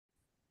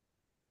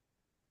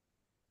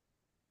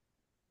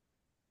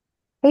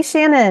Hey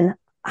Shannon,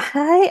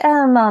 I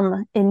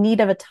am in need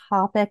of a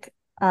topic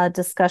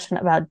discussion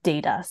about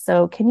data.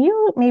 So can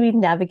you maybe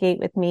navigate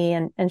with me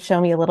and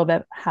show me a little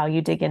bit how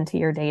you dig into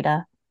your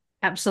data?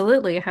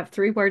 Absolutely. I have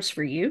three words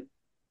for you.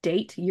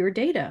 Date your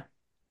data.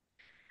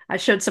 I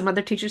showed some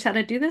other teachers how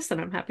to do this,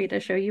 and I'm happy to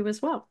show you as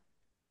well.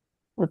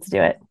 Let's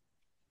do it.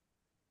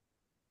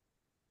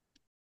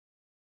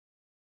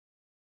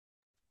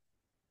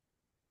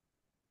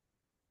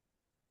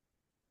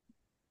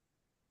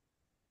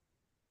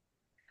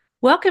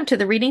 Welcome to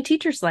the Reading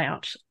Teachers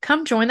Lounge.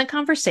 Come join the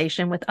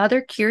conversation with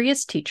other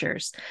curious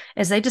teachers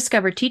as they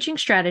discover teaching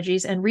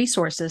strategies and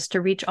resources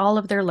to reach all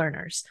of their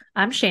learners.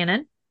 I'm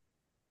Shannon.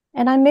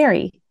 And I'm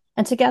Mary,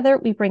 and together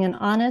we bring an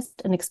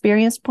honest and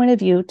experienced point of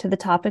view to the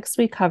topics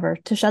we cover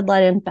to shed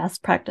light on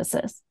best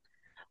practices.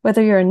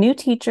 Whether you're a new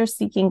teacher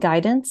seeking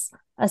guidance,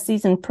 a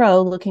seasoned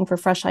pro looking for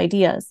fresh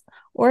ideas,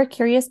 or a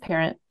curious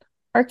parent,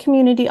 our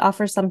community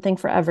offers something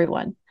for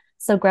everyone.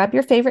 So grab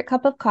your favorite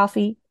cup of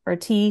coffee or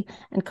tea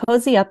and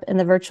cozy up in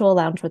the virtual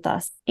lounge with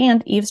us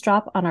and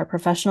eavesdrop on our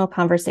professional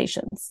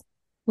conversations.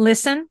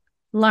 Listen,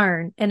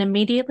 learn, and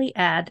immediately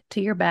add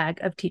to your bag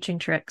of teaching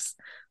tricks.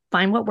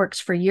 Find what works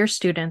for your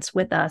students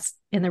with us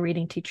in the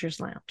Reading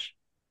Teachers Lounge.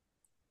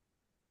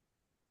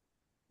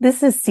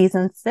 This is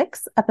season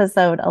 6,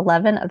 episode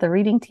 11 of the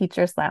Reading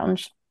Teachers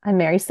Lounge. I'm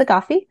Mary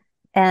Sagafi,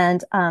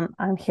 and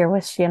I'm here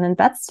with Shannon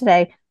Betts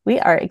today. We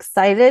are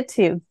excited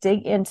to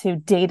dig into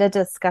data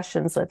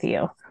discussions with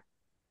you.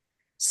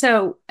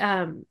 So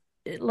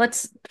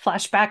let's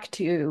flash back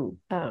to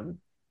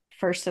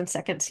first and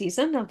second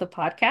season of the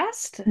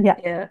podcast.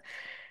 Yeah.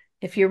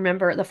 If you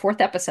remember, the fourth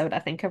episode, I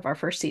think, of our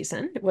first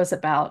season was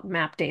about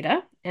map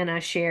data, and I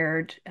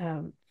shared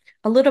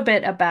a little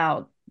bit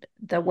about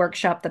the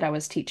workshop that I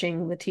was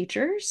teaching the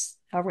teachers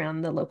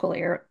around the local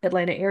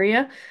Atlanta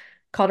area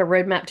called a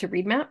Roadmap to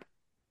Read Map,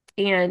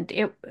 and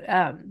it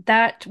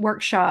that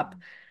workshop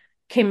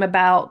came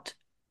about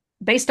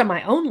based on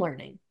my own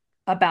learning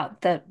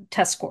about the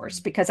test scores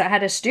because I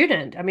had a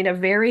student, I mean, a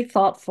very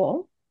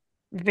thoughtful,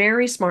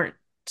 very smart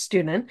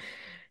student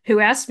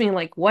who asked me,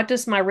 like, what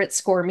does my RIT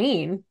score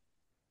mean?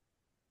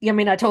 I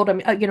mean, I told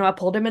him, I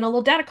pulled him in a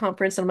little data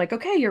conference and I'm like,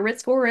 okay, your RIT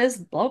score is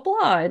blah,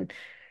 blah. And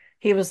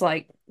he was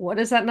like, what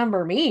does that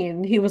number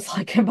mean? He was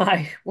like, am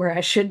I where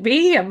I should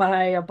be? Am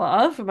I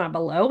above? Am I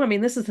below? I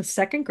mean, this is a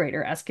second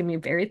grader asking me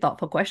very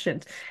thoughtful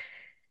questions.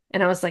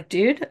 And I was like,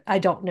 dude, I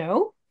don't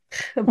know,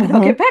 but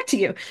I'll Mm-hmm. get back to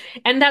you.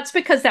 And that's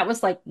because that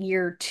was like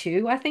year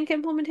two, I think,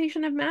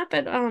 implementation of MAP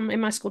at in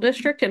my school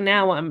district. And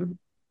now I'm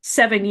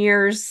 7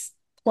 years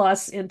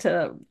plus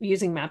into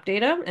using MAP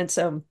data. And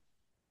so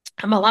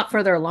I'm a lot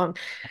further along.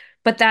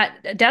 But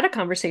that data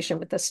conversation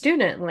with the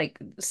student like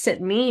set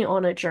me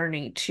on a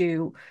journey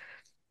to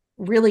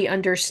really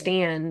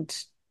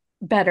understand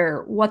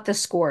better what the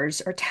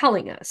scores are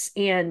telling us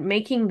and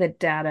making the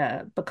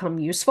data become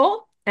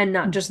useful and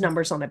not just Mm-hmm.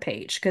 numbers on a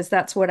page, because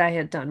that's what I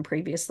had done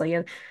previously.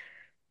 And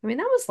I mean,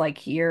 that was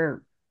like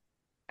year,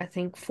 I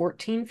think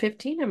 14,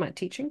 15 in my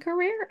teaching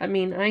career. I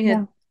mean, I Yeah.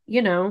 had,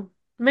 you know,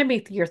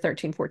 maybe year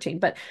 13, 14,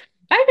 but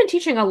I've been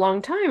teaching a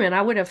long time and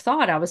I would have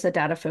thought I was a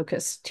data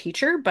focused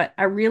teacher, but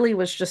I really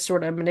was just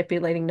sort of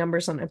manipulating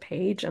numbers on a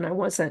page and I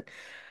wasn't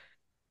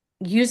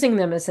using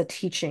them as a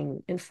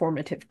teaching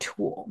informative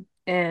tool.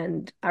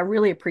 And I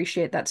really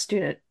appreciate that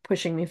student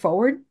pushing me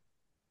forward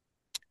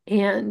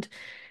and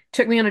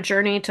took me on a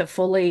journey to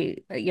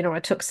fully, I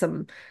took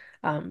some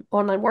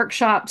online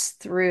workshops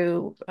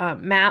through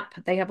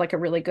MAP. They have like a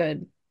really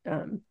good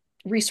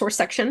resource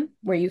section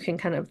where you can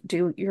kind of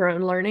do your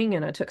own learning.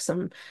 And I took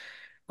some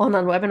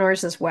online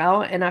webinars as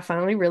well. And I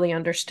finally really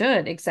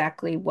understood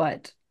exactly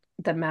what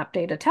the MAP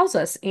data tells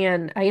us.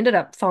 And I ended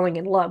up falling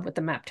in love with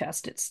the MAP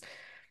test.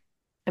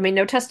 I mean,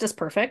 no test is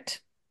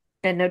perfect,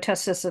 and no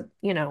test is, I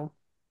don't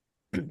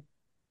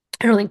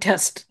think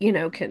test,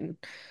 can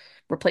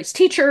replace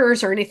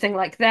teachers or anything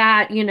like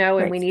that, and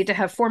Right. we need to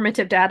have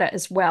formative data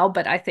as well.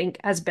 But I think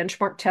as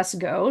benchmark tests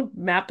go,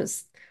 MAP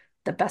is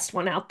the best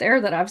one out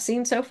there that I've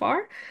seen so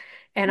far.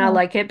 And I Yeah.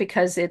 like it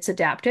because it's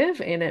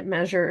adaptive and it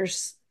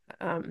measures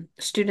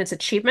students'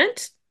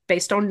 achievement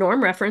based on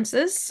norm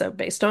references, so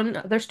based on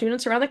other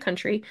students around the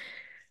country,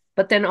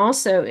 but then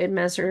also it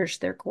measures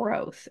their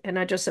growth. And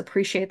I just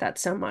appreciate that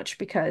so much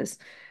because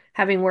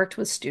having worked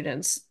with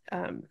students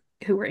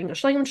who were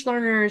English language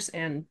learners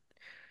and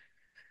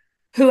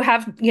who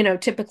have,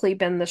 typically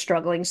been the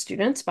struggling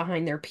students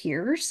behind their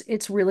peers,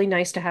 it's really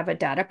nice to have a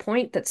data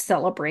point that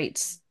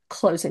celebrates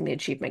closing the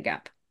achievement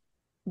gap.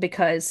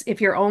 Because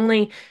if you're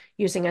only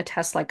using a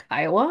test like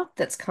Iowa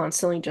that's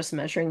constantly just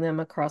measuring them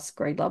across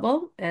grade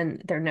level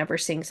and they're never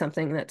seeing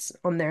something that's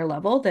on their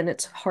level, then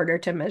it's harder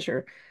to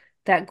measure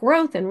that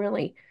growth and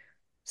really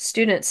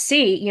students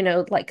see,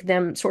 like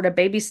them sort of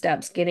baby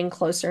steps getting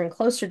closer and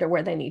closer to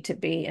where they need to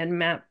be. And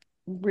MAP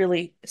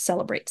really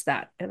celebrates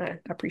that. And I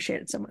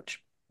appreciate it so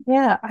much.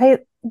 Yeah. I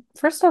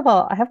first of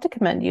all, I have to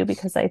commend you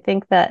because I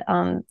think that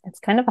it's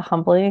kind of a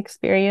humbling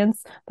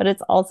experience, but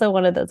it's also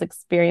one of those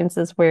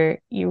experiences where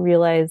you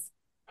realize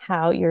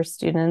how your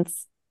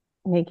students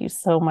make you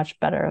so much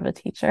better of a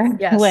teacher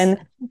Yes.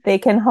 when they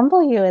can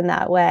humble you in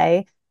that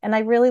way. And I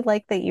really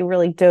like that you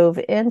really dove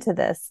into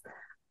this.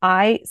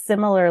 I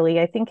similarly,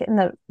 I think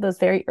in those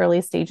very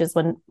early stages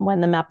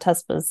when the MAP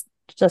test was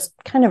just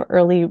kind of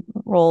early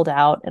rolled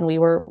out and we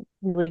were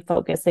really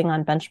focusing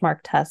on benchmark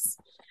tests,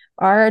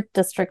 our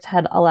district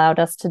had allowed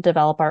us to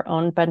develop our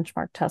own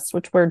benchmark tests,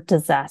 which were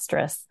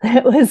disastrous.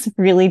 It was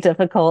really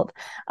difficult.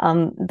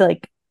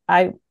 Like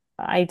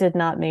I did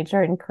not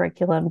major in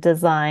curriculum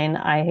design.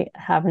 I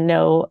have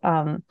no,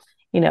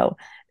 you know,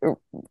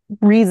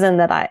 reason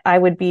that I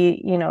would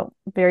be,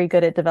 very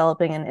good at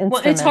developing an Well,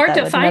 it's instrument hard that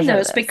to would find measure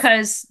those this.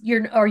 because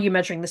are you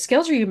measuring the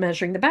skills or are you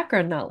measuring the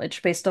background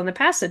knowledge based on the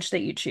passage that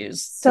you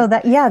choose So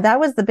that, yeah, that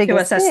was the to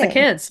biggest assess the thing.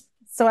 kids?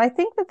 So I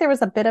think that there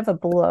was a bit of a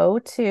blow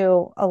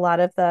to a lot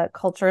of the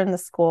culture in the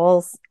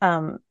schools,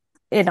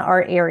 in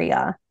our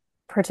area,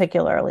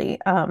 particularly.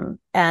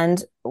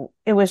 And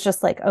it was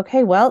just like,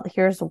 okay, well,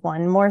 here's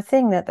one more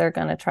thing that they're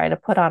going to try to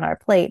put on our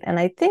plate. And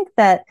I think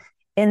that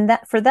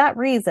for that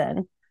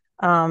reason,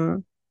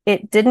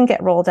 it didn't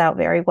get rolled out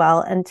very well,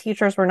 and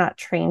teachers were not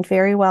trained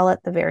very well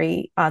at the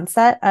very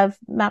onset of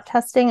MAP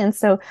testing. And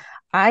so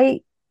I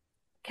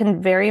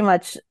can very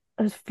much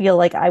feel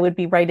like I would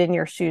be right in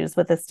your shoes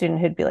with a student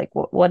who'd be like,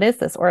 what is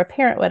this? Or a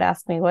parent would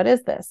ask me, what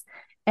is this?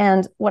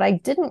 And what I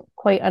didn't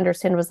quite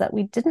understand was that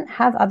we didn't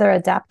have other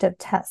adaptive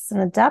tests.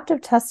 And adaptive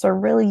tests are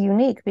really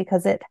unique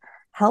because it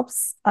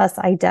helps us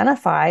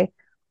identify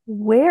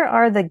where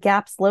are the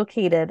gaps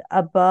located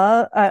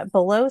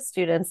below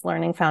students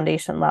learning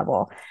foundation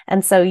level.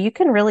 And so you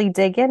can really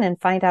dig in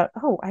and find out,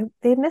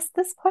 they missed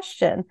this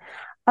question.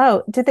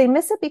 Oh, did they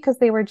miss it because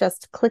they were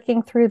just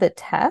clicking through the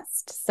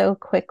test so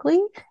quickly?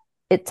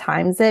 It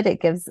times it.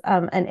 It gives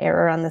an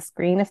error on the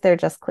screen if they're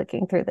just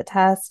clicking through the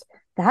test.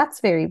 That's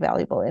very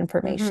valuable Mm-hmm.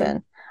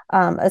 information,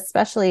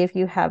 especially if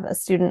you have a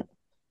student.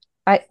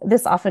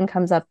 This often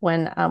comes up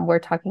when we're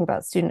talking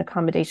about student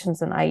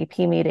accommodations and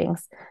IEP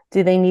meetings.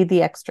 Do they need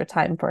the extra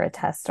time for a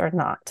test or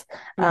not?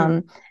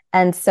 Mm-hmm.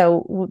 And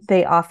so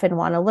they often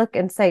want to look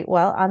and say,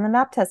 well, on the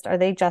MAP test, are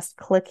they just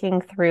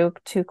clicking through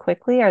too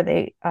quickly? Are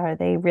they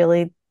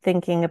really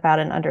thinking about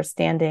and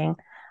understanding,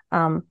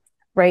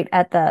 right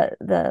at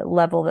the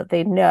level that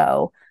they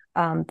know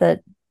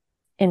the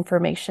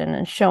information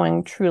and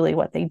showing truly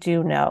what they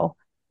do know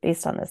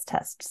based on this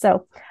test?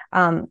 So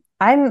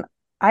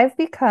I've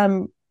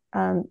become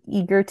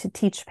eager to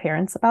teach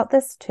parents about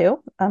this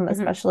too, Mm-hmm.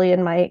 especially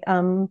in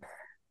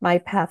my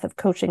path of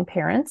coaching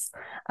parents,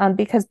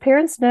 because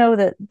parents know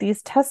that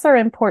these tests are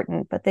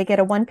important, but they get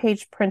a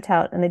one-page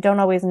printout and they don't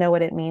always know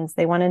what it means.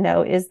 They want to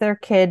know, is their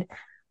kid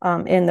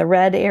in the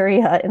red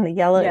area, in the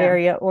yellow Yeah.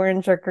 area,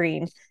 orange or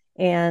green?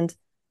 And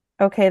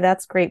okay,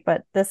 that's great,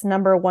 but this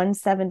number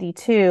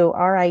 172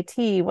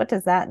 RIT, what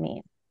does that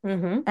mean?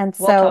 Mm-hmm. And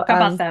We'll so talk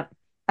about that.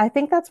 I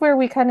think that's where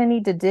we kind of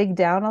need to dig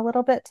down a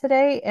little bit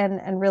today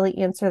and really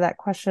answer that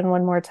question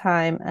one more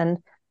time. And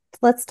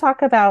let's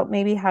talk about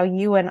maybe how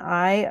you and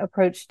I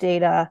approach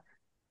data,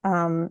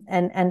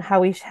 and how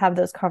we have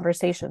those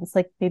conversations,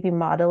 like maybe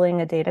modeling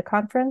a data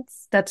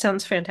conference. That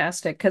sounds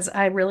fantastic because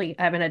I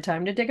haven't had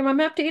time to dig in my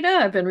map data.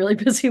 I've been really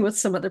busy with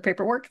some other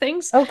paperwork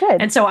things. Oh,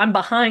 good. And so I'm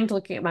behind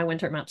looking at my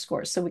winter map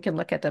scores, so we can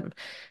look at them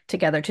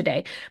together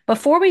today.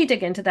 Before we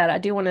dig into that, I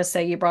do want to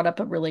say you brought up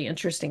a really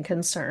interesting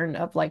concern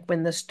of like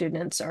when the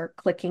students are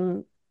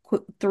clicking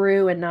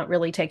through and not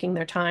really taking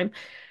their time.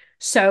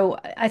 So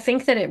I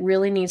think that it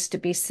really needs to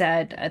be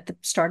said at the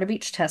start of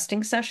each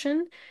testing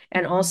session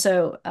and Mhm.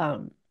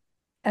 also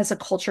as a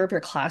culture of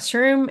your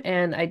classroom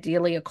and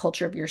ideally a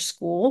culture of your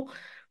school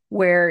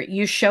where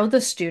you show the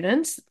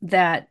students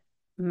that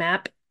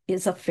MAP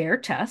is a fair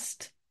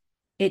test.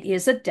 It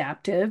is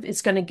adaptive.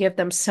 It's going to give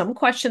them some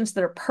questions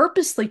that are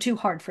purposely too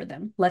hard for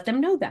them. Let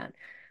them know that.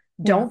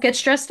 Yeah. Don't get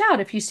stressed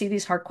out if you see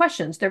these hard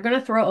questions. They're going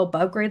to throw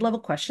above grade level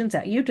questions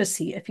at you to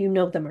see if you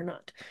know them or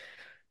not.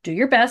 Do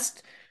your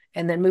best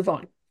and then move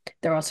on.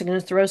 They're also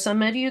going to throw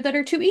some at you that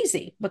are too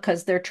easy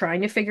because they're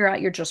trying to figure out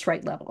your just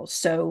right level.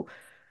 So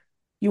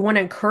you want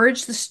to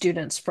encourage the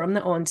students from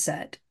the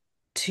onset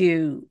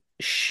to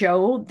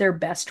show their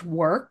best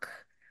work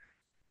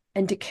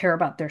and to care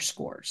about their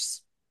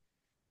scores.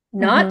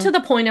 Not to Hmm.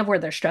 the point of where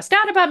they're stressed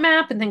out about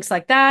MAP and things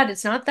like that.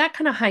 It's not that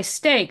kind of high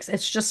stakes.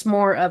 It's just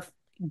more of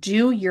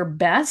do your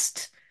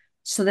best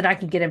so that I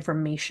can get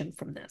information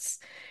from this.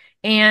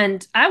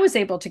 And I was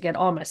able to get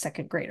all my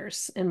second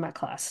graders in my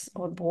class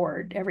on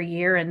board every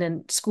year. And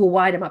then school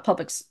wide in my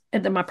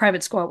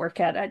private school I work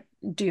at, I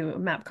do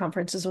MAP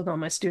conferences with all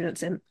my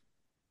students. And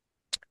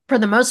for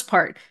the most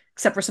part,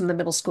 except for some of the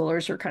middle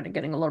schoolers who are kind of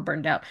getting a little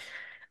burned out,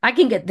 I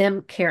can get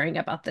them caring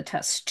about the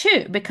tests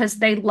too because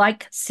they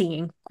like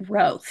seeing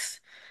growth.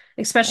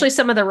 Right. Especially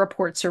some of the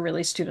reports are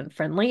really student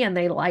friendly and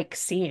they like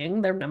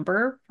seeing their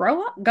number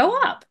go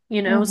up.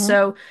 Hmm.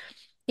 So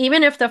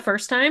even if the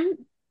first time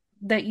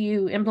that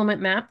you implement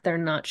MAP, they're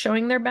not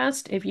showing their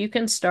best, if you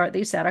can start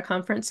these data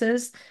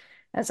conferences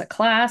as a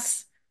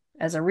class,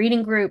 as a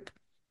reading group,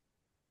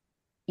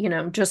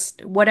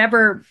 just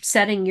whatever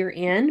setting you're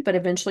in, but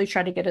eventually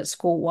try to get it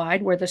school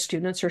wide where the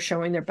students are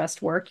showing their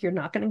best work. You're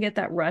not going to get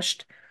that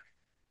rushed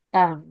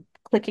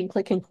clicking,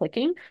 clicking,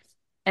 clicking.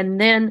 And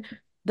then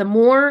the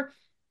more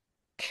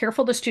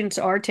careful the students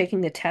are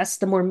taking the test,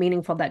 the more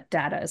meaningful that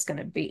data is going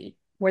to be,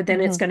 where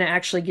then it's Mhm. going to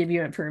actually give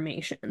you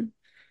information.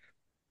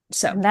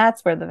 So, And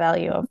that's where the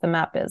value of the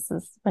map is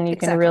when you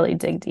can exactly, really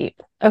dig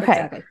deep. Okay.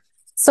 exactly.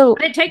 So,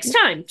 But it takes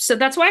time. So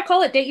that's why I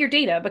call it date your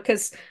data,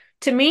 because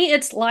to me,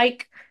 it's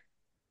like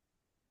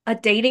a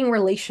dating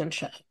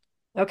relationship.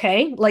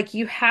 Okay. Like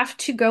you have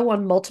to go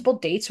on multiple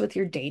dates with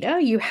your data.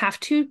 You have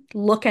to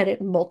look at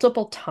it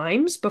multiple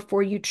times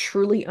before you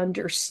truly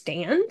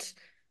understand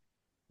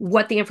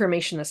what the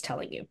information is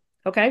telling you.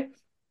 Okay.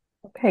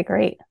 okay,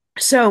 great.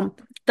 So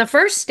the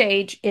first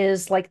stage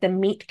is like the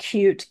meet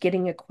cute,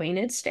 getting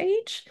acquainted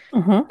stage.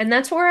 Hmm. And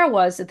that's where I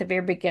was at the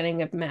very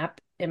beginning of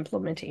map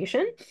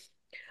implementation.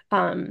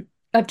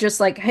 Of just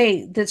like,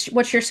 hey,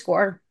 what's your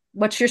score?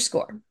 What's your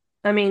score?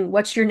 I mean,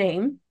 what's your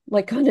name?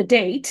 Like on a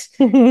date,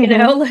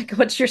 like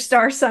what's your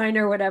star sign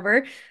or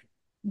whatever.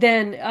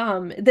 Then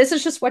this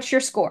is just what's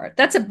your score.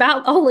 That's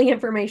about only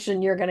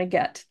information you're gonna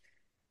get,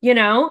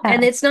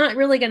 and Yeah. it's not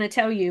really going to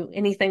tell you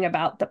anything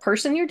about the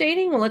person you're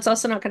dating. Well, it's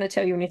also not going to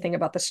tell you anything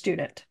about the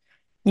student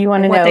You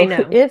want and to what they know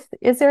know. if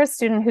is there a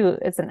student who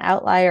is an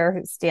outlier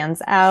who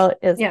stands out?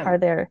 Yeah.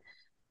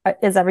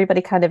 Is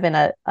everybody kind of in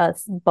a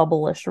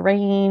bubble-ish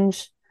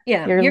range?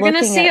 Yeah, You're you're going to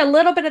looking see at a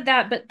little bit of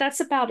that, but that's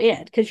about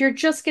it because you're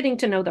just getting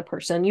to know the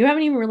person. You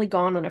haven't even really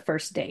gone on a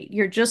first date.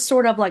 You're just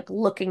sort of like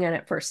looking at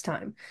it first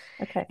time.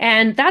 okay,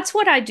 And that's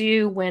what I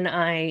do when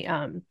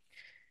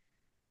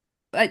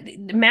the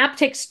map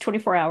takes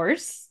 24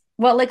 hours.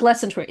 Well, like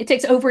less than 20. It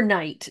takes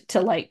overnight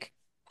to like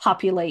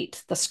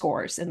populate the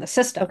scores in the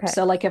system. okay.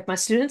 So like if my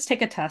students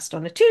take a test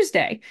on a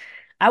Tuesday,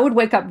 I would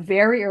wake up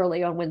very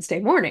early on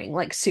Wednesday morning,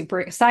 like super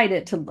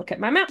excited to look at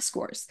my map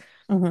scores.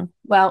 Hmm.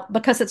 Well,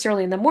 because it's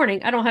early in the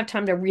morning, I don't have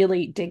time to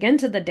really dig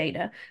into the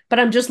data, but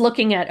I'm just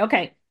looking at,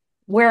 okay,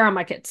 where are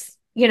my kids?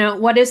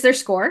 What is their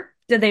score?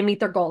 Did they meet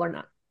their goal or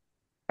not?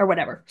 Or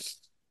whatever.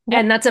 Yep.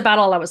 And that's about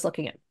all I was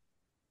looking at.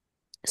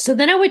 So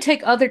then I would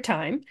take other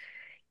time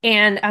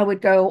and I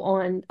would go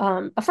on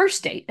a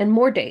first date and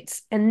more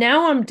dates. And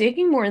now I'm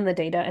digging more in the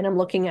data and I'm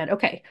looking at,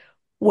 okay,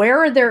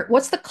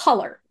 what's the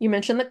color? You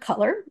mentioned the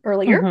color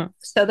earlier. Hmm.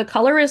 So the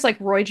color is like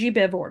Roy G.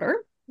 Biv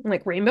order,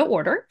 like rainbow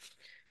order.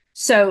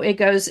 So it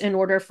goes in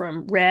order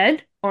from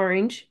red,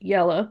 orange,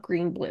 yellow,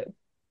 green, blue.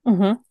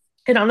 Hmm.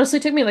 It honestly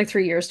took me like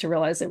 3 years to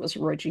realize it was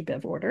Roy G.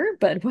 Biv order,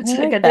 but I once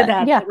I like did that. that,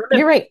 I Yeah,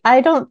 you're remember. right.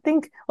 I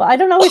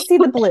don't always see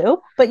the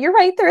blue, but you're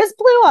right. There is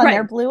blue on there.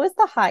 Right. Blue is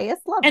the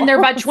highest And they're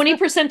by level. 20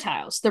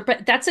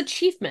 percentiles. That's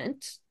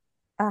achievement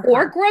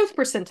or Uh-huh. growth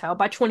percentile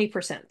by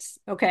 20%.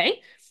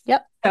 Okay.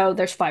 Yep. So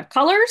there's 5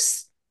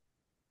 colors,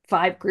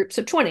 5 groups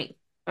of 20.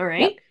 All Yep.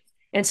 right.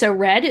 And so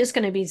red is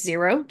going to be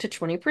 0 to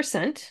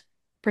 20%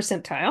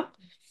 percentile.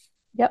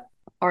 Yep.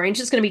 Orange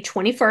is going to be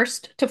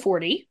 21st to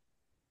 40.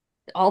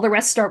 All the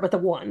rest start with a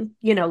one,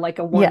 like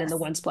a one in the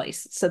Yes. ones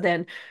place. So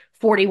then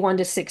 41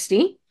 to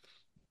 60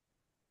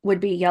 would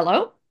be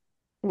yellow,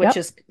 which Yep.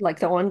 is like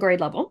the on grade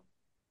level.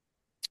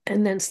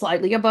 And then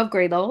slightly above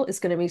grade level is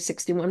going to be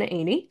 61 to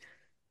 80.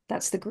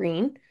 That's the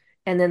green.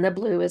 And then the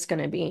blue is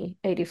going to be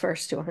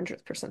 81st to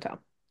 100th percentile.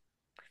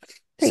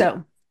 Great.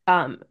 So,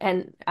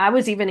 and I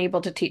was even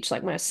able to teach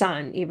like my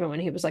son, even when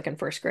he was like in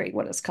first grade,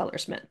 what his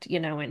colors meant,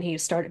 and he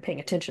started paying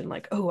attention,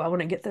 like, oh, I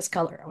want to get this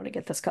color. I want to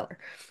get this color.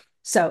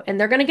 So, and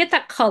they're going to get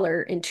that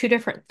color in two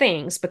different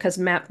things because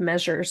MAP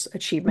measures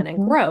achievement and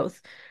Hmm.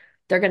 growth.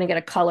 They're going to get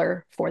a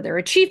color for their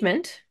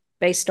achievement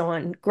based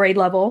on grade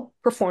level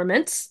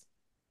performance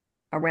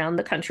around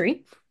the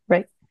country.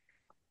 Right.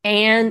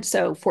 And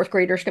so fourth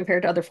graders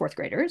compared to other fourth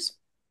graders.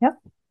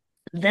 Yep.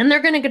 Then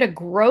they're going to get a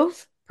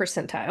growth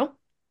percentile.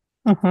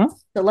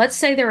 Hmm. So let's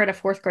say they're at a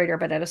fourth grader,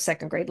 but at a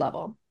second grade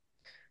level.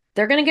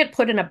 They're going to get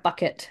put in a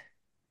bucket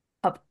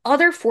of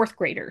other fourth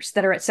graders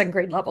that are at second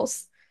grade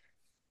levels.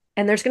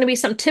 And there's going to be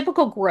some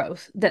typical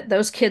growth that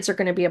those kids are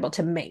going to be able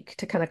to make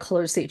to kind of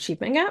close the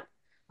achievement gap.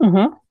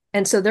 Hmm.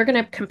 And so they're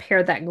going to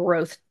compare that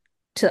growth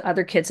to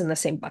other kids in the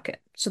same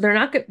bucket. So they're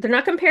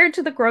not compared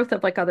to the growth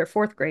of like other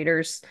fourth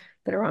graders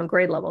that are on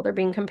grade level. They're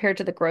being compared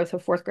to the growth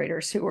of fourth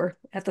graders who are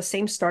at the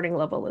same starting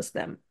level as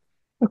them,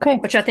 Okay.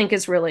 which I think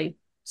is really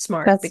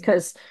smart That's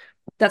because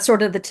that's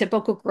sort of the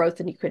typical growth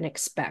that you can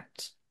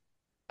expect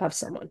of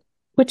someone.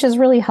 which is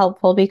really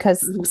helpful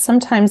because Mhm.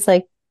 sometimes,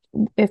 like,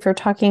 if you're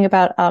talking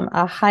about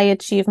a high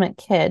achievement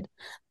kid,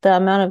 the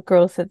amount of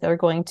growth that they're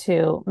going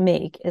to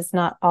make is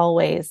not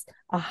always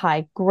a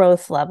high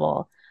growth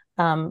level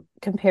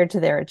compared to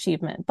their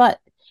achievement. But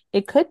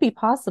it could be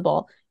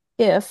possible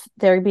if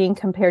they're being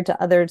compared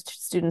to other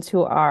students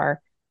who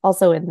are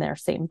also in their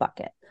same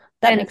bucket.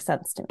 That And makes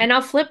sense to me. and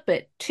I'll flip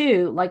it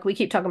too, like we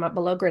keep talking about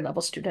below grade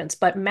level students,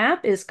 but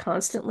MAP is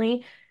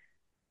constantly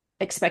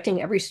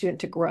expecting every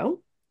student to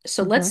grow.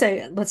 So Hmm.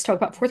 let's talk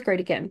about fourth grade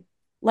again.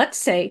 Let's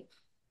say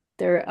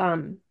they're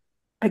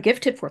a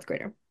gifted fourth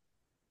grader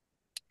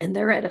and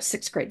they're at a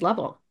sixth grade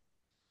level.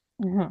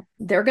 Hmm.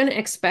 They're going to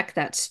expect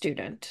that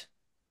student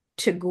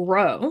to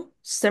grow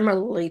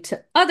similarly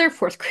to other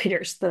fourth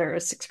graders that are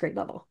at sixth grade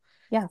level.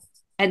 Yes.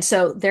 And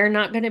so they're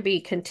not going to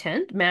be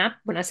content. MAP,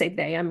 when I say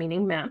they, I'm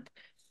meaning MAP,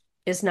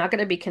 is not going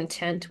to be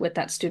content with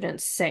that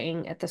student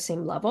staying at the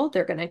same level.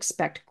 They're going to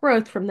expect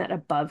growth from that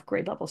above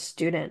grade level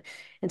student.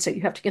 And so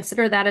you have to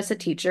consider that as a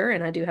teacher.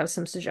 And I do have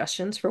some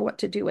suggestions for what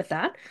to do with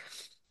that.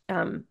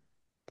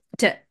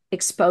 To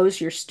expose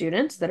your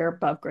students that are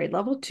above grade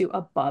level to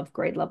above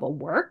grade level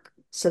work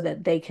so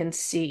that they can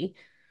see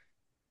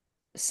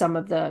some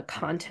of the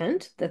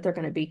content that they're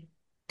going to be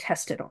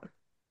tested on.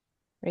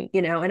 Great.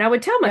 And I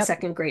would tell my Yep.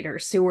 second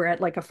graders who were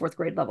at like a fourth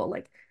grade level,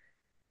 like,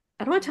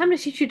 I don't have time to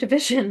teach you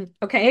division,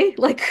 okay?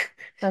 Like,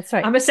 That's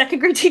right. I'm a second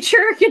grade teacher,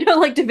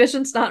 like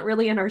division's not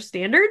really in our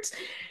standards,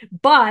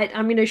 but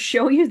I'm going to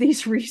show you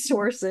these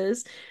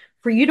resources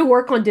for you to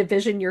work on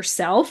division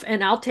yourself.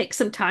 And I'll take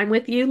some time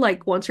with you,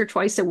 like once or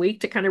twice a week,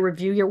 to kind of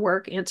review your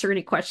work, answer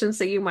any questions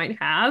that you might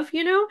have,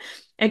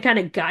 and kind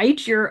of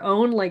guide your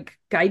own like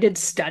guided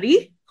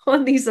study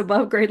on these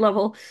above grade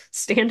level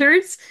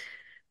standards.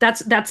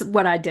 That's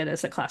what I did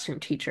as a classroom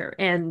teacher.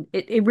 And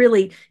it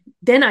really,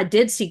 then I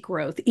did see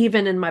growth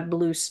even in my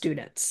blue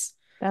students.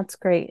 That's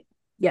great.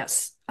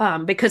 Yes.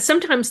 Because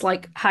sometimes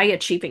like high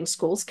achieving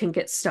schools can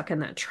get stuck in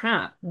that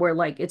trap where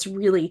like it's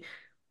really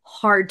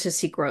hard to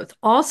see growth.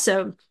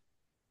 Also,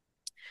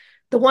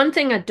 the one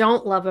thing I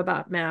don't love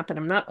about MAP, and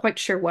I'm not quite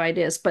sure why it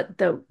is, but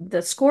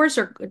the scores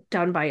are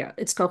done by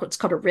it's called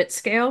a RIT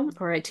scale,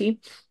 RIT,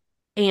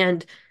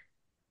 and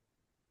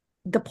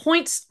the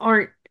points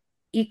aren't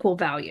equal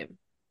value.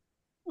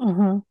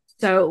 Hmm.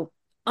 So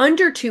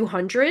under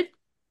 200,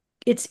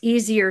 it's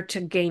easier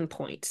to gain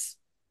points.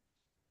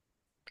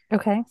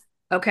 Okay.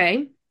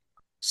 Okay.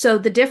 So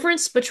the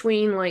difference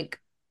between like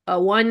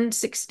a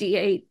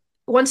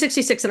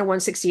 166 and a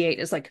 168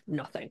 is like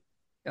nothing.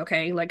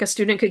 Okay. Like a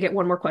student could get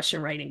one more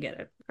question right and get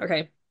it.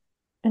 Okay.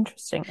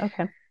 Interesting.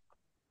 Okay.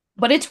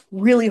 But it's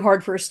really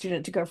hard for a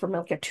student to go from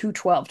like a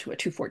 212 to a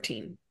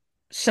 214.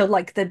 So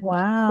like the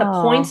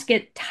points Wow.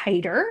 get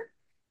tighter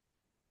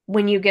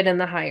when you get in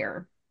the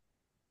higher.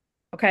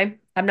 Okay.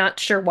 I'm not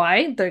sure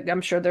why.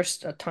 I'm sure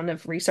there's a ton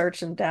of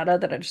research and data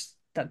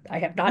that I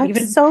have not I'm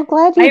even so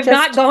glad I you have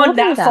not just gone told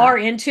me that far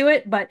that. into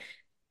it, but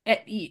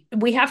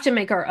we have to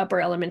make our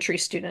upper elementary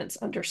students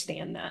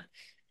understand that.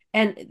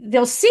 And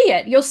they'll see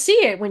it. You'll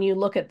see it when you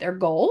look at their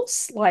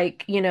goals.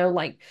 Like,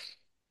 if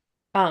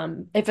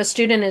a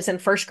student is in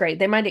first grade,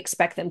 they might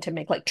expect them to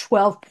make like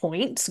 12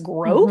 points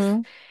growth,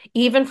 Hmm.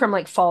 even from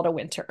like fall to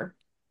winter.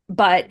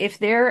 But if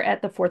they're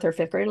at the fourth or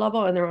fifth grade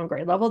level and their own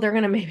grade level, they're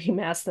going to maybe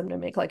ask them to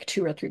make like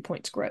 2 or 3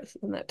 points growth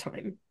in that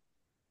time.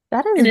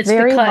 That is And it's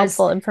very because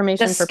helpful the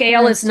information for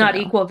scale is parents to not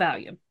know. equal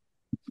value.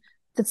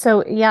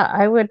 So, yeah,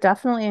 I would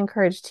definitely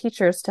encourage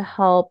teachers to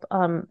help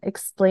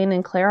explain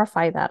and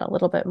clarify that a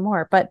little bit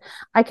more. But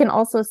I can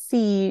also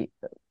see,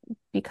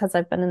 because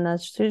I've been in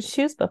those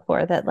shoes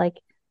before, that like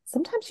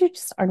sometimes you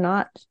just are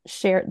not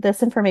shared.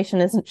 This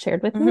information isn't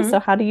shared with me. So, Mm-hmm.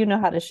 how do you know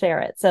how to share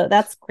it? So,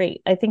 that's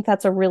great. I think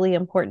that's a really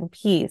important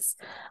piece,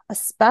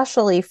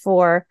 especially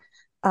for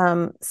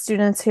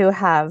students who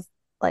have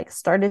like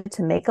started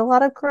to make a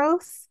lot of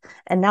growth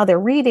and now they're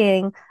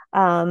reading.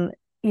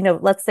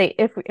 Let's say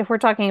if we're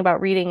talking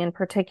about reading in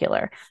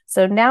particular.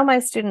 So now my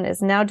student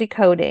is now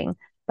decoding,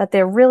 but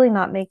they're really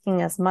not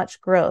making as much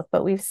growth.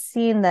 But we've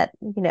seen that,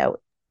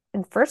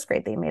 in first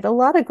grade, they made a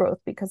lot of growth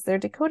because their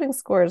decoding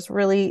scores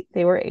really,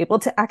 they were able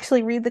to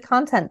actually read the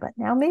content. But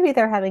now maybe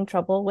they're having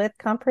trouble with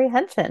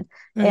comprehension.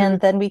 Mm-hmm. And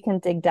then we can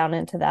dig down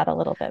into that a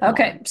little bit more.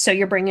 Okay, so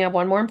you're bringing up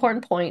one more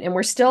important point, and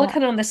we're still Yeah.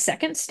 kind of on the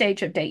second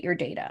stage of date your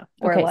data,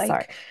 where Okay. Sorry.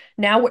 like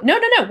now, no, no,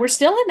 no, we're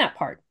still in that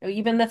part.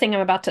 Even the thing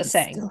I'm about to I'm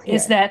say still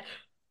is here. that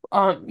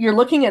you're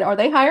looking at, are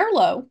they high or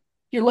low?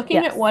 You're looking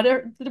at Yes.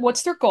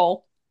 what's their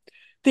goal.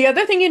 The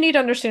other thing you need to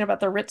understand about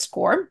the RIT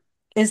score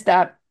is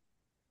that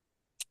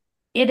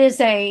it is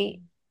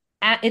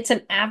it's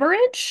an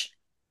average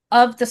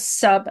of the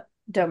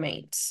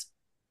subdomains.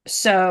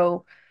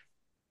 So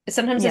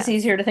sometimes it's Yes.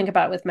 easier to think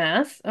about with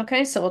math.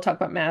 Okay, so we'll talk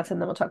about math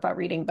and then we'll talk about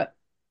reading. But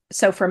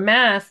so for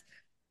math,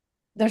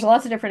 there's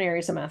lots of different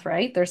areas of math,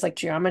 right? There's like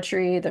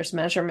geometry, there's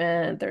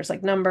measurement, there's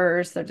like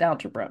numbers, there's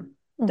algebra.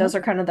 Hmm. Those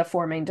are kind of the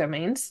four main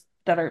domains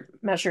that are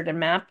measured in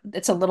math.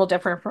 It's a little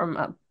different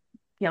from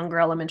younger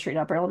elementary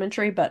to upper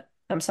elementary, but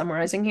I'm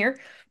summarizing here.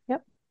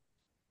 Yep.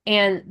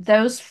 And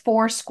those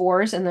four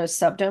scores in those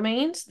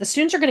subdomains, the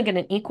students are going to get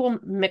an equal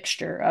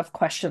mixture of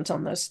questions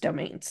on those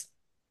domains.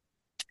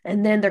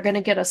 And then they're going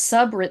to get a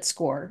sub RIT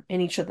score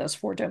in each of those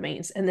four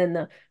domains. And then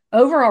the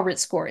overall RIT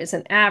score is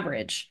an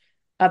average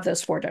of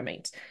those four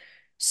domains.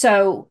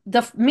 So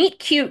the meet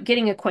cute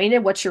getting acquainted,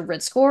 what's your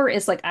RIT score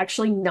is like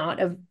actually not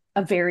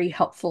a very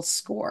helpful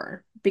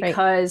score Right.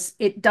 because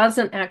it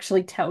doesn't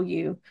actually tell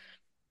you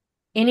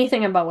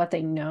anything about what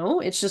they know.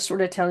 It's just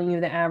sort of telling you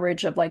the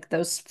average of like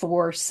those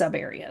four sub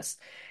areas.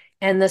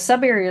 And the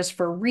sub areas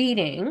for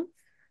reading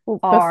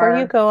Well, before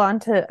you are, go on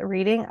to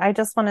reading, I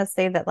just want to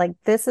say that like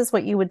this is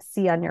what you would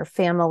see on your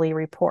family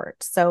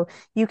report. So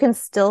you can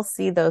still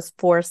see those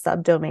four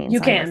you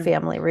subdomains on your can,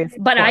 family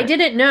but I report.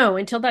 didn't know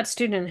until that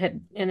student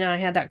had, and I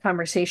had that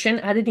conversation.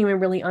 I didn't even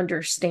really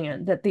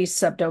understand that these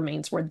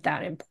subdomains were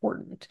that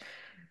important.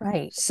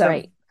 Right, So,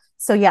 right.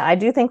 So yeah, I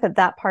do think that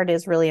that part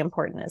is really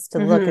important is to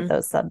look at mhm.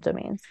 those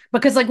subdomains.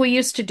 Because like we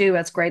used to do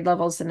as grade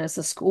levels and as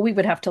a school, we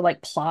would have to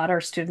like plot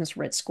our students'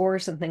 RIT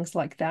scores and things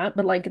like that.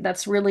 But like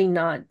that's really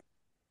not,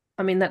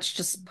 I mean, that's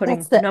just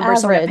That's putting the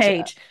numbers on a average.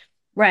 page.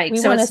 Right. We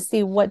So want to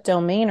see what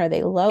domain are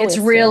they it's lowest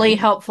really in.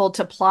 helpful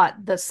to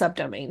plot the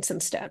subdomains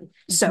instead.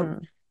 So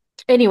Hmm.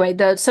 anyway,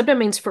 the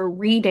subdomains for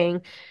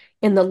reading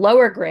in the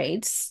lower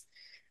grades,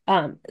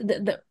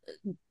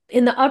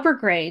 in the upper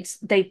grades,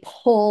 they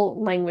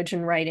pull language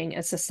and writing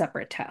as a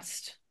separate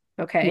test.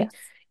 Okay.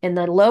 Yes. In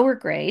the lower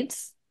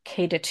grades,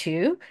 K to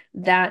 2,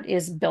 that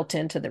is built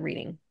into the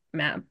reading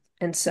map.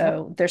 And Yep.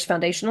 so there's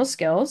foundational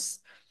skills,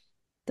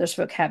 there's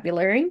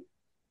vocabulary,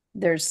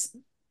 there's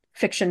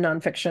fiction,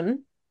 nonfiction,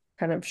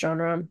 kind of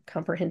genre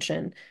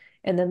comprehension,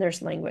 and then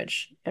there's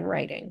language and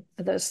writing.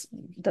 Those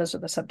are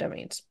the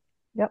subdomains.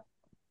 Yep.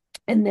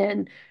 And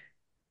then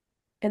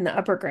in the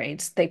upper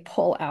grades, they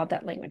pull out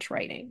that language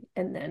writing,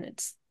 and then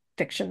it's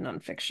fiction,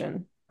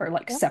 nonfiction, or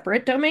like Yep.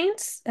 separate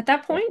domains. At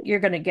that Yep. point, you're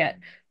going to get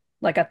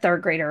like a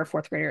third grader or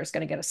fourth grader is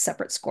going to get a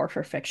separate score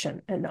for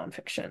fiction and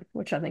nonfiction,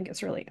 which I think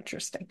is really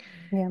interesting.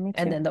 Yeah, me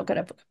And too. then they'll get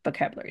a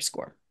vocabulary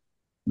score.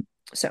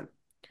 So,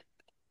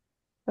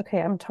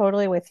 Okay, I'm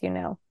totally with you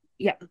now.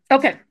 yeah.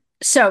 Okay.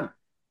 So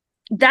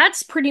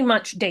that's pretty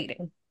much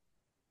dating.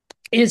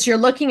 Is you're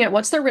looking at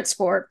what's their RIT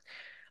score,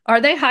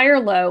 are they high or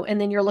low,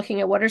 and then you're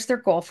looking at what is their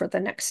goal for the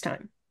next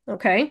time.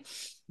 Okay.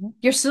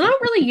 You're still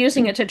not really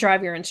using it to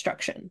drive your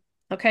instruction.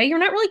 Okay. You're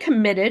not really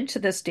committed to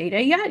this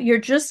data yet. You're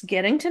just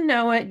getting to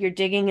know it. You're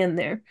digging in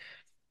there.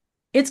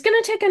 It's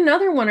going to take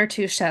another one or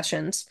two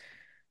sessions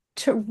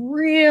to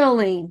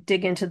really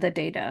dig into the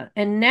data.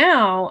 And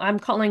now I'm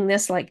calling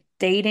this like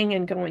dating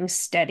and going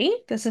steady.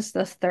 This is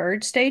the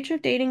third stage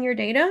of dating your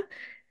data.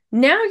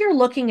 Now you're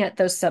looking at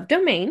those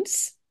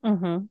subdomains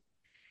Hmm.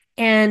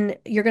 and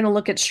you're going to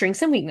look at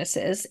strengths and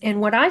weaknesses. And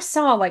what I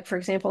saw, like, for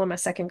example, in my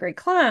second grade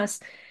class,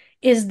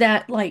 is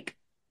that like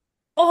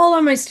all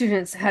of my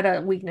students had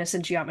a weakness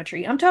in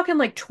geometry. I'm talking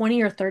like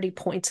 20 or 30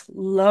 points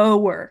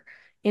lower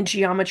in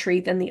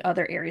geometry than the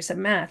other areas of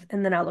math.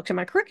 And then I looked at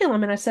my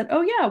curriculum and I said,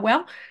 oh, yeah,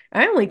 well,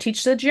 I only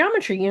teach the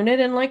geometry unit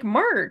in like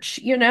March,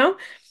 you know?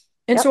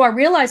 And Yep. so I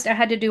realized I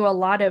had to do a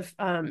lot of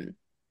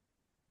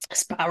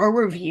spiral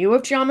review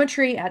of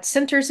geometry, add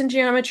centers in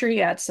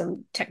geometry, add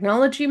some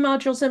technology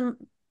modules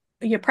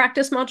and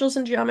practice modules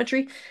in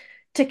geometry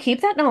to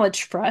keep that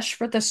knowledge fresh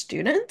for the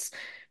students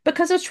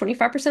because it was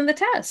 25% of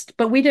the test,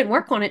 but we didn't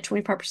work on it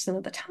 25%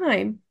 of the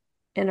time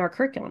in our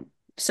curriculum.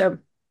 So,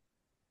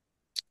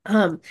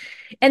 um,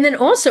 and then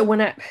also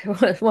when I,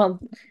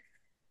 well,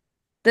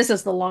 this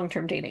is the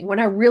long-term dating. When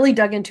I really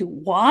dug into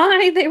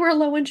why they were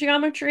low in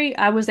geometry,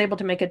 I was able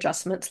to make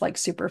adjustments like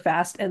super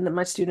fast. And then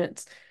my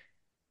students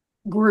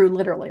grew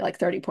literally like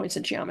 30 points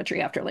in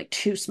geometry after like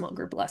two small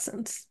group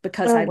lessons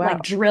because Oh, I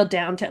like wow. drilled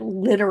down to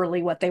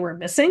literally what they were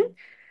missing.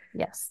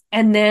 Yes.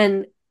 And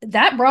then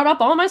that brought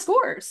up all my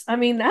scores. I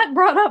mean, that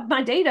brought up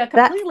my data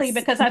completely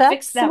because I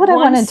fixed That's that what I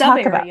one want to sub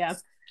talk about. area.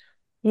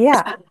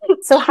 Yeah.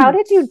 So how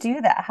did you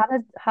do that?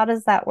 How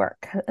does that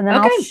work? And then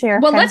I'll Okay,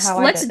 share well kind of let's how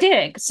I let's did it.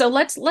 dig. So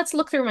let's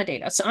look through my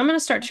data. So I'm going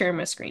to start sharing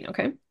my screen,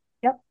 okay?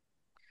 Yep.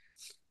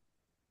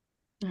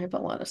 I have a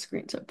lot of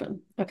screens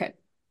open. Okay.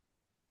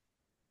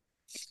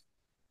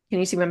 Can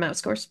you see my mouse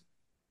scores?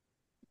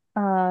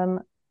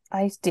 Um,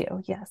 I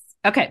do, yes.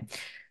 Okay.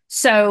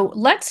 So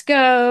let's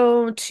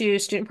go to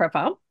student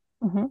profile.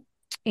 Hmm.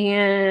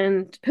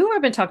 And who have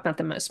I been talking about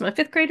the most? My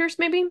fifth graders,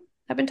 maybe?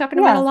 I've been talking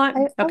about a Yeah, lot.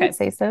 I would Okay.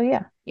 say so,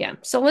 yeah. Yeah.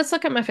 So let's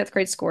look at my fifth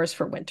grade scores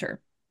for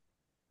winter.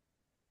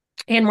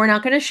 And we're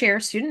not going to share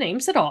student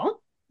names at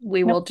all.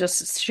 We will Nope.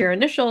 just share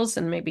initials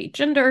and maybe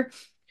gender.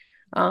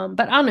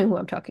 But I'll know who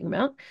I'm talking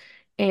about.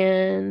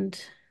 And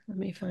let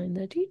me find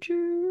the teacher.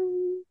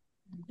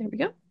 There we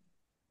go.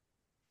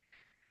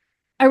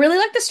 I really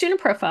like the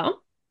student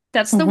profile.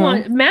 That's the Hmm.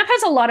 one. MAP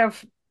has a lot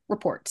of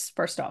reports,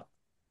 first off.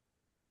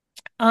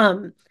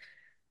 Um,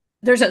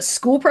 there's a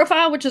school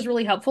profile, which is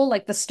really helpful.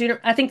 Like the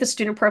student, I think the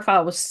student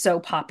profile was so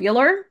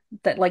popular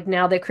that like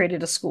now they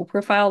created a school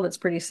profile that's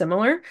pretty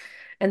similar.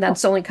 And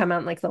Oh, that's only come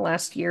out in like the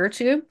last year or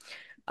two.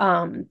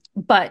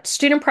 But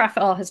student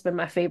profile has been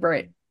my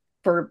favorite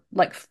for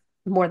like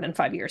more than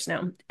 5 years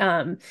now.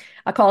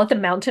 I call it the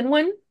mountain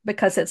one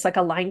because it's like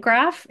a line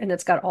graph and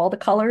it's got all the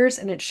colors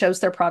and it shows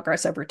their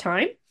progress over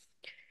time.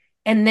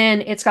 And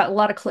then it's got a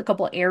lot of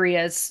clickable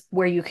areas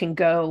where you can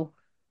go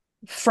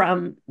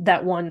from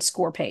that one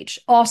score page.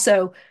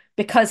 Also,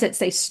 because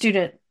it's a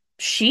student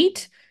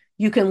sheet,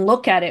 you can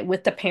look at it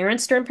with the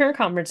parents during parent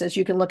conferences.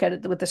 You can look at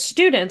it with the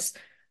students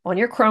on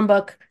your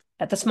Chromebook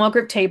at the small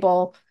group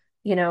table,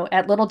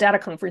 at little data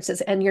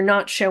conferences, and you're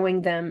not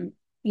showing them,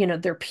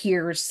 their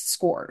peers'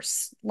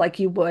 scores like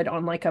you would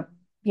on like a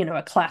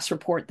a class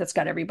report that's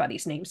got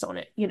everybody's names on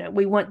it.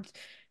 We want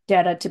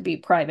data to be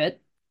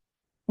private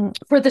Mm.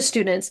 for the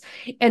students.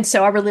 And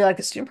so I really like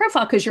the student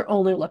profile because you're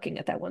only looking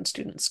at that one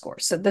student's score.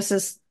 So this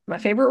is my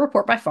favorite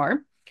report by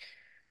far.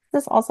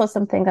 This is also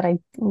something that I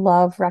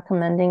love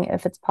recommending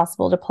if it's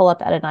possible to pull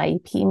up at an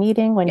IEP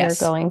meeting when you're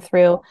Yes. going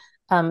through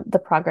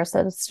the progress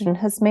that a student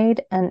has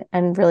made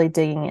and really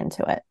digging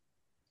into it.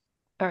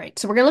 All right.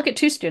 So we're going to look at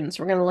two students.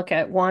 We're going to look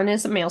at one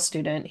is a male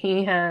student.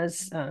 He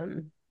has,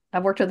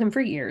 I've worked with him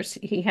for years.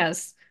 He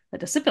has a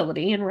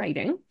disability in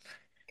writing,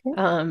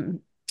 Okay.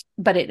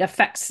 but it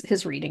affects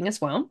his reading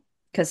as well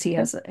because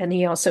Okay. and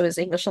he also is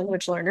English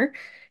language learner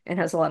and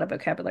has a lot of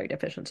vocabulary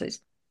deficiencies.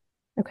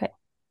 Okay.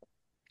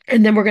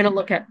 And then we're going to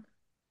look at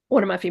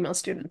one of my female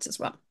students as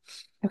well.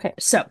 Okay.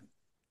 So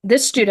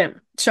this student,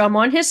 so I'm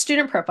on his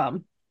student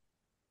profile.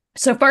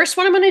 So first,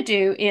 what I'm going to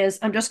do is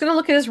I'm just going to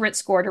look at his RIT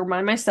score to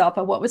remind myself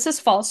of what was his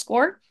fall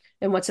score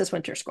and what's his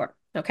winter score.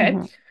 Okay.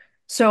 Mm-hmm.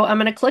 So I'm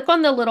going to click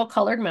on the little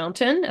colored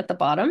mountain at the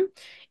bottom,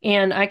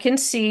 and I can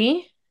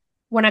see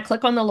when I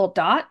click on the little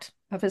dot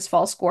of his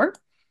fall score,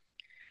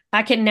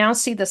 I can now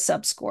see the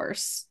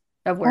subscores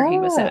of where he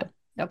was at.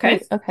 Okay.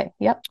 Great. Okay.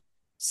 Yep.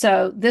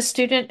 So this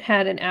student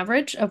had an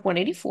average of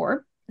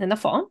 184 in the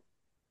fall,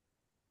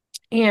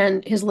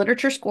 and his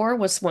literature score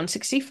was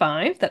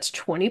 165. That's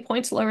 20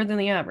 points lower than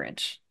the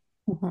average.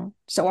 Mm-hmm.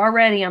 So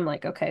already I'm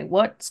like, okay,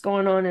 what's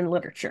going on in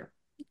literature?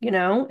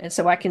 And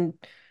so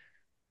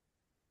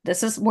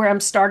this is where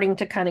I'm starting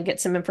to kind of get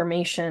some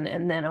information,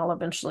 and then I'll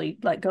eventually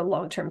like go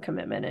long-term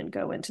commitment and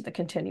go into the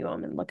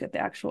continuum and look at the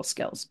actual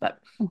skills. But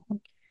Mm-hmm.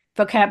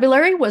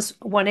 vocabulary was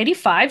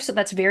 185, so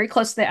that's very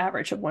close to the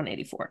average of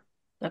 184.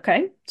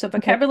 Okay, so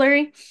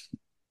vocabulary, okay.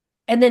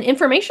 And then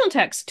informational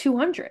text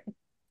 200.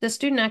 The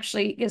student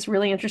actually is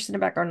really interested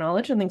in background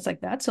knowledge and things like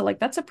that. So like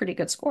that's a pretty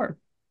good score.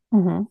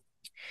 Mm-hmm.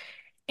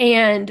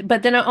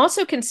 But then I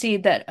also can see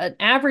that an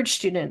average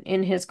student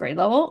in his grade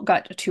level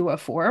got a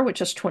 204,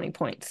 which is 20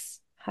 points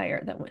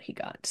higher than what he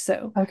got.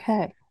 So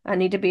Okay. I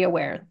need to be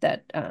aware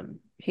that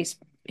he's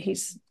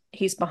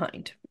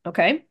behind.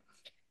 Okay.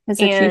 His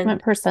And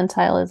achievement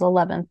percentile is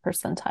 11th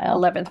percentile.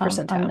 11th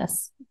percentile. On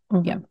this.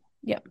 Mm-hmm. Yep.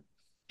 Yep.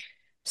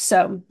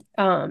 So,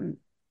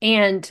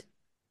 and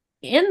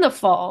in the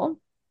fall,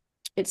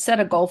 it set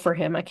a goal for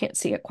him. I can't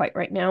see it quite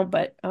right now,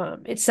 but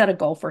it set a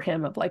goal for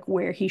him of like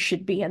where he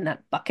should be in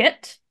that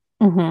bucket.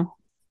 Mm-hmm. Let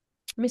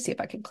me see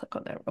if I can click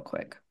on that real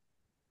quick.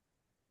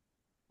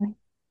 I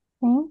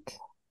think.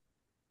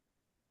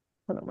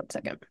 Hold on one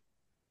second.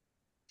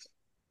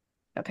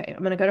 Okay, I'm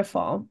going to go to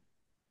fall.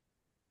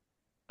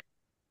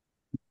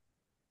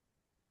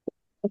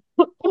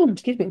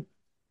 Excuse me.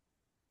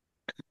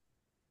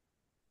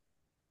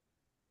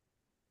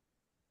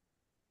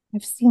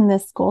 I've seen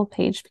this goal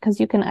page because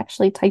you can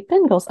actually type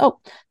in goals.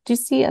 Oh, do you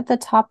see at the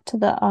top to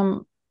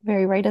the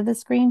very right of the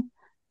screen?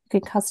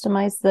 You can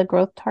customize the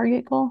growth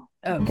target goal.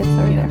 Oh, it's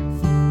already there.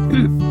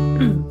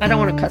 I don't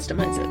want to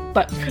customize it,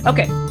 but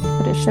okay.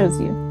 But it shows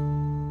you.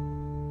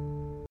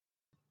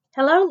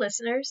 Hello,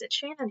 listeners. It's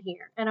Shannon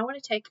here, and I want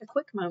to take a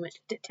quick moment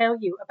to tell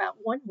you about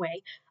one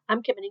way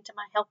I'm committing to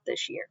my health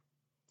this year.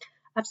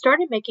 I've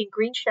started making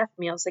Green Chef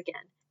meals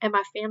again, and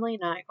my family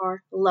and I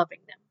are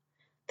loving them.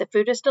 The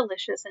food is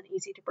delicious and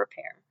easy to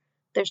prepare.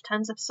 There's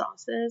tons of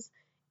sauces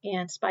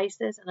and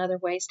spices and other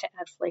ways to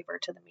add flavor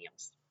to the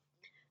meals.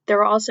 There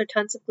are also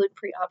tons of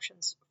gluten-free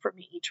options for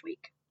me each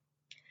week.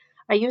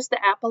 I use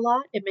the app a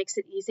lot. It makes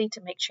it easy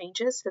to make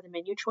changes to the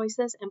menu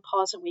choices and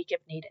pause a week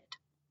if needed.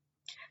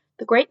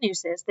 The great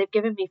news is they've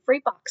given me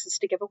free boxes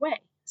to give away.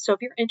 So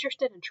if you're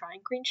interested in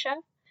trying Green Chef,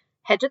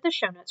 head to the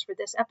show notes for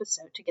this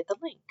episode to get the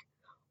link.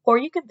 Or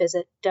you can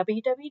visit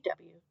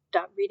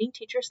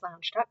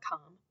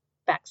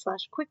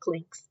www.readingteacherslounge.com/quick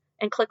links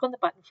and click on the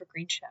button for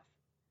Green Chef.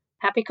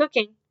 Happy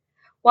cooking!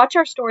 Watch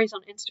our stories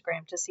on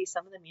Instagram to see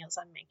some of the meals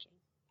I'm making.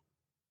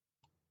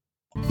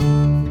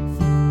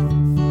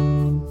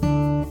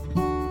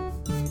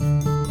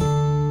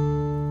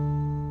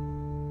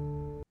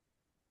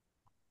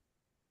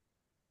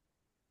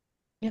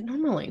 Yeah,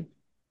 normally,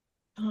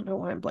 I don't know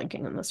why I'm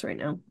blanking on this right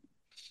now.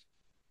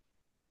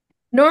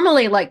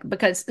 Normally,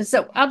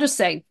 so I'll just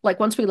say, like,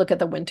 once we look at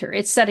the winter,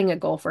 it's setting a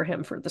goal for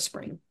him for the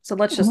spring. So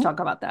let's just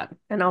talk about that.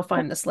 And I'll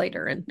find this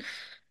later and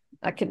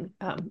I can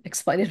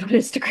explain it on an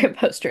Instagram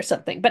post or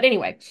something. But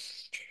anyway,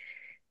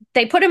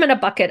 they put him in a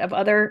bucket of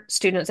other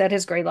students at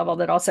his grade level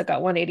that also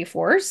got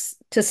 184s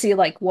to see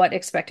like what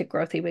expected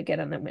growth he would get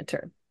in the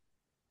winter.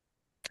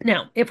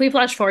 Now, if we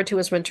flash forward to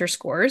his winter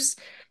scores,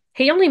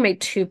 he only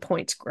made 2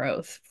 points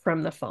growth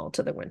from the fall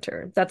to the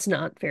winter. That's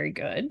not very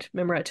good.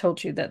 Remember, I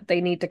told you that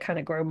they need to kind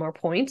of grow more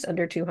points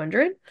under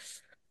 200.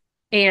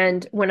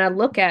 And when I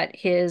look at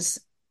his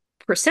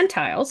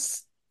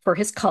percentiles for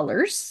his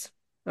colors,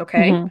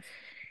 okay,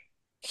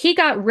 he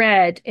got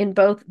red in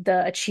both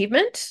the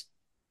achievement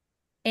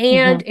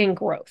and in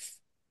growth.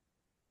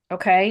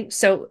 Okay,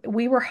 so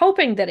we were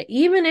hoping that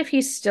even if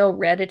he's still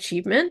red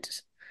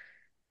achievement,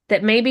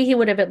 that maybe he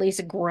would have at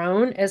least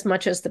grown as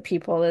much as the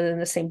people that are in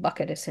the same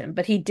bucket as him,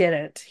 but he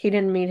didn't. He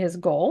didn't meet his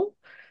goal.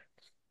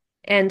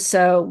 And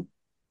so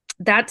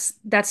that's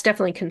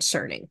definitely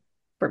concerning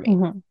for me.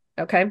 Mm-hmm.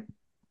 Okay.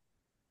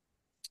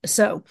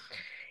 So,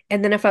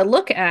 and then if I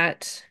look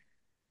at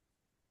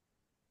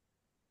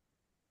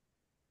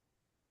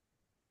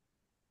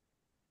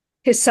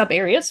his sub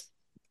areas,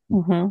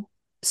 Mm-hmm.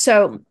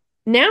 so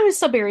now his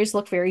sub areas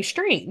look very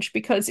strange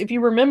because if you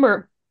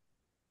remember,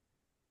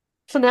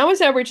 so now his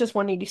average is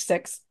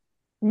 186.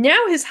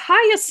 Now his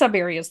highest sub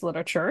area is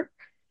literature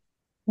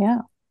Yeah.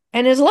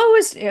 and his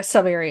lowest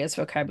sub area is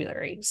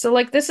vocabulary. So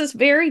like this is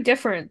very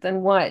different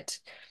than what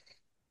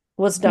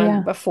was done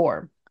Yeah.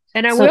 before.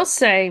 And I will So,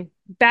 say,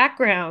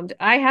 background,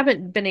 I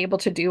haven't been able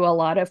to do a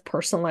lot of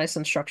personalized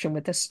instruction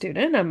with a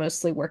student. I'm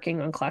mostly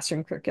working on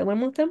classroom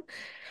curriculum with them.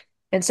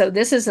 And so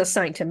this is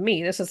assigned to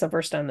me. This is the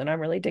first time that I'm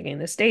really digging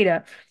this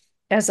data.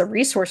 As a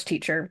resource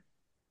teacher,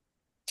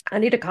 I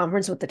need a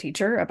conference with the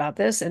teacher about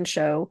this and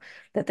show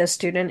that this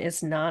student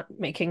is not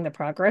making the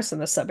progress in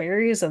the sub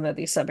areas and that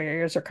these sub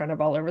areas are kind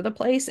of all over the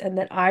place and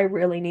that I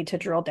really need to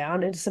drill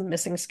down into some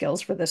missing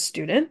skills for this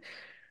student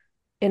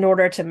in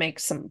order to make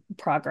some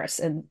progress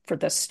in for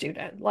this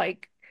student.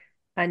 Like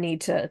I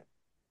need to,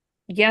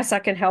 yes, I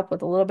can help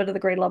with a little bit of the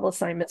grade level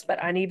assignments,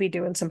 but I need to be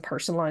doing some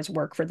personalized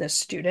work for this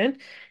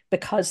student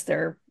because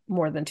they're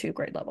more than 2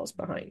 grade levels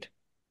behind.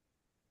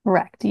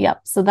 correct.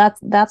 Yep. So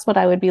that's what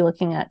I would be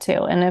looking at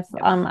too. And if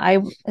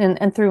Yep.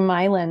 and through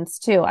my lens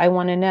too, I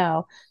want to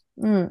know,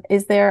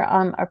 is there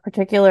a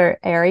particular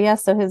area?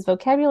 So his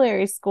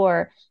vocabulary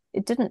score,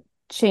 it didn't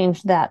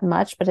change that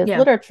much, but his Yeah.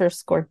 literature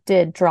score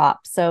did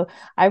drop. So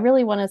I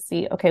really want to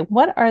see, okay,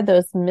 what are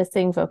those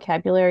missing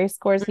vocabulary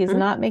scores? He's Mhm.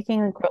 not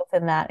making the growth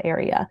in that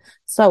area.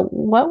 So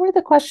what were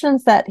the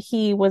questions that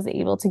he was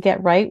able to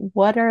get right?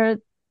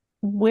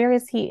 Where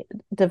is he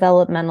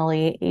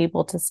developmentally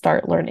able to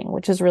start learning,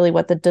 which is really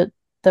what the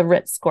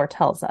RIT score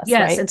tells us,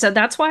 Yes. right? And so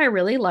that's why I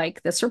really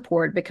like this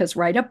report because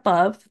right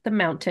above the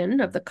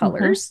mountain of the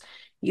colors,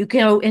 you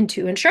go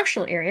into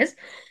instructional areas.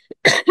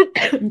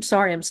 I'm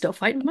sorry, I'm still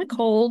fighting my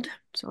cold.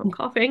 So I'm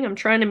coughing. I'm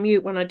trying to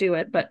mute when I do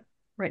it, but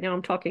right now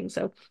I'm talking.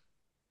 So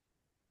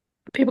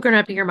people are going to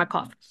have to hear my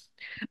cough.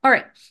 All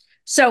right.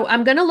 So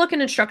I'm going to look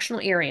in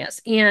instructional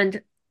areas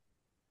and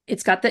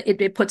it's got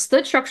it puts the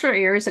instructional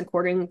areas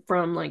according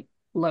from like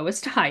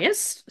lowest to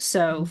highest.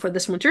 So for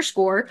this winter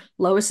score,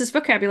 lowest is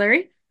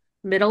vocabulary,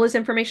 middle is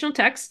informational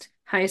text,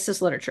 highest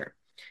is literature.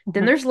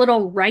 Then Mhm. there's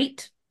little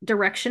right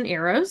direction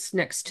arrows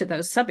next to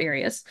those sub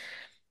areas.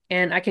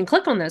 And I can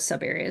click on those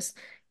sub areas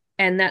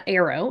and that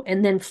arrow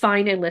and then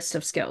find a list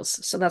of skills.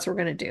 So that's what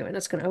we're going to do. And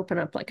it's going to open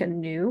up like a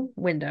new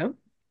window.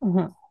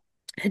 Mhm.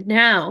 And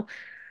now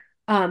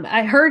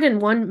I heard in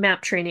one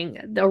map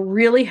training a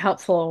really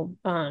helpful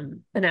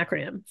an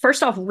acronym.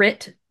 First off,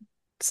 RIT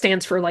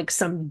stands for like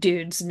some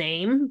dude's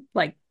name.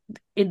 Like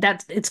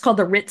it's called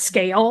the RIT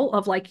scale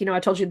of like, I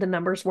told you the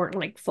numbers weren't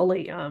like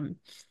fully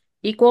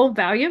equal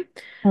value,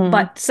 Mhm.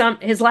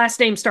 but his last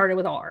name started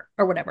with R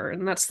or whatever,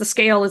 and that's the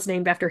scale is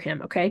named after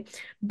him, okay?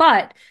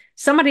 But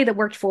somebody that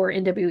worked for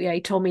NWEA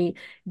told me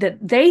that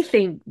they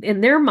think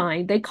in their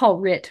mind they call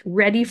RIT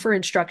ready for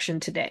instruction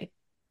today.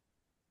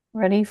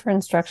 Ready for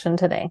instruction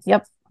today.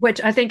 Yep. Which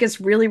I think is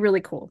really,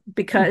 really cool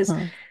because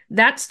Mhm.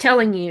 that's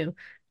telling you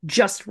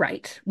just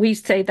right. We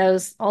say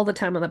those all the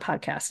time on the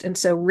podcast. And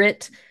so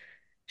RIT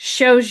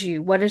shows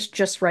you what is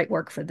just right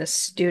work for this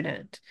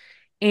student.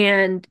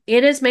 And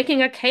it is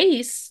making a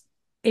case.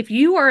 If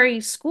you are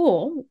a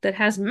school that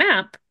has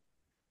MAP,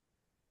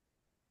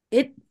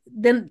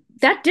 then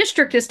that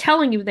district is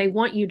telling you they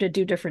want you to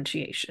do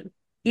differentiation.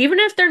 Even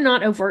if they're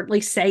not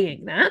overtly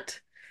saying that,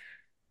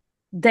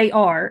 they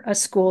are a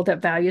school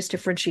that values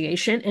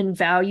differentiation and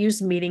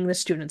values meeting the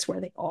students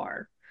where they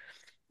are.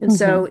 And Mhm.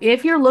 so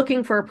if you're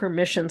looking for a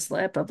permission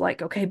slip of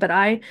like, okay, but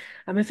I'm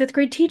a fifth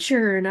grade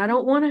teacher and I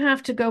don't want to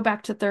have to go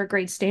back to third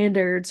grade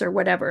standards or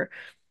whatever.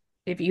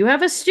 If you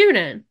have a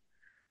student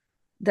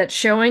that's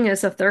showing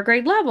as a third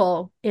grade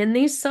level in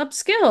these sub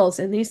skills,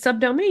 in these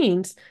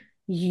subdomains,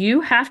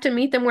 you have to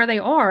meet them where they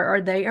are,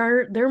 or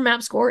their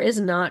MAP score is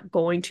not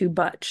going to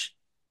budge.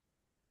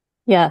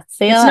 Yeah, It's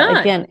Saya,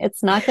 not. again,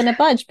 it's not going to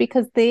budge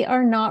because they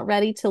are not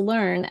ready to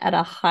learn at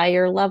a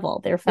higher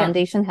level. Their Yeah.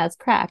 foundation has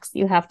cracks.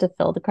 You have to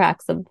fill the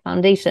cracks of the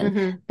foundation.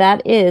 Mm-hmm.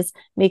 That is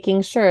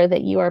making sure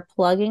that you are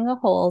plugging the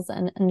holes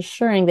and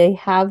ensuring they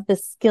have the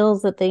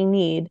skills that they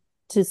need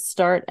to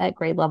start at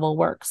grade level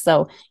work.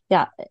 So,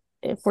 yeah,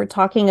 if we're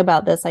talking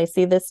about this, I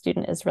see this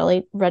student is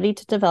really ready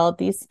to develop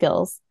these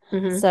skills.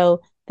 Mm-hmm.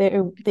 So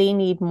they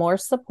need more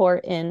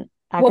support in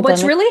Well,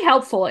 what's academic. really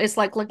helpful is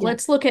like Yeah.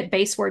 let's look at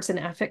base words and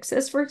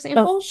affixes, for Oh,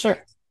 example.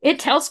 sure. It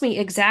tells me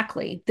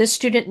exactly this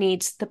student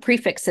needs the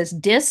prefixes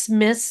dis,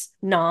 miss,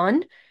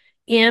 non,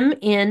 im,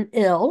 in,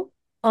 ill,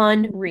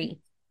 un, re.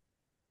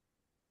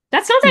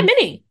 That's not that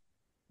many.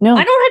 I No,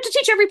 don't have to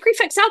teach every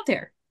prefix out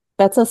there.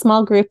 that's a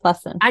small group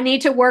lesson. I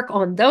need to work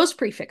on those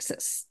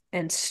prefixes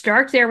and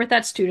start there with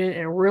that student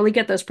and really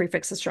get those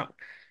prefixes strong.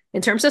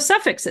 In terms of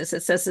suffixes,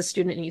 it says the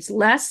student needs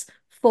less,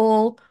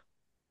 full,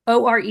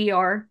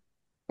 ORER,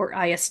 or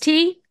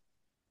IST,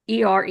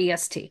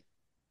 EREST.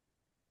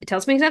 It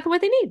tells me exactly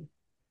what they need.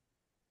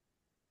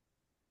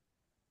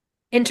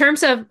 In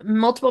terms of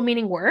multiple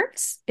meaning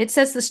words, it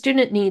says the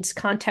student needs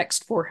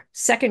context for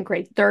second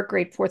grade, third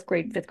grade, fourth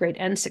grade, fifth grade,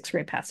 and sixth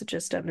grade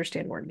passages to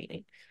understand word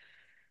meaning.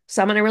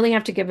 So I'm going to really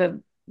have to give a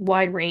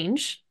wide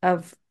range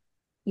of,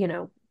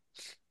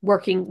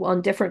 working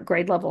on different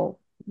grade level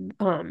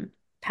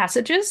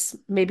passages,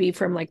 maybe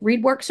from like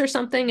ReadWorks or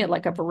something at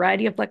like a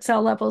variety of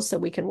Lexile levels, so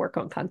we can work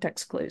on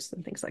context clues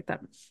and things like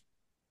that.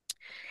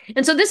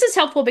 And so this is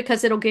helpful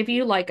because it'll give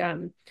you like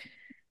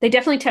they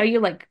definitely tell you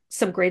like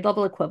some grade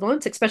level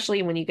equivalents,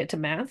 especially when you get to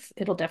math.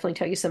 It'll definitely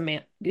tell you some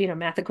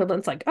math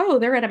equivalents, like, oh,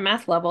 they're at a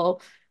math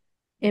level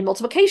in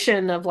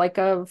multiplication of like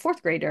a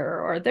fourth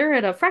grader, or they're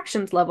at a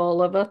fractions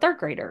level of a third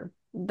grader.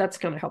 That's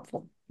kind of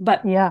helpful.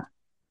 But Yeah.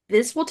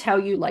 this will tell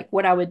you like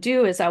what I would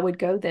do is I would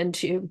go then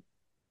to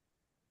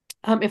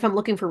if I'm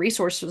looking for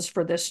resources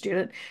for this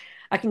student,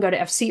 I can go to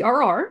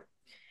FCRR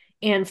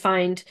and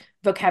find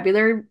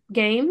vocabulary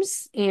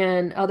games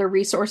and other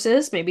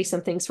resources, maybe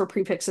some things for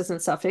prefixes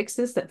and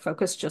suffixes that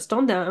focus just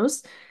on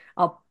those.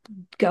 I'll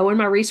go in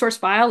my resource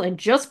file and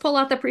just pull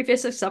out the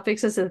prefixes and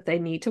suffixes that they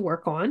need to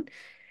work on.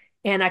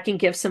 And I can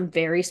give some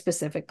very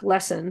specific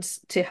lessons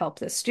to help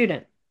this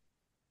student.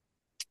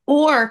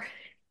 Or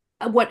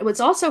what was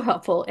also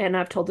helpful, and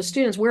I've told the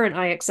students, we're an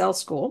IXL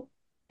school.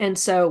 And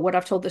so what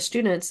I've told the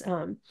students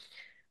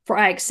for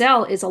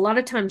IXL is a lot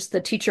of times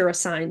the teacher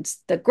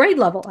assigns the grade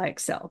level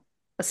IXL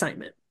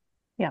assignment.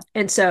 Yeah.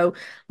 And so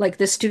like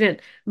this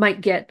student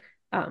might get,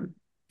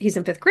 he's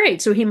in fifth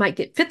grade, so he might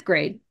get fifth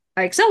grade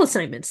IXL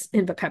assignments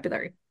in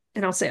vocabulary.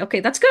 And I'll say, okay,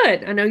 that's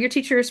good. I know your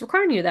teacher is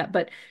requiring you that,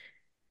 but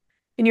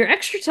in your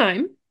extra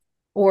time,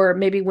 or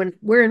maybe when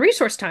we're in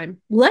resource time,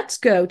 let's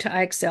go to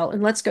IXL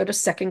and let's go to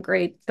second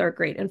grade, third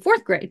grade, and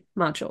fourth grade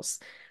modules.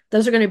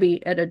 Those are going to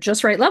be at a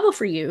just right level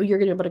for you. You're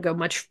going to be able to go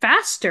much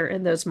faster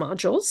in those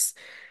modules.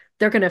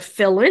 They're going to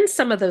fill in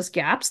some of those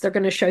gaps. They're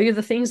going to show you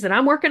the things that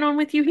I'm working on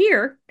with you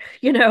here.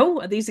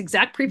 These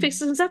exact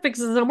prefixes and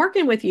suffixes that I'm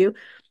working with you.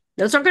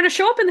 Those aren't going to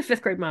show up in the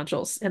fifth grade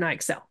modules in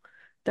IXL.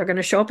 They're going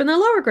to show up in the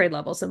lower grade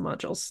levels and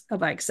modules of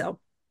IXL.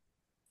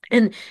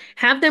 And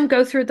have them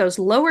go through those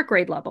lower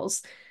grade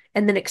levels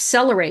and then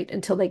accelerate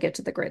until they get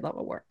to the grade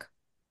level work.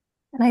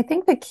 And I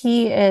think the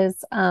key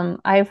is,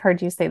 I've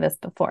heard you say this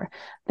before.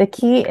 The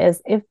key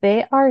is if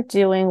they are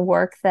doing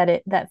work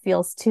that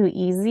feels too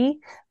easy,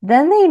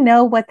 then they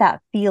know what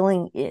that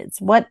feeling is.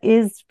 What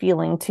is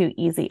feeling too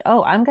easy?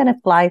 Oh, I'm going to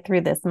fly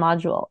through this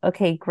module.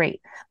 Okay,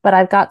 great. But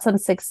I've got some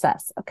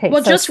success. Okay.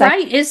 Well, just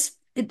right is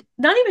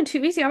not even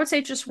too easy. I would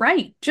say just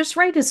right. Just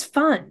right is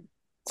fun.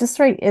 Just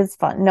right is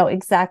fun. No,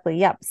 exactly.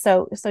 Yep.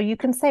 So you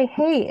can say,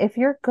 hey, if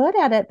you're good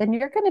at it, then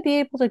you're going to be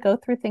able to go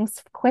through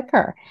things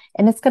quicker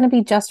and it's going to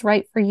be just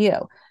right for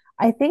you.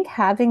 I think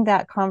having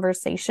that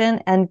conversation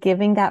and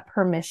giving that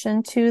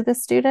permission to the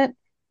student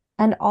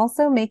and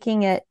also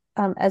making it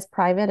as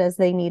private as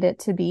they need it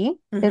to be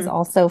is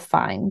also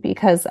fine,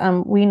 because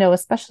we know,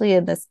 especially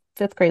in this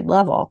fifth grade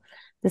level,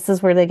 this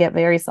is where they get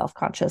very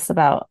self-conscious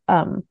about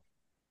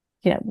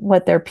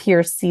what their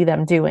peers see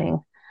them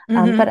doing.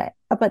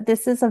 But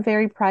this is a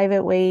very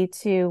private way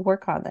to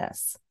work on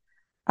this.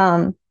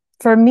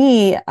 For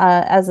me,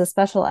 as a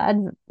special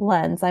ed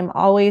lens, I'm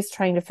always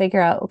trying to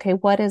figure out, okay,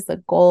 what is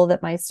the goal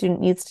that my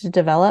student needs to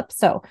develop?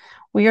 So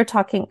we are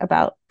talking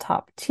about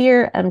top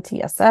tier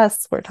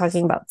MTSS. We're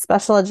talking about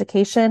special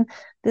education.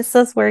 This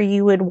is where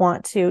you would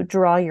want to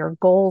draw your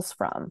goals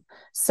from.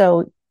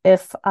 So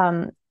if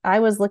I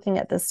was looking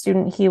at the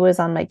student, he was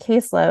on my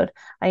caseload,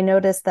 I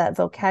noticed that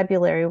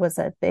vocabulary was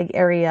a big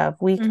area of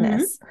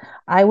weakness.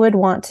 I would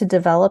want to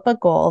develop a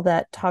goal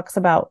that talks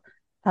about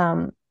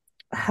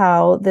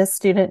how this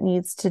student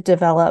needs to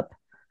develop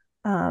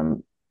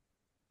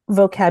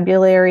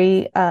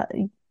vocabulary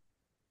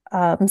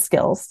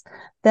skills.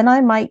 Then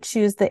I might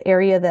choose the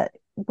area that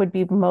would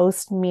be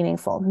most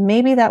meaningful.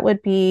 Maybe that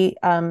would be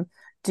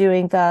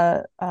doing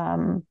the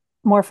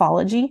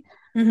morphology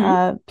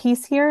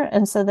piece here.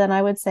 And so then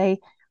I would say,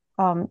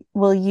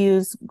 we'll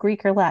use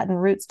Greek or Latin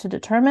roots to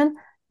determine.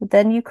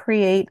 Then you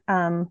create,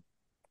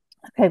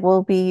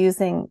 we'll be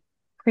using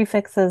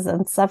prefixes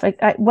and suffix,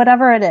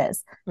 whatever it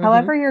is,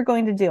 however you're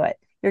going to do it.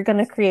 You're going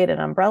to create an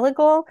umbrella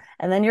goal,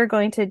 and then you're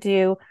going to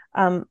do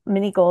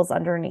mini goals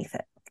underneath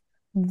it.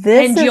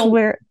 This is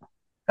where,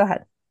 go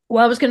ahead.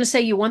 Well, I was going to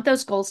say, you want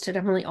those goals to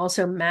definitely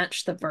also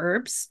match the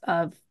verbs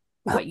of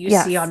what you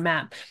see on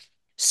MAP.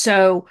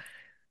 So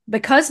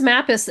because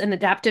MAP is an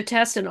adaptive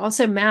test, and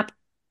also MAP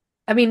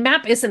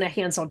isn't a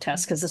hands-on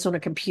test because it's on a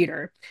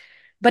computer,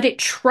 but it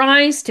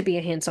tries to be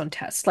a hands-on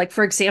test. Like,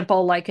 for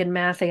example, like in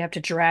math, they have to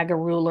drag a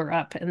ruler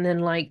up, and then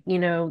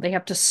they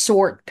have to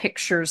sort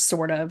pictures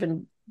sort of,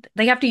 and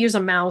they have to use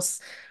a mouse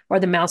or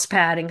the mouse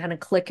pad and kind of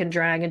click and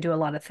drag and do a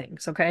lot of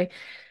things. Okay.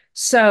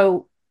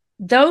 So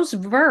those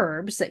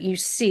verbs that you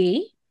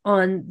see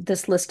on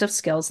this list of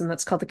skills, and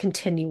that's called the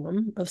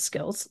continuum of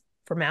skills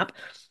for MAP,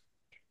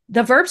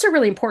 the verbs are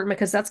really important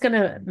because that's going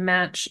to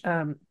match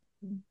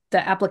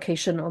the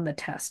application on the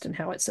test and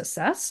how it's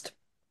assessed.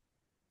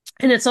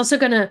 And it's also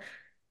going to,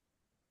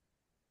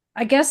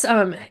 I guess,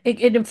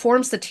 it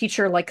informs the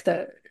teacher, like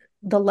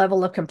the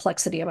level of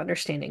complexity of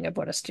understanding of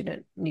what a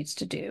student needs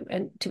to do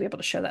and to be able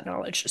to show that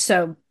knowledge.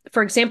 So,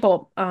 for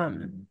example,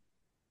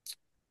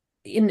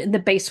 in the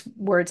base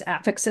words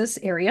affixes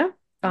area,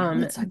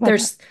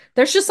 there's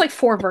just like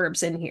 4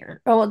 verbs in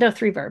here. Oh, no,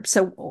 3 verbs.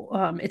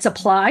 So it's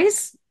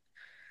applies.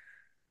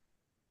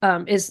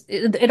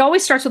 It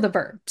always starts with a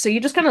verb. So you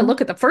just kind of look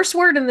at the first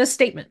word in this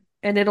statement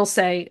and it'll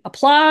say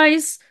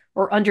applies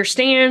or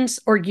understands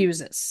or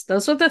uses.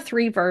 Those are the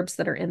 3 verbs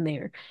that are in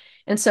there.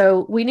 And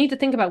so we need to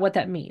think about what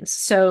that means.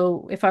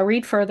 So if I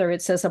read further,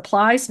 it says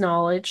applies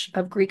knowledge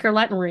of Greek or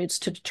Latin roots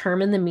to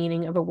determine the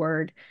meaning of a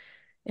word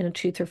in a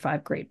 2 through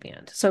 5 grade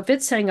band. So if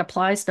it's saying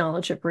applies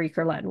knowledge of Greek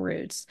or Latin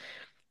roots,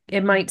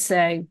 it might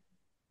say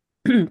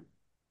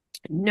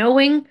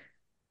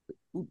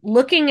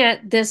looking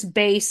at this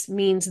base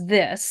means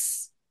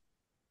this,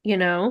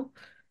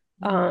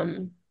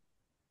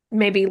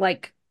 maybe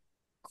like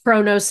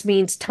chronos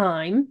means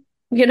time,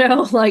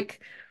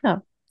 like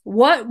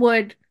what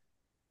would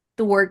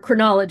the word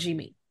chronology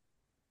mean?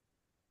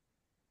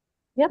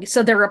 Yep.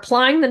 So they're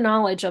applying the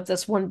knowledge of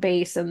this one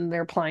base and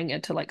they're applying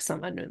it to like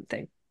some unknown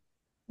thing.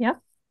 Yep.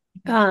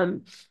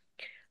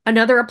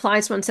 Another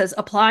applies one says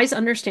applies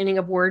understanding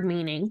of word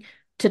meaning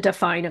to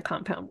define a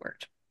compound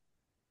word.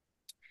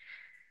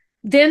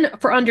 Then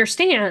for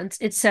understands,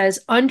 it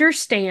says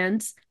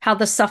understands how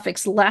the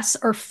suffix less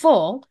or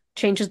full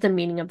changes the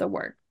meaning of the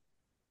word.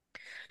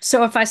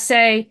 So if I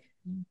say,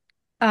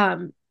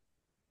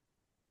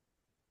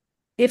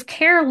 if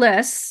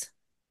careless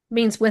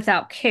means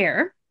without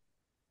care,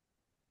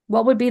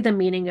 what would be the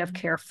meaning of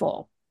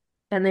careful?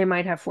 And they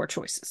might have 4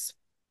 choices.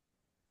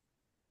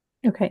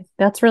 Okay,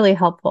 that's really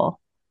helpful.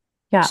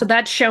 Yeah. So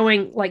that's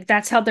showing, like,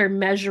 that's how they're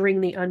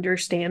measuring the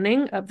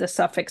understanding of the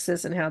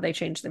suffixes and how they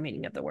change the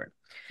meaning of the word.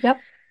 Yep.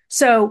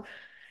 So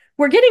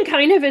we're getting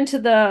kind of into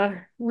the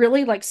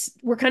really, like,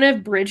 we're kind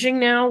of bridging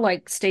now,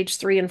 like stage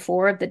 3 and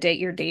 4 of the date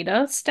your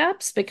data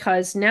steps,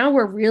 because now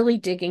we're really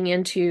digging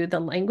into the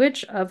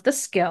language of the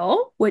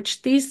skill,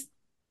 which these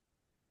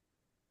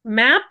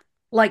MAP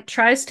like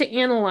tries to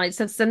analyze.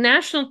 It's the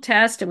national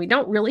test and we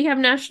don't really have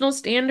national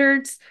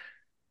standards.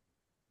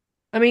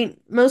 I mean,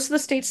 most of the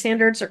state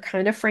standards are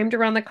kind of framed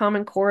around the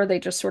Common Core. They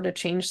just sort of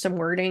change some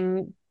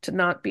wording to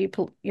not be,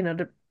 to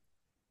not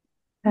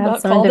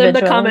call them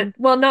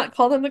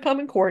the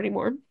Common Core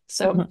anymore.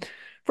 So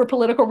for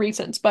political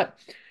reasons, but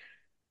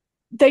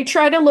they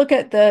try to look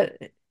at the,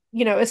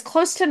 as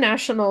close to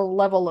national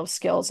level of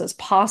skills as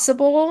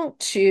possible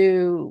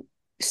to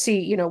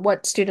see,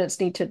 what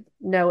students need to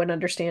know and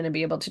understand and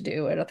be able to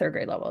do at a 3rd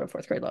grade level, at a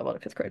 4th grade level,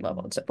 at a 5th grade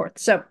level, and so forth.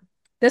 So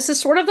this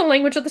is sort of the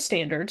language of the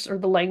standards or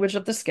the language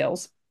of the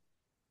skills.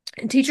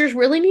 And teachers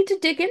really need to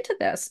dig into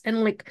this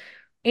and like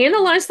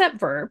analyze that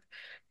verb.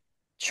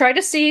 Try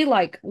to see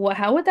like, well,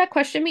 how would that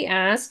question be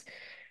asked?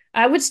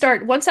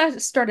 Once I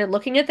started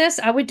looking at this,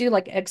 I would do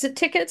like exit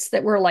tickets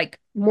that were like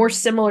more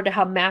similar to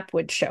how MAP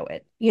would show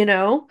it,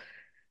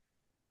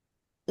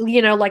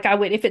 like I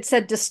would, if it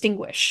said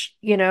distinguish,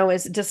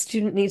 as the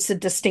student needs to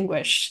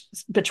distinguish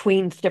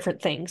between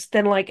different things,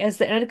 then like as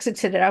the exit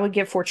ticket, I would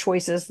give 4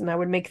 choices and I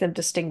would make them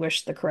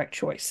distinguish the correct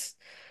choice.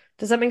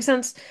 Does that make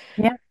sense?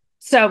 Yeah.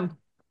 So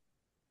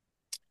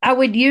I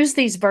would use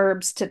these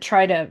verbs to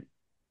try to,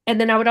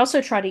 and then I would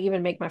also try to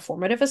even make my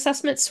formative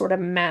assessments sort of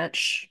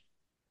match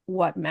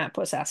what MAP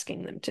was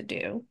asking them to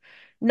do.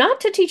 Not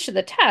to teach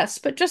the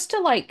test, but just to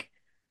like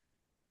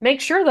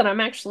make sure that I'm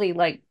actually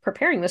like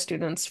preparing the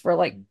students for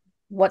like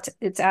what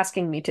it's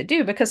asking me to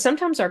do, because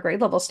sometimes our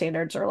grade level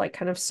standards are like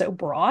kind of so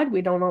broad,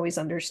 we don't always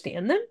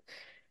understand them.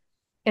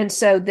 And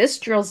so this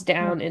drills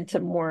down into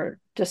more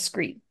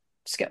discrete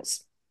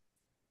skills.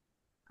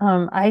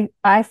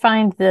 I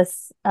find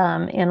this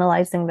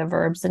analyzing the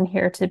verbs in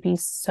here to be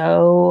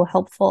so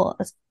helpful,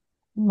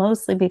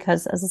 mostly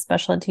because as a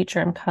special ed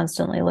teacher, I'm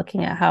constantly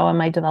looking at how am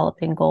I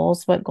developing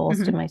goals? What goals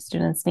do my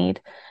students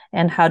need?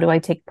 And how do I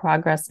take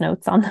progress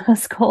notes on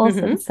those goals?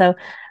 And so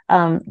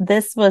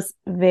this was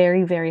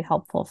very, very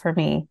helpful for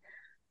me.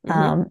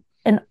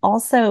 And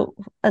also,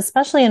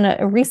 especially in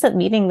a recent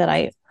meeting that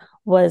I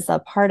was a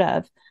part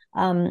of,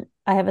 I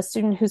have a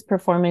student who's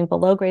performing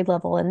below grade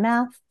level in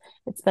math.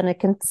 It's been a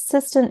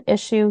consistent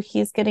issue.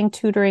 He's getting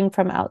tutoring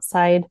from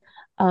outside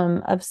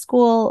of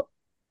school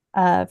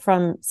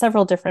from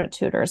several different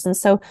tutors. And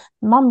so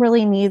mom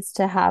really needs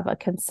to have a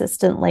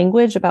consistent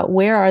language about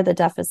where are the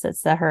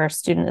deficits that her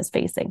student is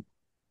facing.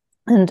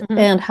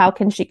 And how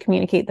can she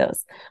communicate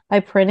those? By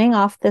printing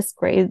off this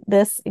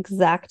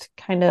exact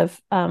kind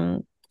of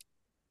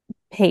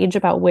page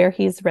about where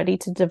he's ready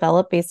to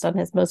develop based on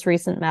his most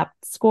recent MAP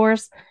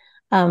scores.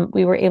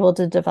 We were able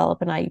to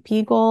develop an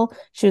IEP goal.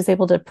 She was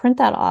able to print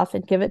that off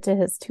and give it to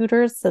his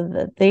tutors so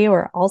that they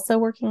were also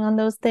working on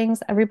those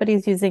things.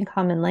 Everybody's using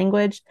common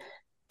language.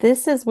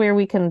 This is where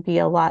we can be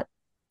a lot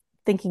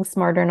thinking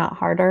smarter, not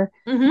harder,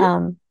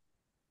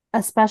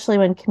 especially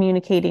when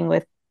communicating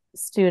with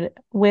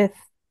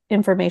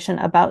information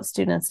about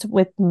students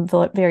with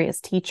various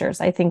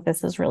teachers. I think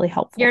this is really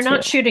helpful. You're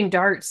not shooting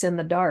darts in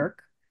the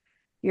dark.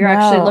 You're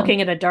actually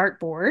looking at a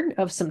dartboard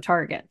of some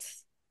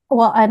targets.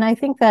 Well, and I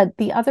think that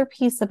the other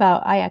piece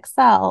about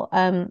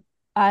IXL,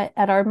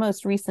 at our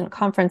most recent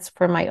conference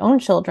for my own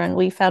children,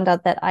 we found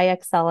out that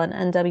IXL and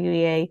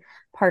NWEA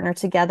partner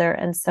together.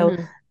 And so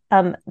Mhm.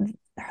 um,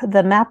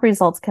 the map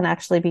results can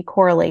actually be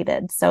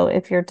correlated. So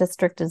if your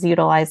district is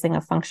utilizing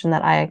a function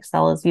that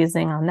IXL is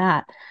using on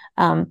that,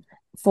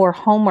 for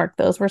homework,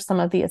 those were some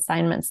of the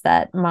assignments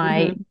that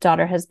my Mhm.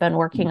 daughter has been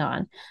working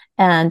on.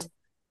 And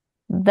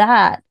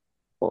that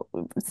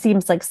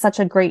seems like such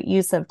a great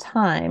use of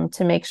time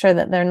to make sure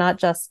that they're not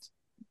just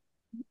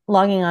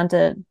logging on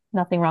to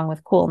nothing wrong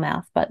with cool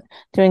math, but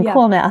doing Yeah.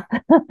 cool math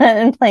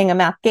and playing a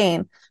math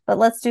game. But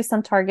let's do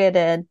some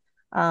targeted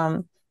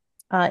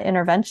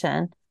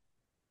intervention,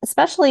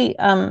 especially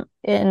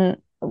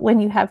in when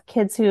you have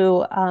kids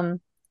who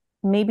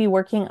may be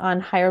working on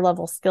higher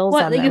level skills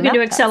Well, on their you can do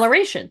math test.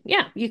 acceleration.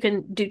 Yeah, you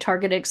can do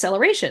targeted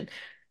acceleration.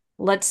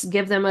 Let's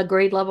give them a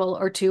grade level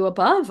or two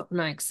above on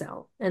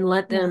Excel and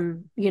let Yeah.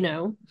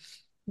 them,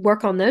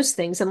 work on those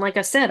things. And like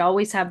I said,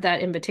 always have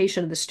that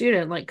invitation to the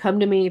student, like, come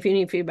to me if you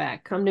need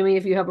feedback, come to me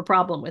if you have a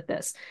problem with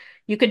this.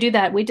 You could do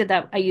that. We did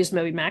that. I used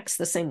MobyMax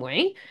the same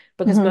way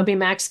because Mm-hmm.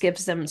 MobyMax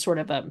gives them sort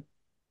of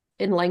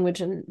in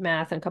language and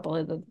math and a couple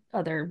of the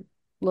other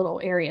little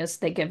areas,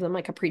 they give them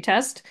like a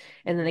pretest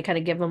and then they kind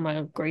of give them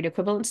a grade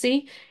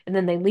equivalency and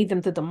then they lead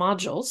them through the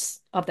modules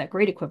of that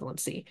grade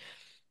equivalency.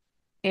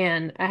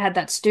 And I had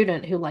that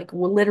student who like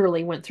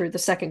literally went through the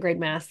second grade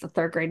math, the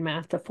third grade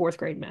math, the fourth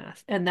grade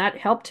math, and that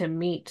helped him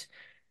meet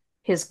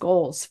his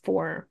goals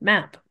for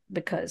MAP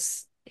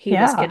because he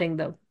was Yeah. getting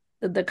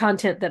the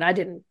content that I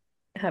didn't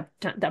have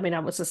time. I mean, I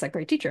was a second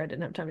grade teacher. I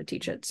didn't have time to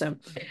teach it. So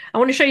I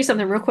want to show you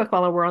something real quick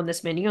while we're on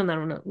this menu, and then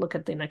I'm going to look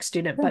at the next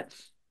student. Sure. But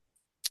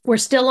we're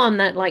still on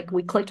that, like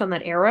we clicked on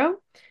that arrow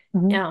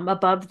Mm-hmm.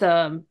 above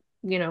the,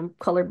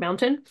 colored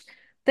mountain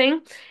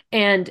thing.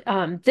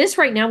 And this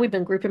right now we've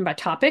been grouping by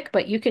topic,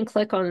 but you can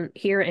click on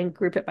here and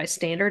group it by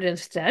standard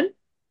instead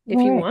if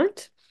All you right.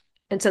 want.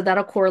 And so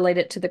that'll correlate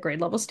it to the grade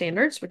level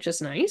standards, which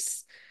is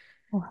nice.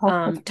 Will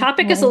help with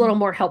Topic is a recording. little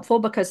more helpful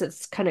because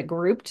it's kind of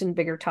grouped in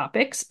bigger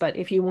topics. But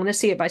if you want to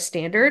see it by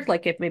standard,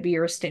 like if maybe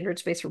you're a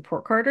standards-based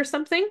report card or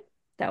something,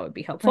 that would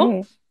be helpful.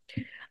 Right.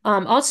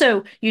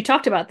 Also, you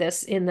talked about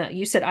this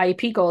you said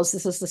IEP goals.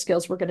 This is the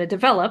skills we're going to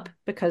develop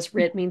because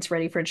RIT means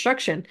ready for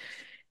instruction.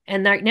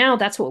 And right now,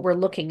 that's what we're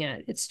looking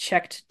at. It's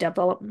checked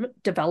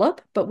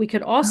develop, but we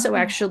could also Oh,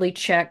 actually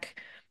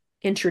check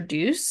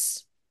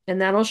introduce,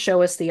 and that'll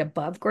show us the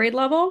above grade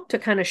level to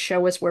kind of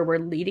show us where we're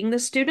leading the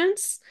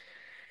students.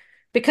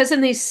 Because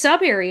in these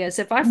sub areas,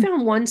 if I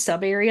found one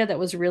sub area that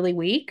was really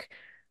weak,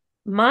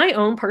 my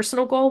own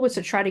personal goal was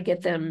to try to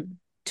get them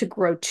to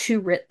grow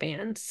two RIT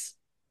bands,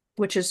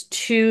 which is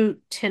two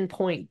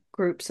 10-point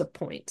groups of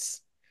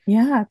points.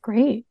 yeah,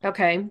 great.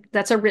 Okay.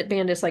 That's a RIT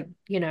band is like,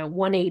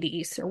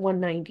 180s or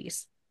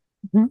 190s.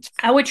 Mm-hmm.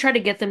 I would try to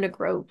get them to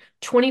grow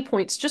 20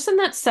 points just in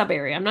that sub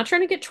area. I'm not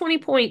trying to get 20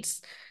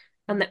 points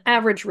on the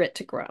average RIT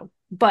to grow,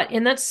 but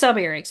in that sub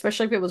area,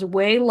 especially if it was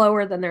way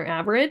lower than their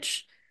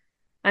average,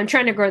 I'm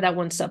trying to grow that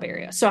one sub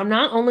area. So I'm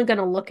not only going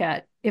to look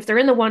at if they're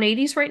in the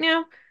 180s right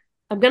now,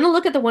 I'm going to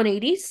look at the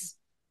 180s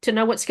to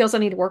know what skills I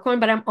need to work on,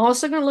 but I'm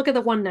also going to look at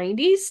the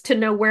 190s to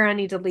know where I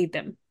need to lead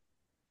them.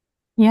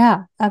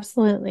 Yeah,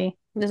 absolutely.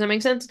 Does that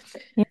make sense?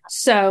 Yeah.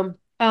 So,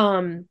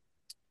 and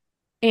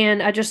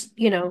I just,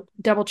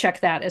 double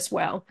check that as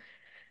well.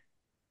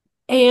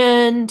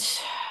 And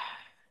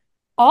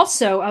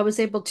also I was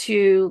able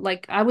to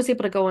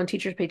go on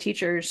Teachers Pay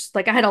Teachers.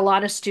 Like I had a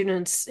lot of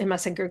students in my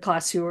second grade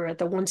class who were at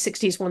the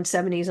 160s,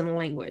 170s in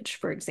language,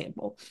 for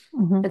example.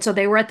 Mm-hmm. And so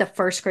they were at the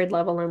first grade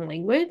level in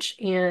language.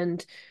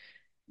 And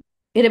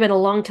it had been a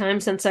long time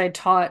since I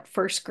taught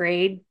first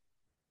grade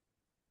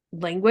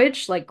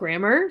language, like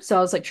grammar. So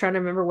I was like trying to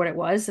remember what it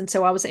was. And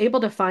so I was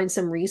able to find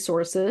some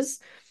resources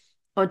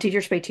on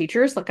Teachers Pay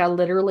Teachers. Like I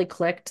literally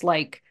clicked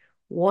like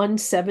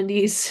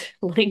 170s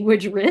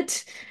language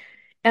writ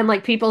and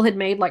like people had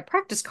made like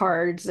practice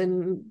cards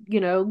and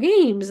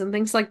games and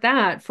things like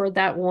that for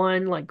that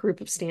one like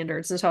group of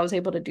standards. And so I was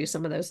able to do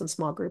some of those in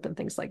small group and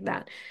things like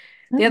that.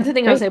 The Oh, other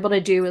thing I was great. able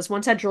to do is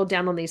once I drilled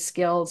down on these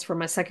skills for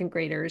my second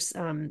graders,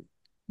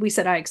 we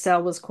said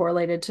IXL was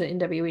correlated to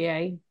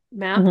NWEA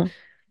map.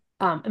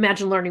 Mm-hmm.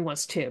 Imagine Learning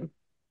was too.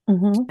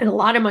 Mm-hmm. And a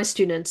lot of my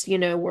students,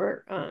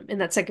 were in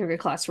that second grade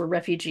class were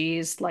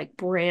refugees, like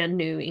brand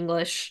new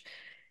English.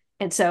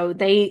 And so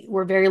they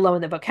were very low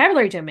in the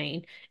vocabulary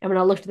domain. And when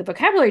I looked at the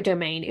vocabulary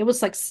domain, it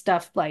was like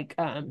stuff like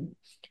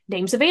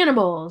names of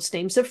animals,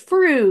 names of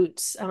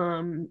fruits,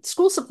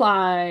 school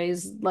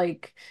supplies,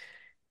 like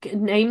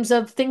names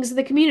of things in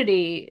the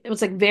community. It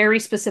was like very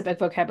specific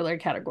vocabulary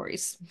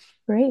categories.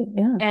 Great.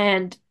 Yeah.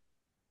 And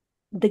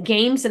the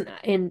games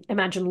in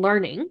Imagine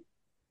Learning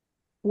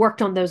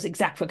worked on those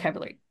exact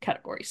vocabulary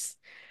categories.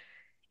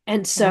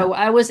 And so Wow.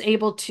 I was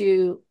able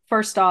to,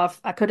 first off,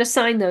 I could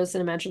assign those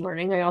in Imagine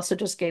Learning. I also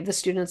just gave the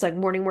students like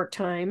morning work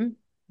time,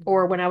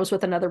 or when I was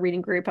with another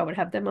reading group, I would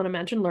have them on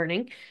Imagine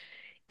Learning.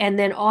 And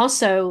then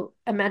also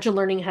Imagine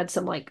Learning had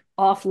some like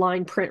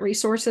offline print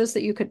resources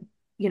that you could,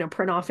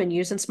 print off and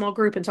use in small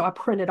group. And so I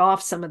printed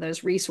off some of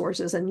those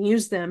resources and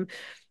used them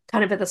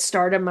kind of at the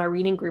start of my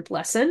reading group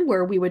lesson,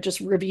 where we would just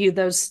review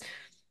those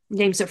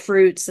names of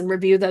fruits and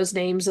review those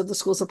names of the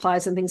school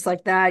supplies and things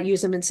like that,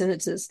 use them in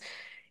sentences.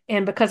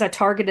 And because I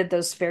targeted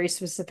those very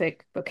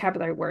specific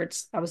vocabulary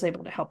words, I was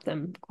able to help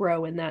them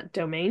grow in that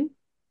domain.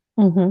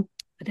 Mm-hmm.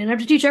 I didn't have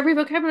to teach every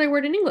vocabulary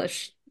word in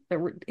English.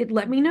 It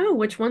let me know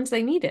which ones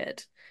they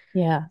needed.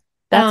 Yeah,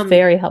 that's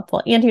very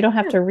helpful. And you don't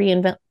have yeah.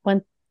 to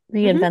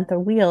reinvent the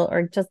wheel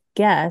or just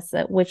guess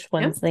at which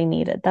ones they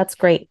needed. That's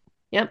great.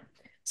 Yep.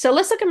 So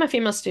let's look at my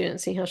female student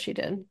and see how she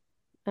did.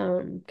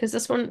 Because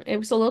this one, it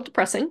was a little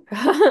depressing.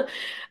 I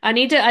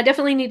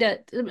definitely need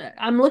to,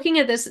 I'm looking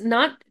at this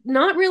not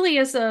really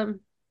as a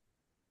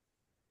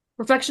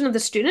reflection of the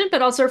student,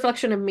 but also a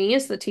reflection of me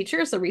as the teacher,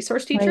 as the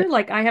resource teacher. Right.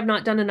 Like, I have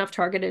not done enough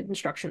targeted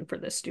instruction for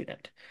this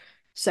student.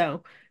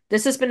 So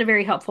this has been a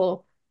very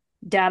helpful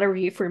data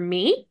review for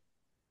me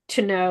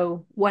to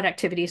know what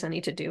activities I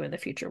need to do in the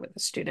future with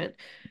the student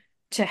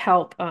to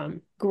help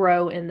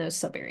grow in those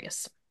sub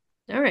areas.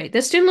 All right,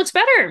 this student looks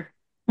better.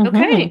 Mm-hmm.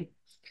 Okay.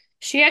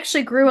 She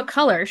actually grew a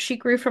color. She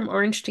grew from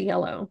orange to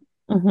yellow.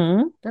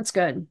 Mm-hmm. That's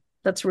good.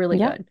 That's really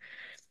good.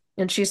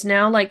 And she's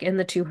now like in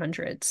the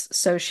 200s.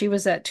 So she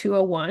was at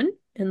 201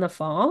 in the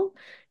fall,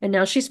 and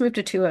now she's moved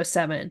to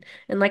 207.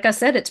 And like I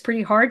said, it's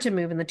pretty hard to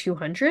move in the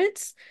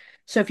 200s.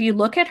 So if you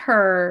look at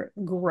her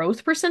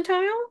growth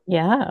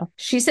percentile,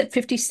 she's at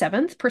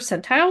 57th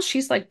percentile.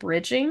 She's like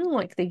bridging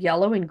like the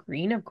yellow and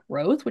green of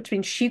growth, which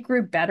means she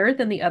grew better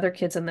than the other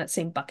kids in that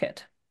same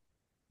bucket.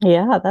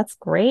 Yeah, that's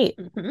great.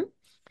 Mm-hmm.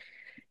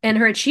 And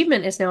her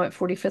achievement is now at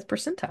 45th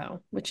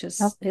percentile, which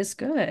is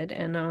good.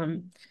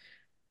 And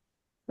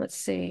let's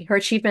see, her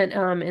achievement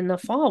in the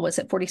fall was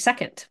at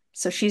 42nd.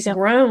 So she's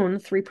grown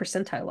 3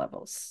 percentile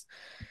levels.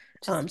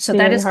 So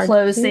that is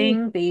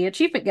closing the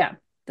achievement gap.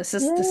 This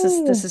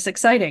is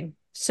exciting.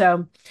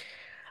 So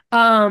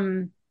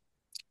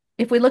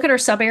if we look at her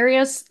sub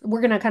areas,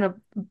 we're going to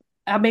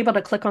I'm able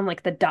to click on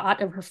like the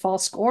dot of her fall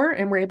score,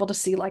 and we're able to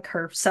see like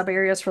her sub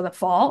areas for the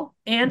fall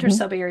and her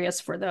sub areas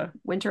for the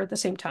winter at the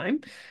same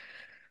time.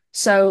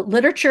 So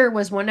literature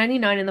was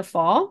 199 in the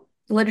fall.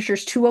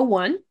 Literature's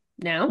 201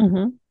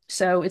 now.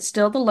 So it's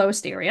still the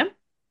lowest area.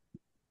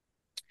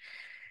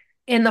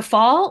 In the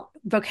fall,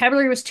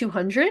 vocabulary was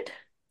 200,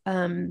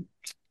 and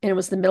it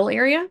was the middle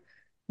area.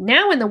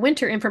 Now in the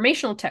winter,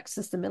 informational text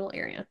is the middle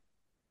area.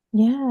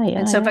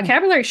 And so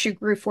vocabulary, she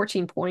grew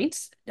 14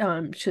 points.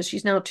 So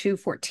she's now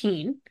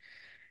 214,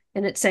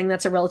 and it's saying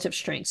that's a relative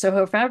strength. So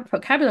her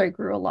vocabulary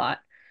grew a lot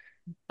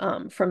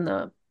from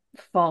the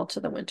fall to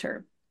the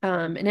winter.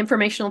 And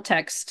informational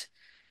text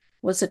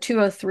was a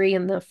 203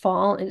 in the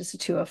fall, and it's a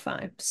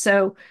 205.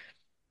 So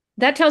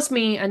that tells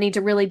me I need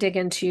to really dig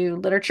into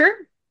literature.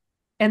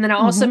 And then I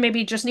also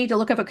maybe just need to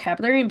look at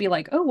vocabulary and be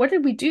like, oh, what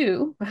did we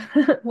do?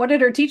 What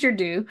did our teacher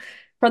do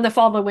from the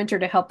fall to winter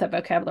to help that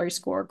vocabulary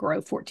score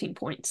grow 14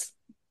 points?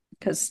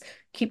 Because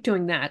keep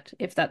doing that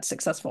if that's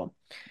successful.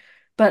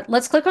 But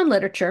let's click on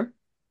literature.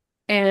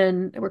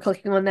 And we're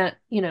clicking on that,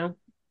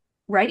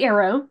 right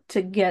arrow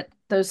to get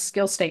those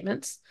skill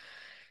statements.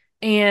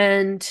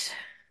 And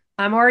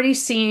I'm already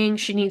seeing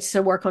she needs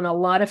to work on a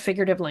lot of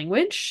figurative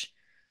language,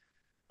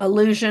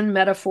 allusion,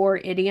 metaphor,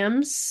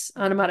 idioms,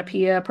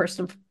 onomatopoeia,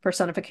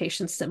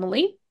 personification,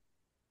 simile.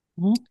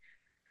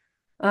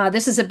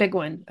 This is a big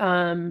one.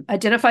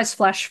 Identifies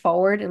flash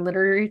forward in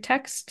literary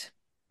text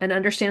and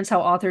understands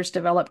how authors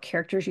develop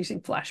characters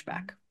using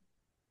flashback.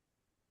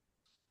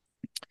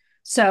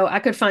 So I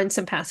could find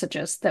some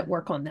passages that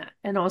work on that.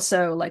 And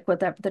also like with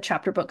the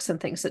chapter books and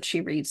things that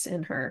she reads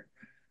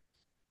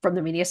from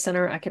the Media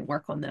Center, I can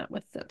work on that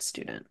with that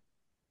student.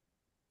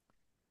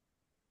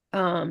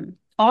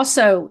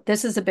 Also,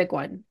 this is a big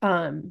one.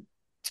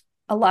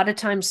 A lot of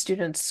times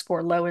students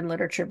score low in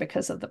literature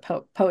because of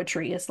the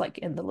poetry is like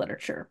in the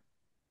literature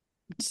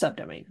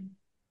subdomain.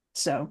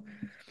 So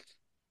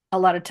a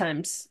lot of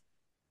times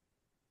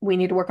we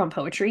need to work on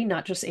poetry,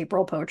 not just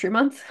April Poetry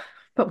Month,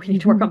 but we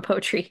need to work on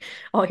poetry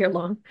all year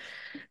long.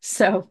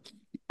 So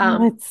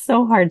it's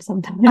so hard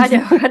sometimes. I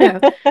know.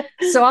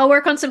 So I'll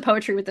work on some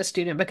poetry with the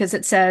student because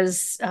it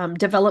says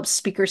develop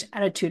speaker's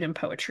attitude in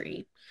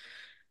poetry.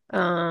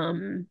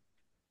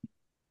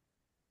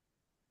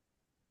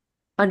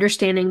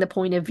 Understanding the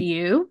point of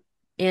view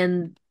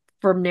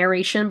from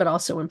narration, but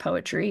also in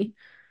poetry.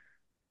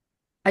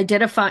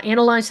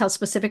 Analyze how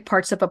specific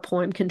parts of a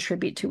poem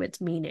contribute to its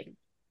meaning.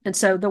 And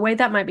so the way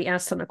that might be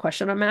asked on a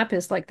question on map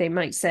is like they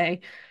might say,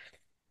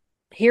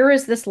 here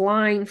is this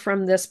line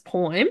from this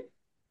poem.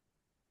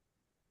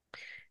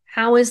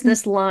 How is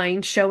this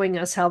line showing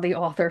us how the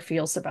author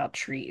feels about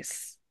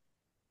trees?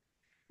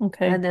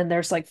 Okay. And then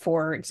there's like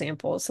 4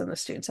 examples, and the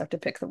students have to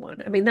pick the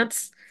one. I mean,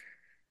 there's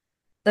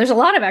a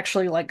lot of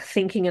actually like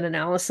thinking and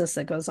analysis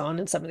that goes on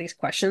in some of these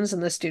questions,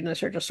 and the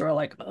students are just sort of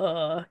like,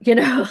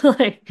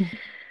 like,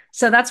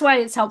 so that's why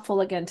it's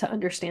helpful again to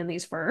understand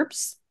these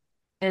verbs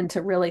and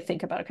to really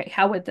think about, okay,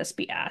 how would this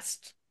be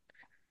asked?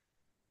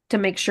 To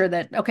make sure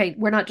that, okay,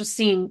 we're not just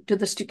seeing,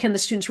 can the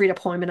students read a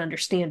poem and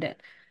understand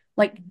it?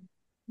 Like,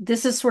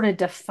 this is sort of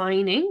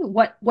defining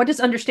what does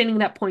understanding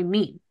that poem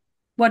mean?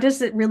 What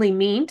does it really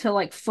mean to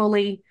like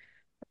fully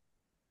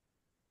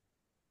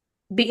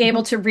be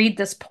able to read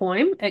this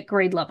poem at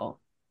grade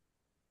level?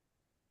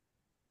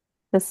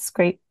 This is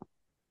great.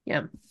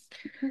 Yeah.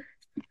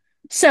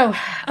 So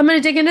I'm going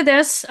to dig into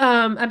this.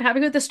 I'm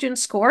happy with the student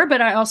score,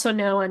 but I also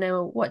I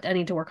know what I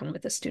need to work on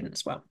with this student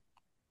as well.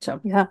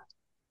 So Yeah.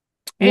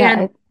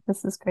 and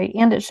This is great.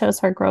 And it shows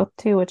her growth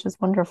too, which is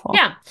wonderful.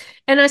 yeah.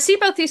 And I see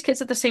both these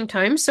kids at the same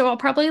time. So I'll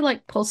probably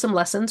like pull some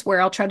lessons where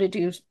I'll try to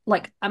do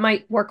like I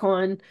might work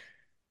on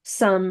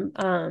some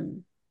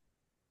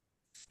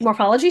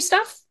morphology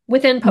stuff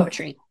within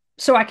poetry.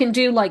 So I can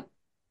do like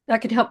I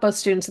can help both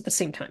students at the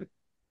same time.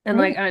 And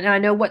Great. like I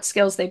know what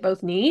skills they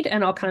both need,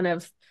 and I'll kind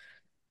of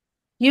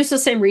use the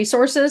same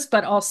resources,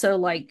 but also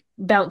like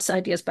bounce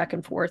ideas back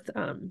and forth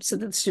so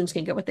that the students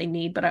can get what they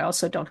need, but I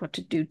also don't have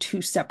to do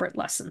two separate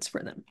lessons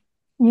for them.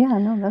 Yeah,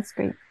 no, that's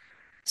great.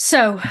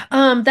 So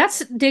that's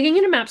digging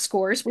into map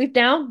scores. We've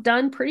now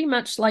done pretty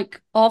much like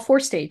all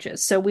 4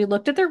 stages. So we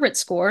looked at their RIT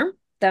score.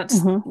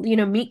 That's,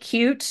 meet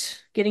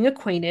cute, getting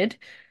acquainted.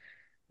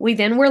 We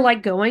then were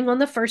like going on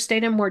the first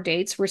date and more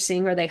dates. We're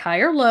seeing, are they high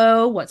or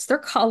low? What's their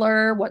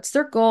color? What's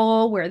their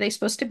goal? Where are they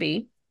supposed to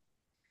be?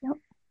 Yep.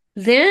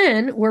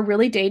 Then we're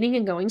really dating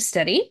and going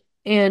steady.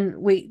 And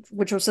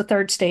which was the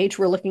 3rd stage,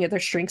 we're looking at their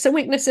strengths and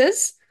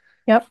weaknesses.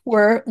 Yep.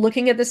 We're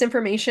looking at this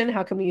information.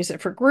 How can we use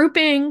it for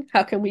grouping?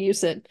 How can we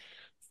use it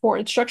for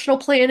instructional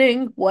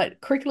planning?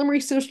 What curriculum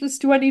resources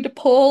do I need to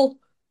pull?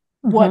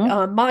 What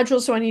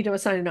modules do I need to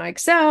assign in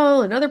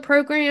IXL and other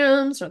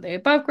programs? Are they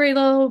above grade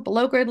level,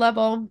 below grade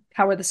level?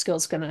 How are the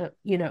skills going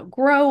to,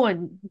 grow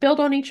and build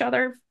on each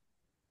other?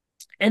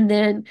 And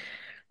then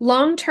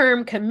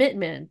long-term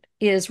commitment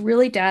is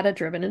really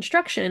data-driven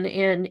instruction.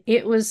 And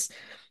it was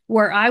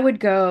where I would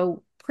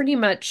go pretty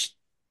much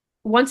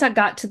once I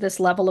got to this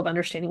level of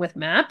understanding with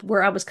MAP,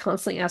 where I was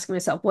constantly asking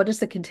myself, what does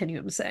the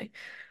continuum say?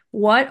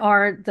 What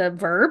are the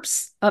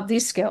verbs of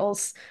these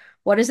skills?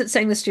 What is it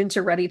saying the students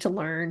are ready to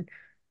learn?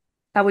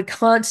 I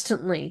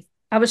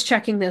was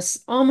checking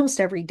this almost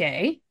every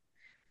day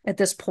at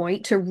this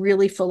point to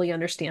really fully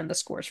understand the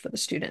scores for the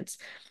students.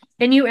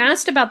 And you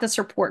asked about this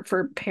report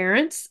for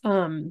parents.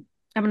 I'm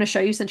going to show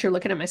you since you're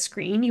looking at my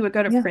screen. You would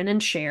go to print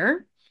and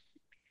share,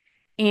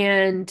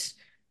 and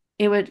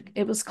it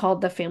was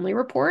called the family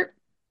report.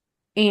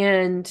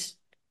 And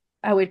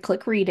I would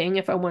click reading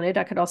if I wanted.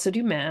 I could also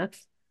do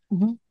math.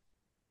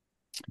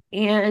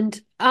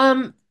 And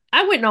I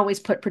wouldn't always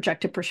put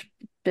projected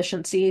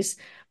proficiencies,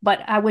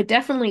 but I would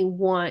definitely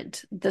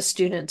want the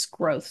students'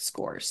 growth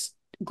scores,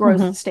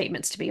 growth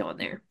statements to be on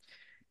there.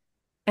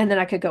 And then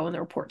I could go in the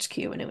reports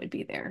queue and it would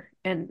be there.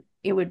 And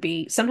it would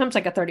be sometimes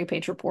like a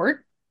 30-page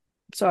report.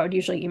 So I would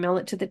usually email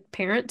it to the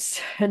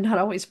parents and not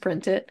always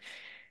print it.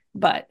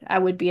 But I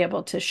would be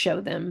able to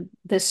show them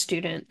this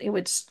student.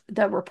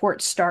 The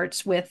report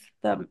starts with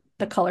the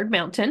colored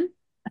mountain.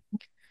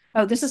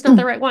 Oh, this is not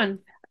the right one.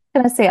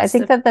 I'm going to say, I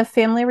think that the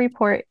family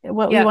report,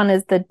 what we want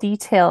is the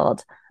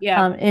detailed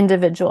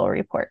individual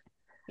report.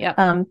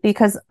 Yeah.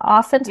 Because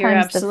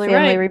oftentimes the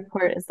family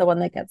report is the one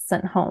that gets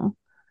sent home.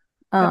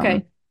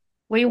 Okay.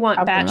 We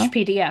want batch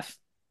PDF.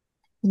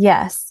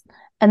 Yes.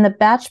 And the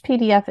batch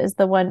PDF is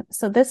the one.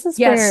 So this is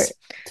where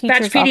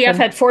teachers batch PDF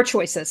had 4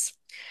 choices.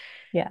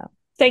 Yeah.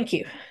 Thank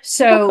you.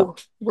 So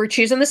we're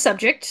choosing the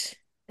subject.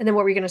 And then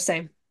what were you going to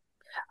say?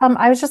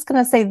 I was just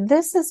going to say,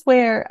 this is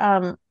where...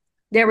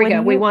 there we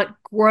go. We want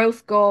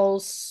growth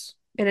goals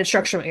in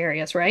instructional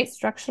areas, right?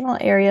 Instructional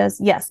areas,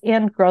 yes.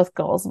 And growth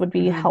goals would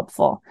be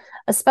helpful,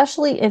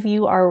 especially if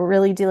you are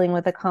really dealing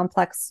with a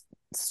complex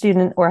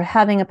student or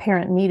having a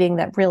parent meeting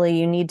that really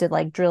you need to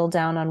like drill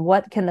down on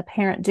what can the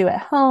parent do at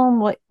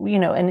home,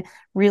 and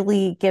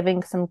really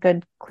giving some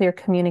good, clear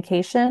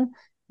communication.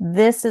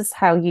 This is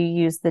how you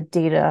use the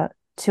data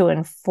to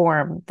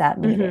inform that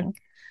meeting.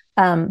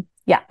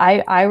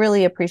 I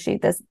really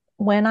appreciate this.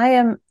 When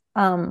I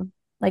am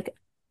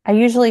I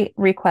usually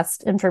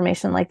request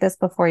information like this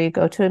before you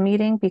go to a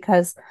meeting,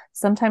 because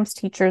sometimes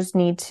teachers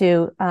need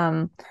to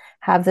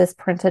have this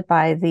printed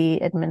by the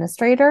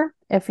administrator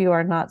if you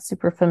are not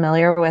super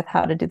familiar with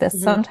how to do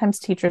this. Sometimes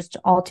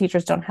all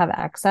teachers don't have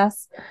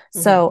access.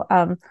 So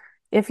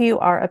if you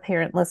are a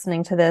parent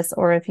listening to this,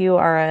 or if you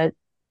are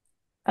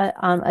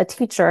a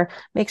teacher,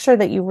 make sure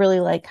that you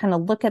really kind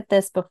of look at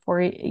this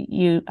before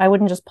I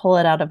wouldn't just pull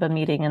it out of a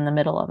meeting in the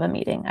middle of a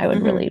meeting. I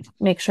would really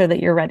make sure that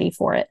you're ready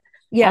for it.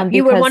 Yeah,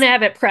 you would want to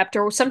have it prepped,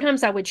 or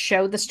sometimes I would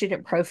show the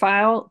student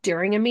profile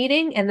during a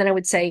meeting, and then I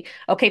would say,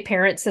 okay,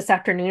 parents, this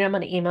afternoon, I'm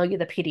going to email you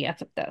the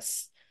PDF of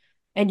this,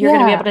 and you're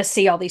going to be able to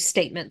see all these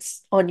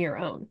statements on your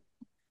own.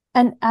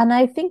 And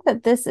I think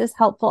that this is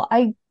helpful.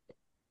 A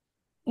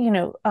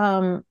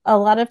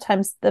lot of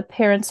times the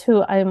parents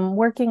who I'm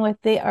working with,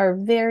 they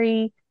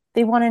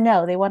want to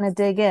know, they want to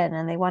dig in,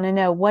 and they want to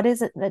know, what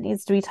is it that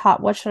needs to be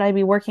taught? What should I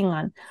be working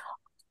on?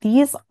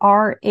 These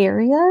are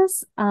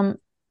areas,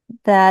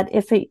 that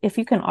if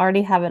you can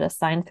already have it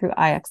assigned through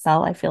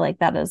IXL, I feel like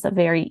that is a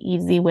very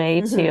easy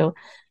way to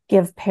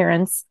give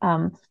parents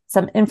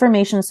some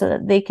information so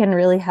that they can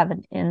really have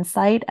an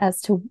insight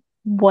as to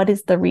what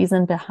is the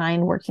reason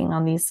behind working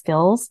on these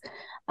skills.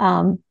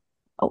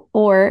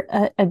 Or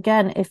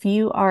again, if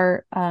you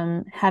are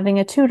having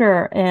a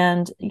tutor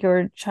and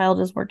your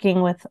child is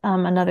working with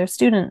another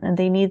student and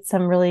they need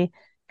some really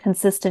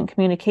consistent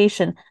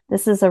communication,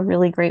 this is a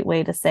really great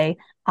way to say,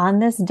 on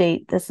this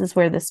date, this is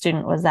where the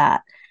student was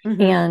at.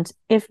 Mm-hmm. And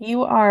if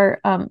you are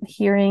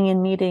hearing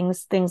in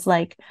meetings things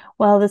like,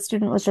 well, the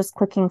student was just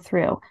clicking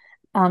through,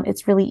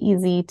 it's really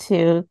easy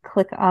to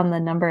click on the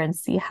number and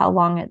see how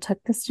long it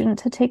took the student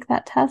to take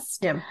that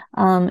test. Yeah.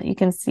 You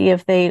can see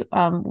if they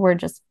were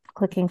just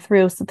clicking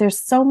through. So there's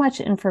so much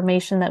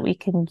information that we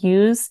can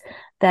use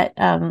that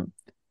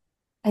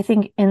I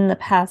think in the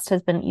past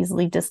has been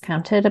easily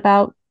discounted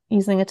about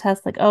using a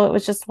test. Like, oh, it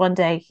was just one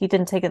day. He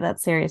didn't take it that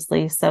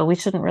seriously, so we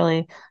shouldn't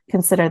really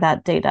consider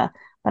that data.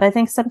 But I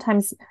think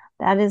sometimes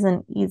that is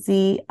an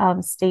easy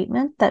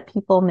statement that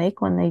people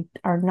make when they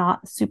are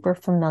not super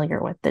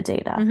familiar with the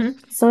data.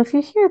 Mm-hmm. So if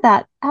you hear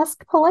that,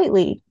 ask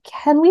politely,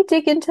 can we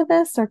dig into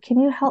this? Or can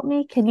you help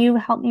me? Can you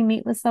help me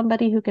meet with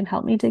somebody who can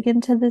help me dig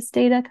into this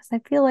data? Because I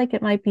feel like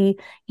it might be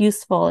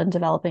useful in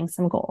developing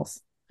some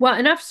goals. Well,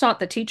 and I've taught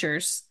the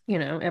teachers,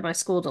 at my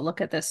school to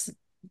look at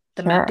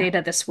the map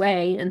data this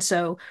way. And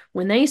so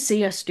when they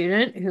see a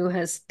student who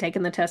has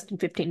taken the test in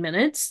 15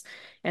 minutes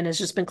and has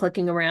just been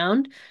clicking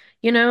around,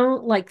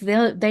 like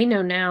they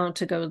know now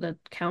to go to the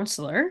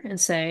counselor and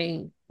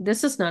say,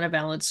 this is not a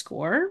valid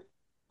score.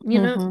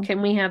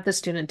 Can we have the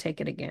student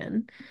take it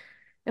again?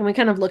 And we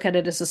kind of look at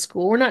it as a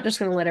school. We're not just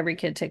going to let every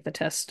kid take the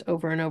test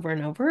over and over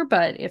and over,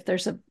 but if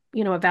there's a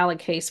valid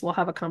case, we'll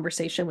have a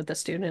conversation with the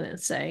student and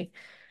say,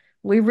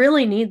 we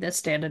really need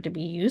this data to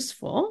be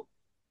useful.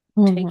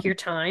 Take your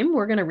time.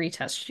 We're going to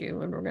retest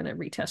you, and we're going to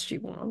retest you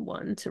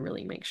one-on-one to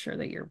really make sure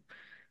that you're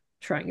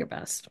trying your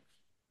best.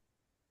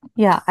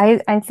 Yeah,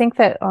 I think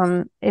that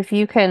if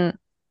you can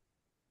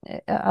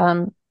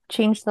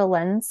change the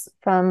lens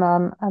from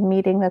a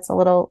meeting that's a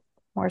little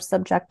more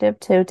subjective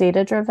to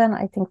data driven,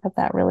 I think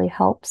that really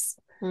helps.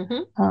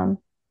 Mm-hmm.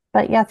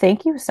 But yeah,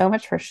 thank you so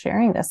much for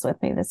sharing this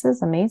with me. This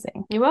is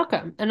amazing. You're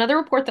welcome. Another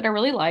report that I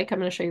really like, I'm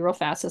going to show you real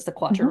fast, is the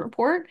quadrant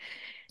report.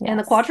 Yes. And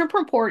the quadrant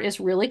report is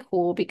really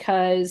cool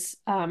because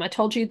I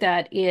told you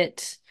that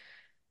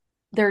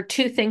there are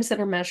two things that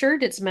are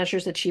measured. It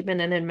measures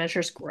achievement and it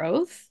measures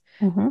growth.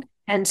 Mm-hmm.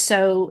 And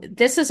so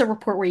this is a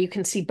report where you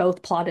can see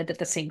both plotted at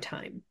the same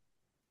time.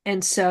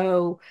 And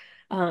so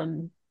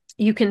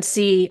you can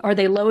see, are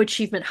they low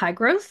achievement, high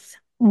growth?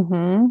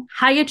 Mm-hmm.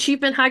 High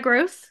achievement, high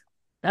growth?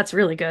 That's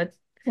really good.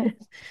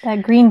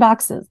 That green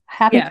box is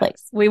happy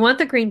place. We want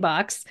the green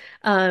box,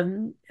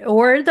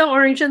 or the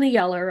orange and the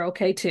yellow are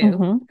okay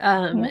too.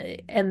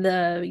 And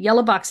the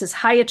yellow box is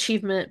high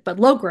achievement but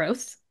low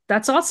growth.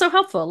 That's also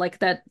helpful. Like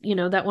that,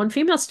 that one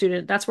female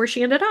student, that's where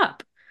she ended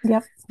up.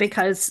 Yep.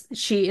 Because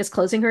she is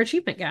closing her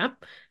achievement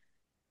gap.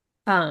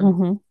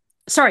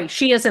 Sorry,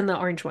 she is in the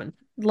orange one.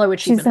 Low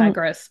achievement, high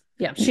growth.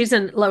 Yeah, she's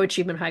in low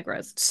achievement, high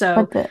growth.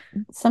 So, but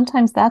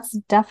sometimes that's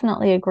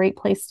definitely a great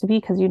place to be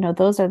because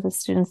those are the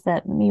students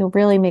that you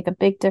really make a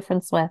big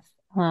difference with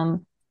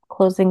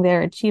closing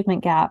their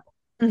achievement gap,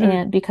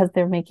 and because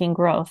they're making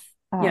growth.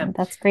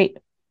 That's great.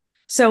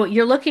 So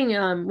you're looking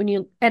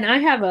and I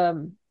have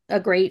a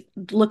great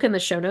look in the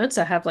show notes.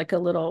 I have like a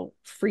little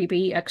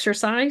freebie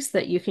exercise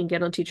that you can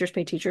get on Teachers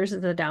Pay Teachers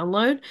as a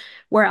download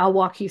where I'll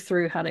walk you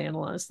through how to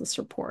analyze this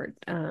report.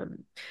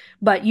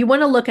 But you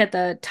want to look at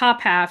the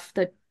top half,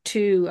 the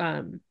two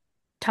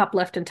top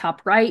left and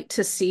top right,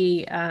 to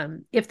see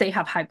if they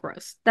have high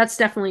growth. That's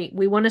definitely,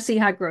 we want to see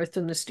high growth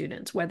in the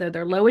students, whether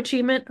they're low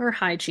achievement or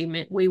high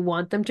achievement. We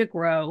want them to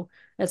grow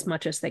as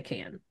much as they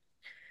can.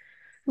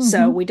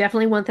 So we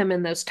definitely want them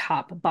in those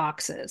top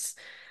boxes.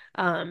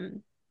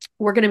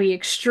 We're going to be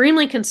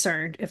extremely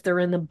concerned if they're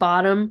in the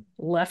bottom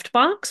left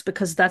box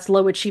because that's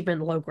low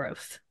achievement, low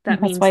growth.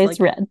 That's means why it's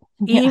red.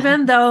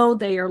 Even though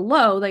they are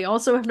low, they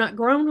also have not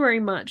grown very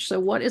much. So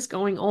what is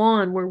going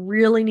on? We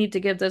really need to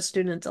give those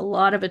students a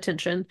lot of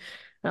attention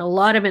and a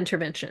lot of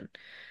intervention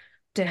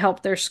to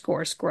help their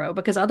scores grow,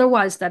 because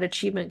otherwise that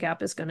achievement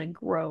gap is going to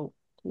grow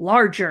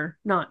larger,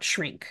 not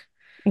shrink.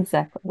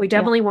 Exactly. We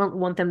definitely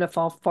want them to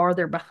fall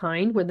farther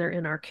behind when they're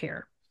in our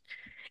care.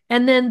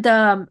 And then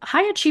the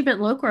high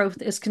achievement, low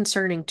growth is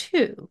concerning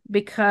too,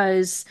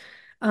 because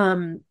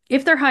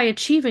if they're high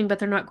achieving, but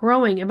they're not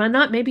growing, am I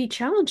not maybe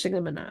challenging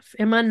them enough?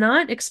 Am I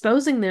not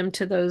exposing them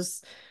to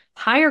those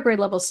higher grade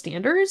level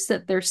standards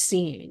that they're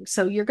seeing?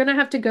 So you're going to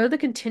have to go the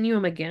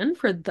continuum again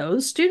for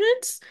those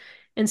students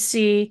and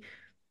see.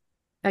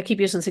 I keep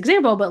using this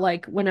example, but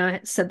like when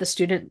I said the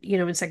student,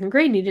 in second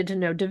grade needed to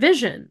know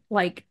division,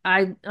 like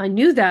I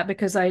knew that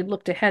because I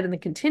looked ahead in the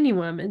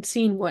continuum and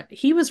seen what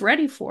he was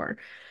ready for.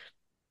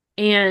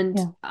 And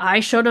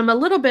I showed him a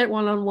little bit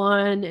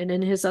one-on-one and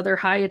in his other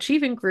high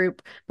achieving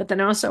group, but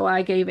then also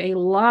I gave a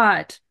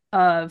lot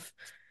of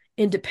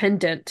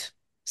independent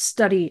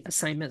study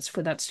assignments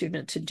for that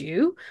student to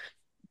do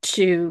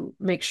to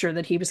make sure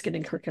that he was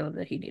getting curriculum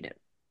that he needed.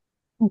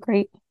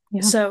 Great.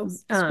 Yeah, So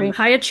that's great.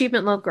 high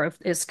achievement, low growth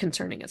is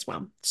concerning as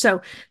well.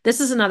 So this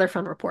is another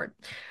fun report.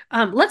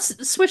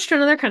 Let's switch to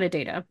another kind of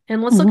data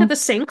and let's look at Hmm. the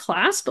same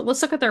class, but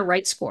let's look at their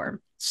right score.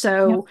 Yep.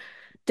 So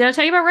did I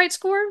tell you about right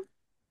score?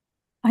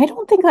 I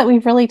don't think that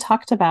we've really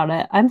talked about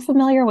it. I'm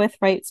familiar with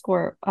Right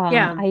Score.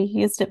 Yeah. I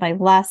used it my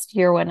last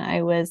year when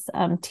I was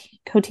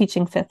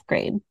co-teaching fifth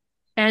grade.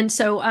 And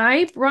so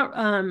I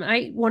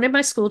wanted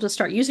my school to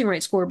start using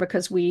Right Score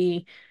because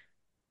we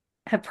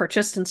have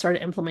purchased and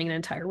started implementing an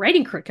entire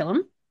writing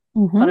curriculum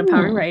called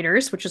Empowering Hmm.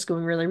 Writers, which is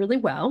going really, really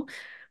well.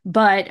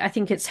 But I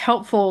think it's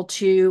helpful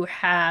to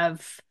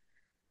have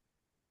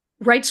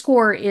Right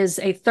Score is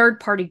a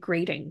third-party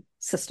grading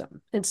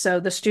system. And so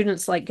the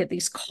students like get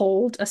these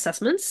cold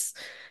assessments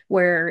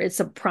where it's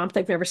a prompt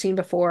they've never seen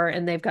before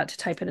and they've got to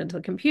type it into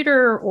the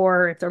computer,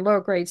 or if they're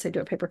lower grades, they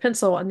do a paper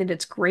pencil, and then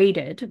it's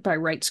graded by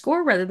Right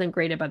Score rather than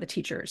graded by the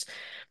teachers.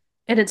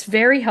 And it's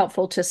very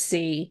helpful to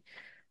see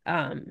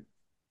um,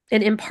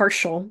 an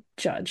impartial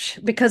judge,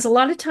 because a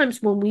lot of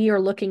times when we are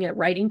looking at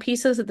writing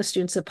pieces that the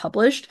students have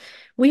published,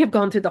 we have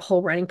gone through the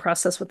whole writing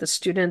process with the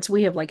students.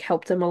 We have like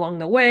helped them along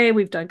the way.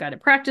 We've done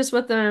guided practice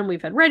with them.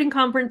 We've had writing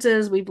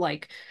conferences. We've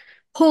like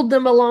pulled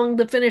them along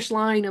the finish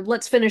line of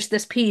let's finish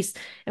this piece,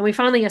 and we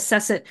finally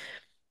assess it.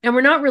 And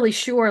we're not really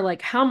sure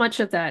like how much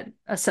of that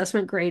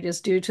assessment grade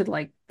is due to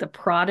like the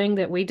prodding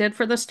that we did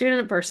for the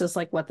student versus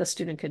like what the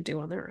student could do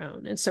on their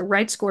own. And so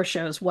Right Score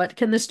shows what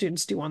can the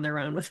students do on their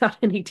own without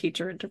any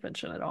teacher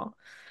intervention at all.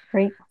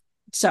 Great.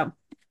 So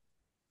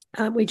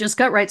we just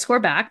got Right Score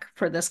back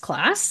for this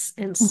class.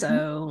 And Hmm.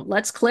 so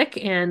let's click.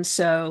 And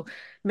so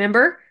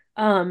remember,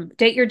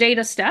 date your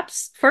data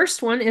steps.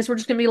 First one is we're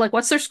just going to be like,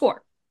 what's their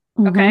score?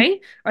 Hmm.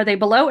 Okay. Are they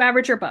below,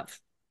 average, or above?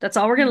 That's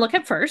all we're going to look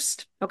at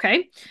first.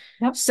 Okay.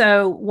 Yep.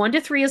 So 1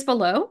 to 3 is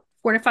below,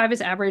 4 to 5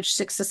 is average,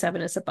 6 to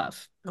 7 is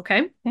above.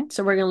 Okay. Okay.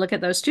 So we're going to look at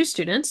those two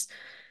students.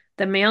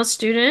 The male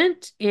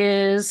student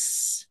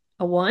is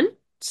a 1,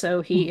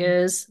 so he Hmm.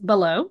 is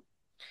below.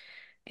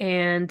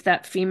 And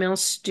that female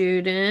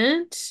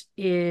student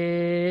I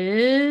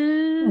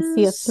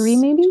see a three,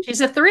 is, maybe.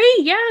 she's a 3.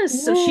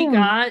 Yes. So she Yeah.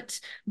 got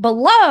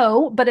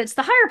below, but it's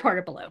the higher part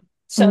of below.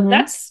 So Hmm.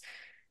 that's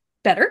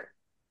better.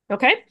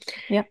 Okay.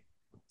 Yep.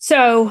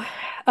 So,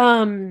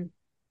 um,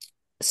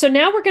 so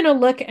now we're going to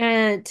look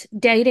at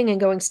dating and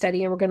going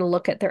steady, and we're going to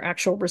look at their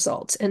actual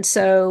results. And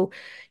so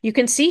you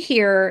can see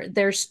here,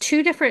 there's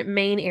two different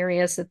main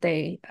areas that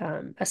they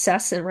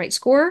assess and Right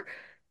Score.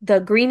 The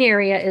green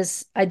area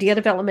is idea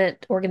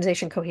development,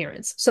 organization,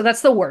 coherence. So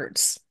that's the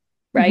words,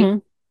 right? Hmm.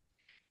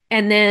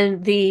 And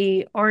then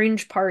the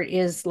orange part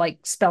is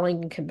like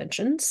spelling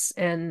conventions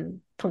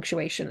and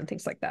punctuation and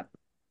things like that.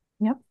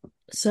 Yep.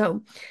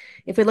 So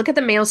if we look at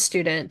the male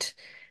student,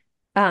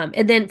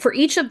 and then for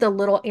each of the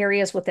little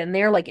areas within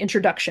there, like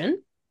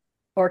introduction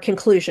or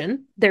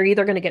conclusion, they're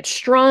either going to get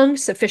strong,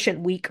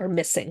 sufficient, weak, or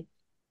missing.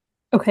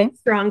 Okay.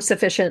 Strong,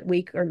 sufficient,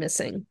 weak, or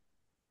missing,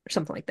 or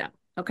something like that.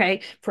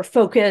 Okay. For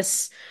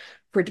focus,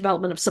 for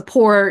development of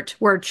support,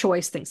 word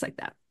choice, things like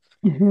that.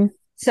 Hmm.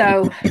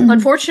 So,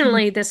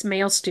 unfortunately, this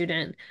male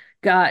student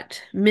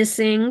got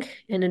missing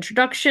in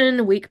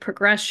introduction, weak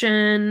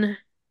progression.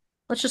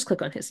 Let's just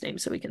click on his name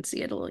so we can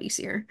see it a little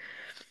easier.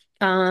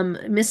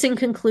 Missing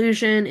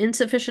conclusion,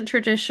 insufficient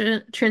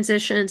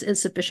transitions,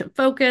 insufficient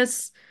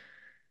focus,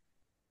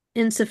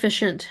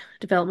 insufficient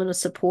development of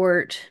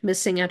support,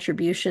 missing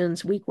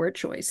attributions, weak word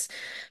choice.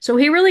 So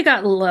he really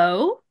got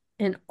low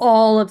in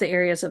all of the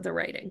areas of the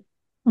writing.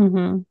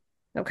 Hmm.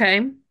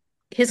 Okay.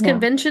 His Yeah.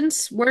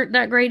 conventions weren't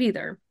that great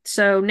either.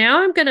 So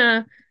now I'm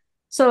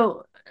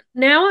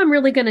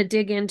really gonna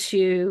dig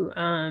into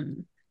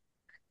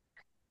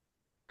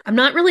I'm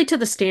not really to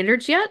the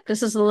standards yet.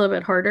 This is a little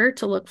bit harder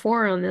to look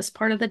for on this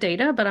part of the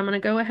data, but I'm going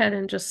to go ahead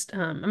and just,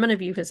 I'm going to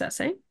view his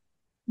essay.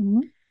 Hmm.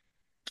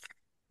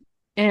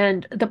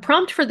 And the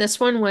prompt for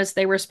this one was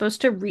they were supposed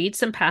to read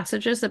some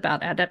passages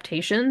about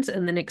adaptations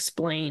and then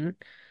explain,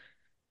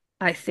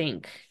 I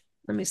think.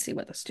 Let me see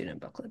what the student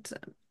booklet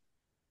said.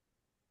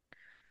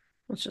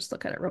 Let's just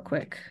look at it real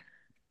quick.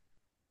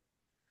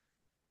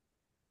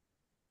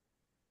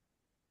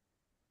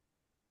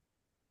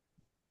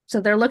 So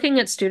they're looking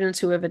at students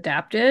who have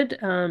adapted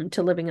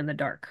to living in the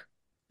dark.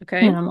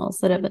 Okay. Animals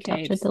that have In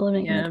adapted caves. to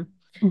living in Yeah.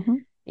 the. Hmm.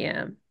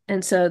 Yeah.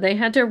 And so they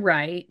had to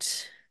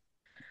write,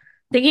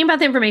 thinking about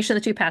the information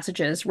of the two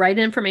passages, write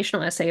an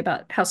informational essay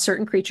about how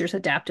certain creatures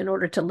adapt in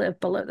order to live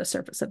below the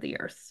surface of the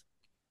earth.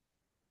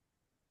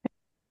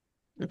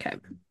 Okay.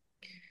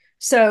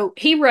 So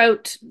he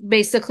wrote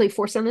basically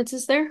 4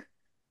 sentences there.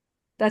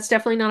 That's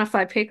definitely not a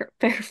five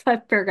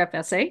paragraph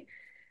essay.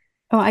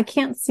 Oh, I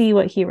can't see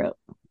what he wrote.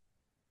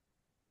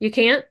 You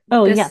can't?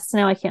 Oh, This, yes.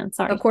 Now I can.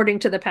 Sorry. according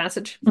to the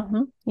passage.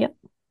 Yep.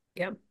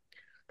 Yeah.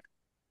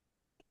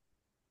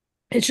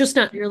 It's just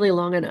not nearly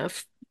long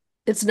enough.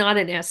 It's not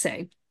an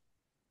essay.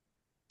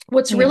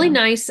 What's really Yeah.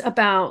 nice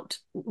about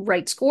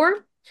Right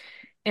Score,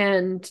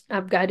 and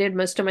I've guided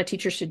most of my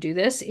teachers to do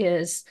this,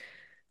 is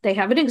they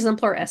have an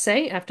exemplar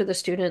essay after the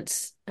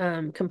students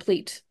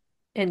complete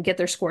and get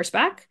their scores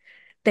back.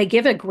 They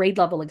give a grade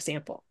level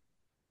example.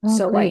 Oh,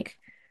 So, great. like,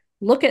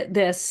 look at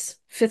this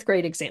fifth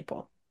grade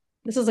example.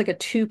 This is like a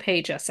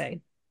 2-page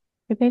essay.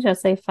 2-page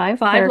essay, 5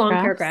 5 long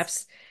paragraphs.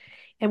 paragraphs.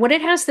 And what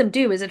it has them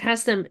do is it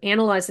has them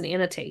analyze and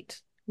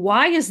annotate.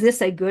 Why is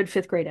this a good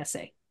fifth grade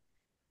essay?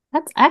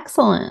 That's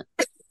excellent.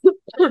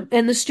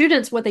 And the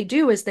students, what they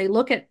do is they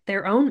look at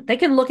their own, they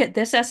can look at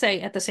this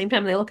essay at the same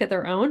time they look at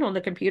their own on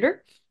the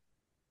computer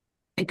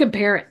and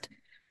compare it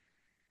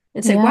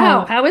and say,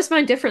 wow, how is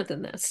mine different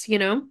than this?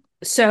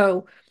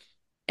 So,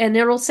 and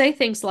it'll say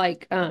things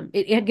like,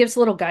 it gives a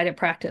little guided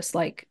practice,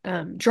 like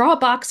draw a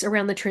box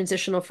around the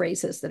transitional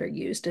phrases that are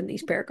used in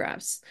these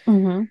paragraphs.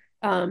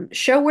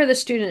 Show where the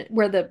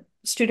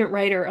student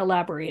writer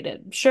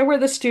elaborated. Show where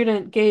the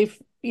student gave,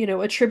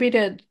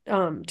 attributed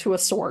to a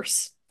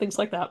source, things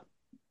like that.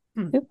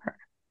 Super.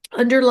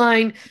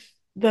 Underline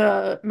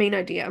the main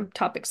idea,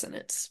 topic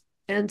sentence.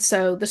 And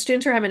so the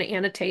students are having to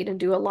annotate and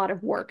do a lot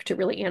of work to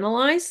really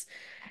analyze,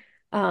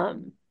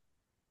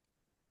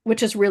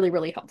 which is really,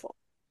 really helpful.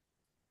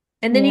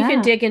 And then you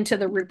can dig into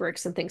the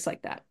rubrics and things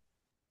like that.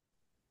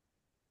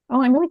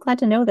 Oh, I'm really glad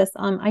to know this.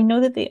 I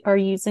know that they are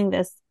using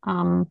this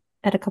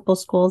at a couple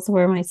schools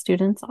where my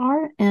students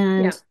are,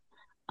 and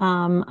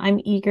I'm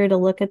eager to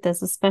look at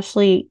this,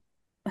 especially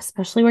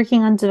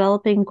working on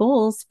developing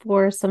goals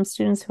for some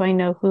students who I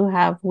know who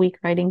have weak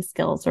writing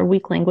skills or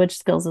weak language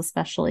skills,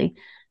 especially.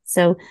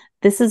 So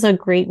this is a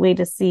great way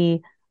to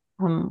see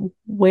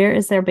where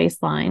is their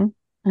baseline.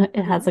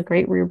 It has a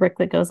great rubric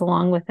that goes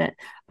along with it.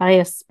 But I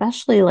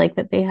especially like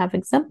that they have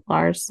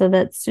exemplars so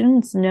that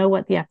students know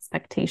what the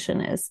expectation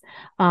is.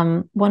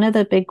 One of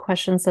the big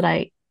questions that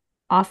I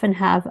often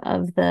have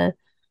of the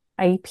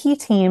IEP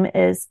team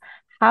is,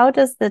 how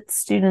does the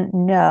student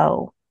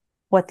know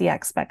what the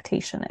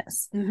expectation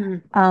is?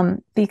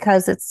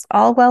 Because it's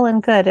all well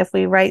and good if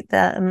we write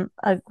them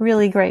a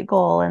really great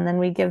goal and then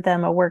we give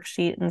them a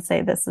worksheet and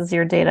say, this is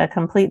your data,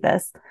 complete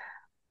this.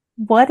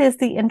 What is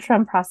the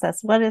interim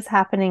process? What is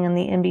happening in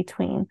the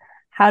in-between?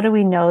 How do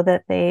we know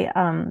that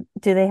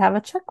do they have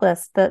a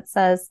checklist that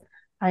says,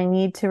 I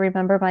need to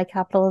remember my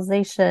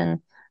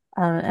capitalization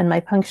and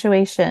my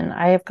punctuation?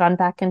 I have gone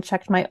back and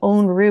checked my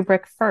own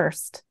rubric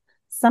first.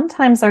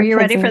 Sometimes are you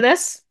ready for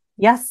this?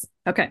 Yes.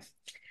 Okay.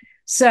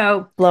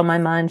 So blow my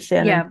mind,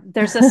 Shannon. Yeah,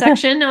 there's a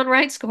section on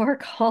RightScore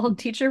called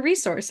Teacher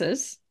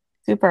Resources.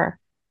 Super.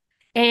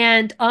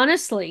 And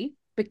honestly,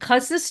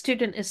 because the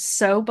student is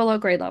so below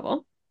grade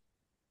level,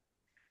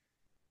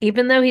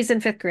 even though he's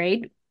in 5th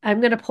grade, I'm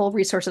going to pull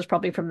resources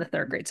probably from the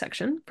 3rd grade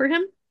section for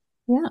him.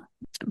 Yeah.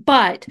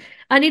 But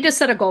I need to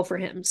set a goal for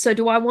him. So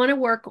do I want to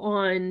work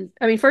on,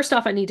 first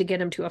off, I need to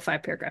get him to a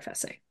 5-paragraph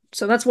essay.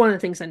 So that's one of the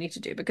things I need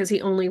to do because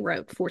he only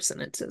wrote 4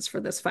 sentences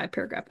for this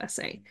 5-paragraph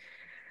essay.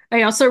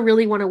 I also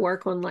really want to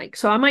work on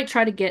so I might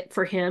try to get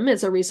for him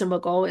as a reasonable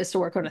goal is to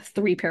work on a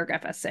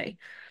 3-paragraph essay.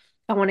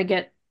 I want to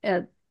get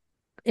an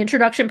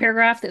introduction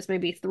paragraph that's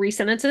maybe 3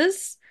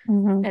 sentences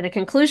and a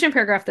conclusion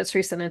paragraph that's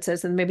 3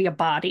 sentences and maybe a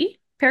body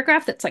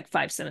paragraph that's like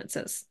 5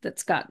 sentences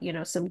that's got,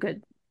 some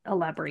good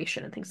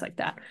elaboration and things like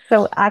that.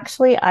 So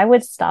actually, I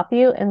would stop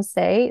you and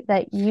say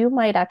that you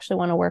might actually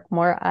want to work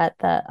more at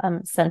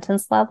the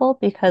sentence level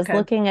because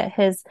looking at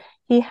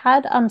he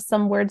had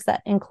some words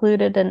that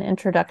included an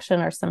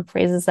introduction or some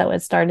phrases that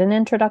would start an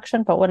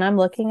introduction. But when I'm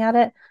looking at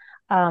it,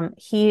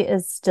 he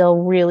is still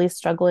really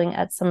struggling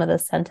at some of the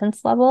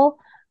sentence level,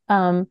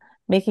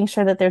 making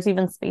sure that there's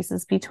even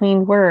spaces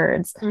between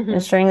words,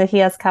 ensuring that he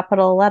has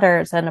capital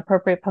letters and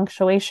appropriate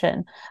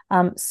punctuation.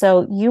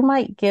 So you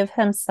might give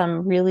him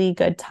some really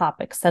good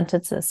topic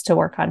sentences to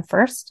work on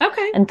first.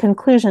 And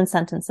conclusion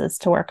sentences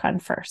to work on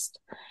first.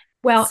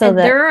 Well, so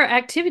there are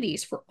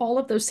activities for all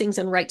of those things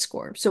in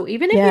RightScore. So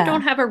even if you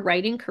don't have a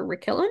writing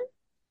curriculum.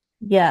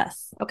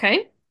 Yes.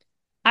 Okay.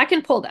 I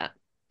can pull that.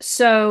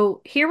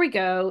 So here we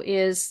go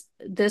is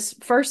this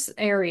first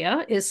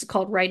area is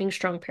called writing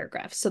strong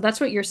paragraphs. So that's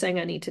what you're saying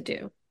I need to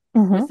do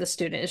with the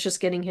student. It's just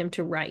getting him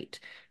to write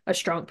a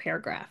strong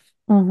paragraph.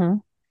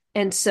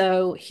 And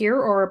so here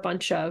are a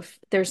bunch of,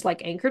 there's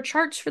like anchor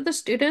charts for the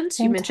students.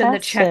 You mentioned the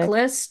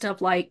checklist of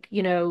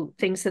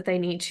things that they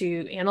need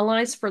to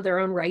analyze for their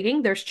own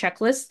writing. There's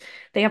checklists.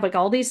 They have like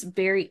all these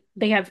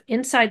they have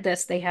inside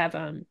this, they have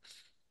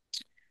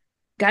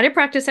guided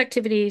practice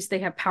activities. They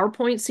have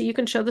PowerPoints so you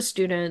can show the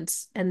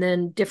students and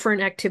then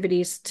different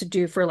activities to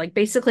do for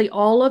basically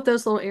all of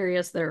those little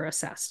areas that are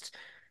assessed.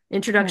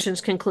 Introductions,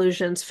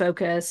 conclusions,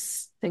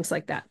 focus, things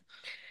like that.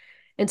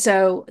 And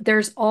so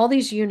there's all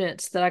these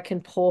units that I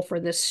can pull for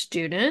this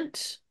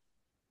student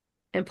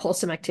and pull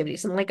some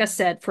activities. And like I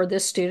said, for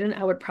this student,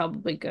 I would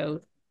probably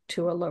go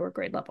to a lower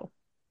grade level.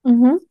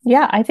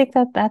 Yeah, I think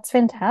that's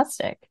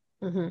fantastic.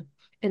 And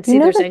see,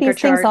 there's anchor these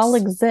charts. Things all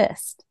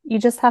exist. You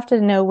just have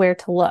to know where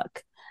to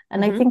look.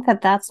 And I think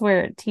that's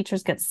where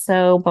teachers get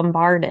so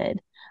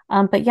bombarded.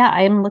 But yeah,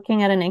 I am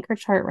looking at an anchor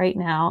chart right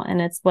now, and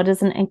it's what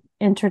does an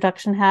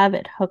introduction have?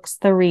 It hooks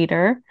the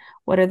reader.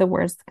 What are the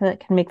words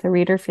that can make the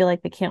reader feel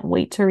like they can't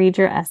wait to read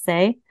your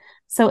essay?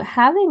 So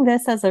having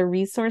this as a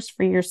resource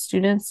for your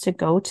students to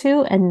go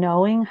to and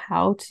knowing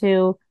how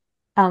to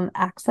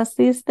access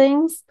these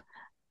things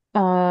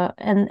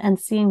and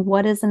seeing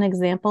what is an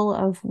example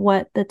of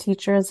what the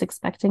teacher is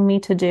expecting me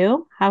to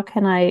do. How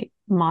can I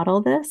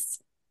model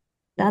this?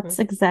 That's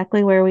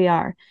exactly where we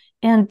are.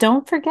 And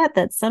don't forget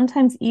that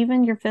sometimes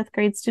even your fifth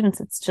grade students,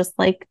 it's just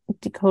like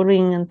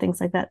decoding and things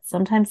like that.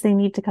 Sometimes they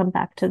need to come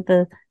back to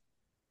the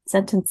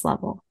sentence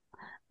level.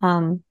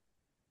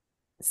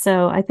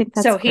 So I think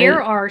that's So here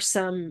great. are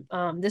some,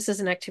 this is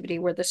an activity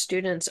where the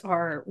students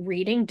are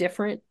reading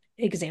different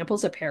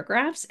examples of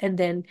paragraphs and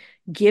then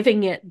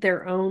giving it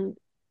their own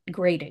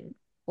grading.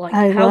 Like,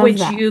 I how love would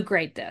that. you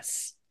grade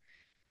this?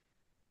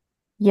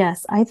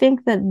 Yes, I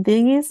think that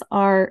these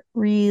are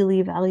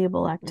really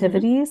valuable Mhm.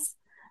 activities.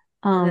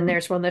 And then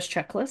there's one that's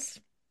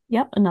checklists.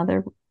 Yep,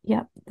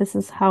 this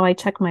is how I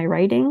check my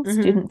writing, Mhm.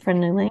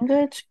 student-friendly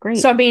language. So,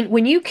 Great. I mean,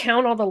 when you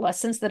count all the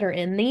lessons that are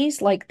in these,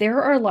 like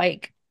there are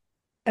like,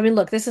 I mean,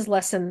 look, this is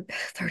lesson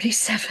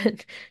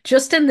 37,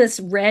 just in this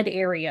red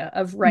area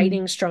of Mm,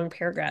 writing strong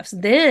paragraphs.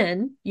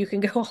 Then you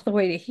can go all the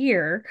way to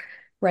here,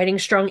 writing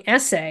strong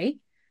essay.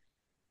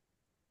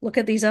 Look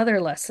at these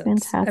other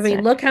lessons. I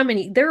mean, look fantastic. how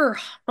many, there are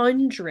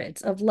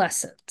hundreds of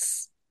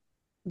lessons,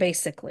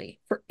 basically,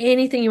 for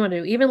anything you want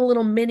to do, even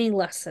little mini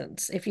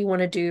lessons if you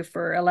want to do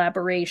for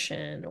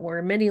elaboration or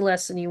a mini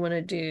lesson you want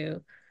to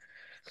do.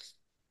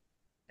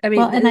 I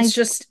Well, mean, and I,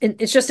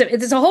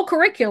 it's a whole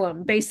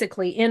curriculum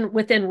basically in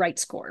within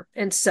RightScore.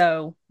 And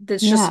so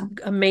it's just yeah.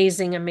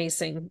 amazing,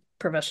 amazing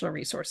professional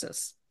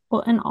resources.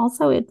 Well, and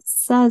also it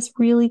says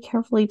really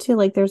carefully too,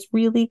 like there's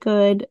really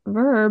good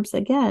verbs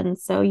again.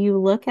 So you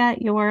look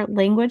at your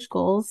language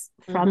goals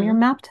from your Mm-hmm.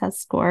 MAP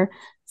test score,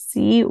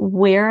 see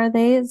where are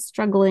they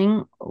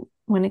struggling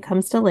when it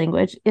comes to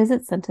language? Is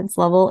it sentence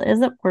level? Is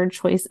it word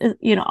choice?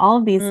 All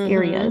of these Mm-hmm.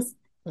 areas.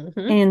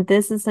 Mm-hmm. And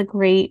this is a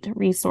great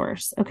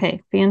resource.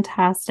 Okay,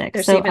 fantastic.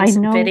 There's So even I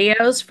some know,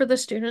 videos for the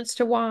students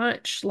to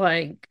watch.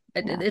 Like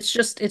yeah, it's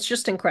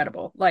just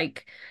incredible.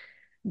 Like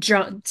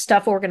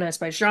stuff organized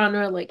by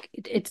genre. Like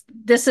it's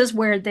this is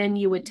where then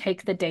you would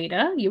take the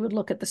data, you would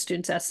look at the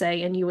student's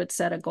essay, and you would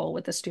set a goal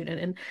with the student.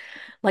 And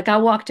like I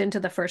walked into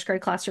the first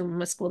grade classroom in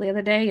my school the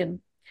other day, and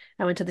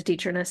I went to the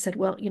teacher and I said,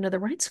 well, the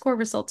RightScore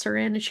results are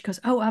in. And she goes,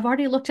 oh, I've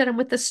already looked at them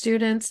with the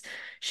students.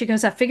 She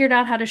goes, I figured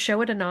out how to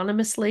show it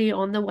anonymously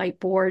on the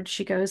whiteboard.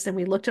 She goes, and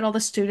we looked at all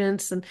the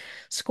students and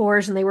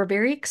scores, and they were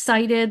very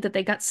excited that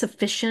they got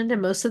sufficient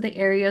in most of the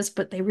areas,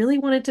 but they really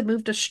wanted to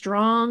move to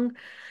strong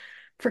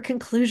for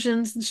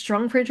conclusions and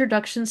strong for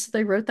introductions. So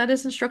they wrote that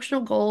as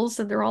instructional goals,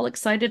 and they're all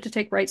excited to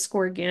take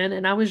RightScore again.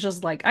 And I was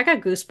just like, I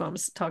got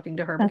goosebumps talking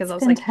to her because that's I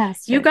was like,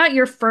 you fantastic. got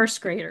your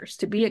first graders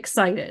to be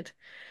excited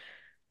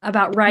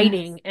about Yes,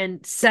 writing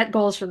and set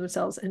goals for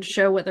themselves and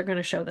show what they're going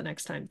to show the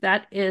next time.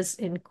 That is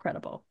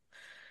incredible.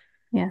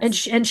 And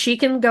yes. she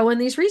can go in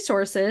these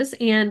resources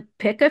and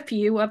pick a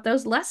few of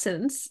those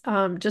lessons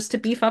just to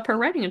beef up her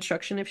writing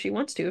instruction if she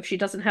wants to, if she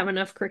doesn't have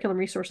enough curriculum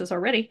resources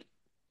already,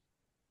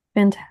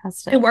 and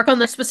Fantastic. work on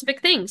those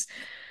specific things.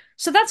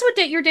 So that's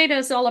what your data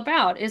is all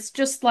about. It's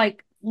just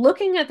like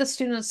looking at the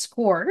student's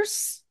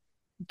scores,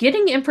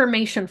 getting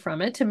information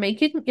from it to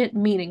make it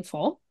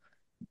meaningful,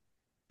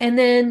 and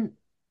then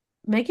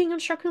making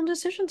instructional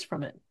decisions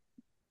from it.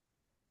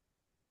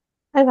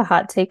 I have a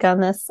hot take on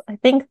this. I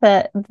think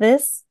that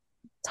this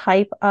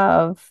type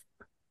of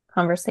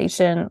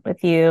conversation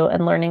with you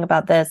and learning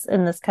about this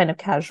in this kind of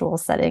casual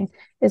setting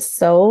is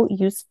so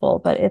useful,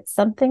 but it's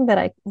something that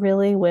I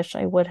really wish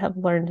I would have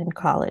learned in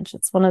college.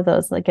 It's one of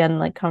those, again,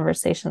 like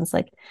conversations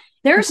like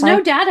There's if no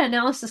I data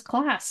analysis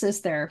class,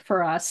 is there,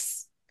 for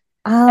us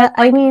as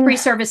I like mean,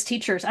 pre-service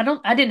teachers? I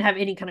didn't have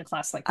any kind of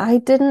class like I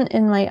that. didn't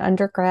in my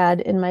undergrad.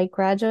 In my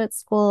graduate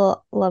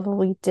school level,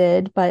 we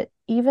did, but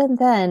even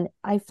then,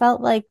 I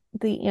felt like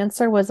the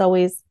answer was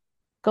always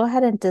go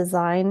ahead and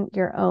design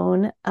your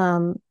own.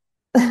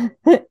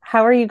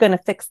 How are you going to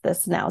fix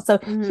this now? So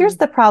here's Mm-hmm.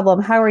 the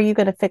problem. How are you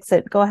going to fix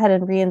it? Go ahead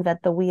and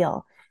reinvent the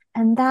wheel.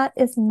 And that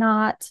is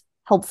not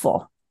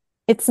helpful.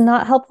 It's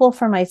not helpful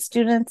for my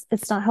students.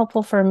 It's not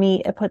helpful for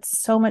me. It puts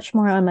so much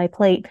more on my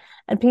plate.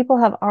 And people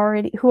have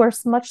already, who are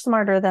much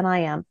smarter than I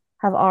am,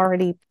 have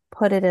already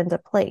put it into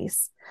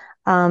place.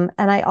 And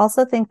I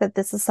also think that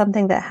this is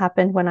something that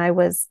happened when I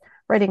was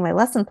writing my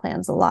lesson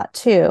plans a lot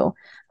too.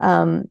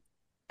 And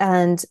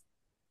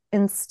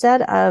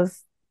instead of,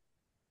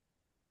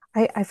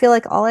 I feel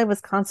like all I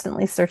was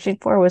constantly searching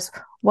for was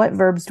what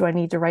verbs do I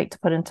need to write to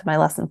put into my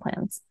lesson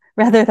plans,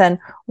 rather than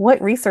what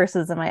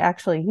resources am I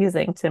actually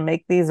using to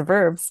make these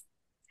verbs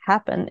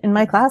happen in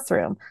my Mm-hmm.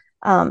 classroom.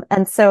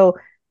 And so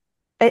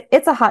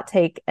it's a hot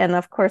take, and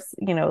of course,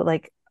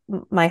 like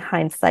my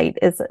hindsight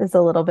is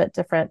a little bit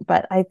different,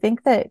 but I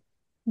think that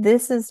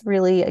this is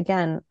really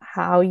again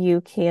how you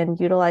can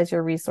utilize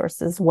your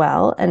resources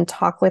well and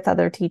talk with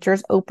other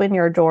teachers, open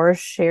your doors,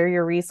 share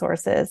your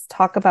resources,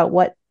 talk about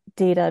what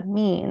data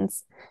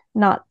means,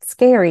 not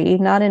scary,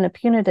 not in a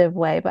punitive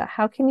way, but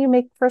how can you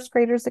make first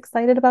graders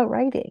excited about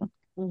writing?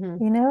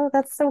 Mm-hmm.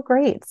 That's so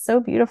great, so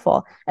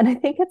beautiful. And I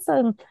think it's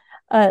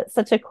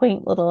such a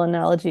quaint little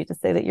analogy to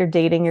say that you're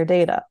dating your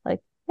data. Like,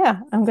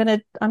 yeah, I'm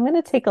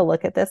gonna take a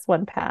look at this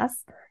one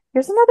pass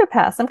here's another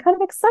pass. I'm kind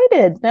of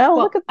excited. Now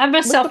Well, I'm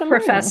a look what I'm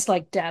learning. self-professed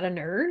like data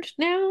nerd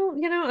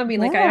now, I mean,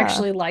 like I Yeah.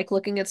 actually like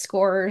looking at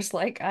scores.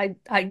 Like I'm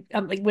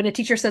like when a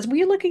teacher says, "Will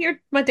you look at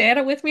my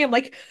data with me?" I'm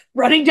like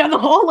running down the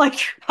hall, like,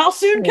 how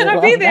soon can I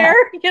be Love there?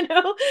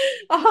 that.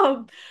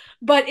 Um,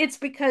 but it's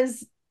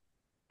because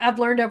I've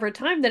learned over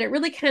time that it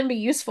really can be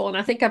useful. And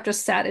I think I've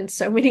just sat in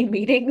so many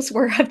meetings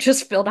where I've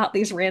just filled out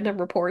these random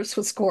reports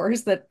with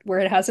scores that where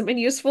it hasn't been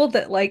useful,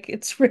 that like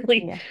it's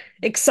really Yeah.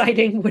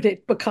 exciting when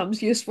it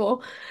becomes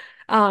useful.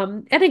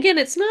 And again,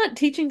 it's not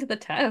teaching to the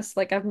test.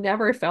 Like I've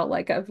never felt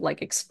like I've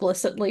like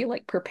explicitly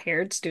like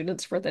prepared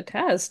students for the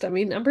test. I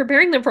mean, I'm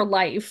preparing them for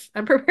life.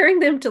 I'm preparing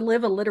them to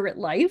live a literate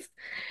life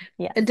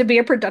Yes. and to be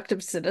a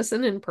productive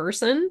citizen in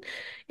person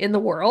in the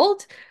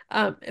world.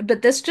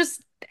 But this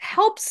just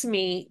helps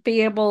me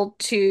be able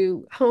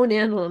to hone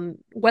in on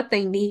what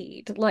they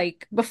need.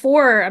 Like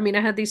before, I mean,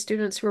 I had these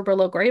students who were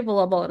below grade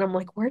level, and I'm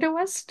like, where do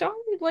I start?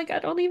 Like, I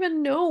don't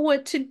even know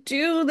what to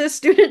do. This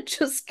student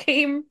just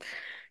came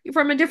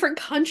from a different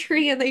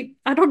country and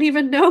I don't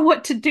even know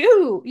what to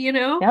do,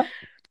 Yep.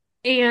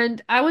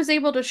 And I was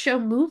able to show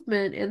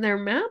movement in their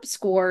map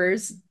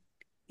scores.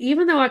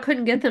 Even though I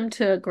couldn't get them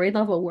to grade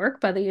level work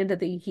by the end of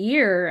the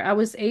year, I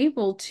was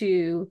able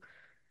to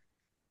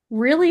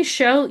really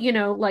show,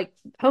 like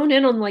hone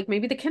in on like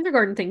maybe the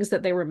kindergarten things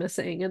that they were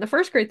missing and the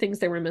first grade things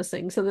they were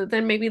missing so that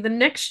then maybe the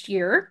next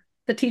year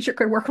the teacher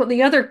could work on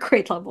the other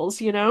grade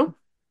levels.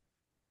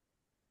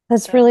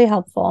 That's So really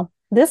helpful.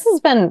 This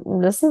is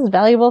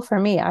valuable for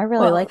me. I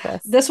really well, like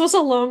this. this was a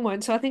long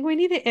one, so I think we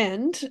need to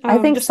end. I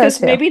think Just so because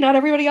too. maybe not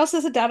everybody else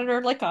is a data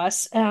nerd like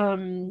us.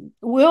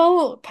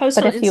 We'll post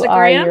But on if you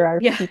are, Instagram. you're our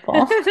Yeah.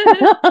 people.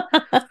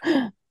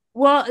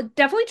 Well,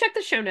 definitely check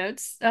the show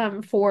notes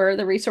for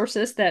the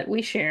resources that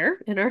we share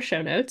in our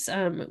show notes.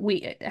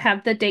 We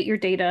have the Date Your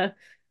Data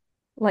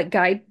like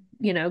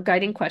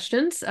guiding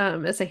questions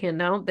as a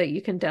handout that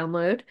you can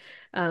download.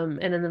 And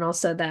then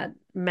also that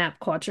map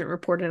quadrant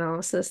report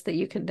analysis that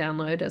you can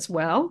download as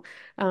well.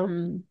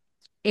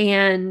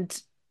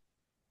 And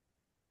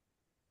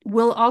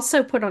we'll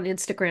also put on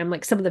Instagram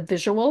like some of the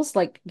visuals,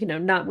 like,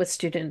 not with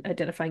student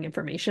identifying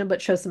information,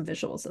 but show some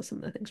visuals of some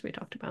of the things we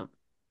talked about.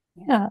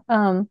 Yeah.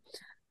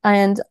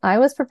 And I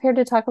was prepared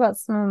to talk about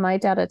some of my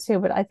data too,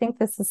 but I think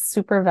this is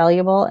super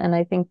valuable. And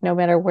I think no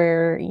matter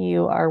where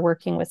you are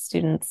working with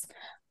students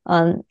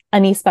on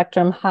any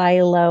spectrum,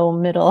 high, low,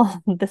 middle,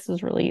 this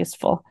is really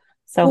useful.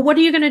 Well, So, what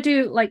are you going to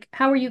do? Like,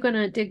 how are you going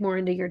to dig more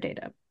into your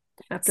data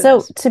after so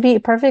this? to be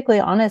perfectly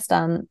honest,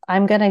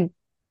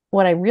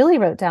 what I really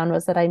wrote down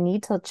was that I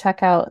need to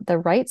check out the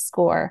right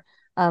score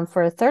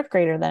for a third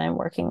grader that I'm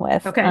working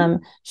with. Okay.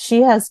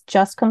 She has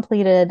just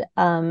completed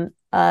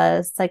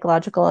a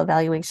psychological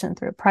evaluation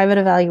through a private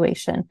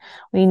evaluation.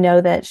 We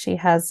know that she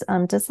has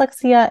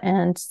dyslexia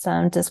and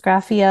some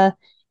dysgraphia,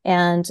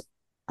 and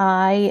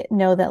I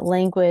know that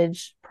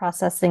language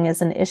processing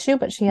is an issue,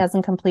 but she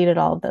hasn't completed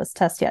all of those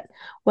tests yet.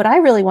 What I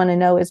really want to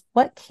know is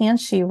what can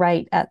she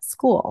write at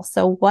school?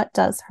 So what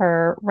does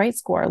her write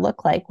score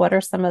look like? What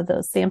are some of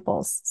those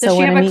samples? Does So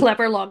she when have I a meet,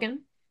 Clever login?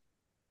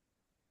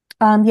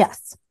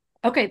 yes.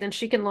 Okay, then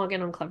she can log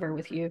in on Clever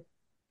with you.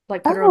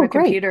 Like put her on Oh, a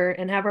great. computer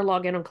and have her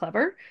log in on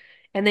Clever,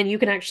 and then you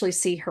can actually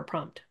see her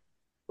prompt.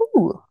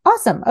 Ooh,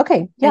 awesome. Okay.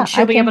 And Yeah,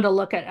 she'll I be able can.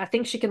 to I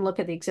think she can look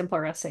at the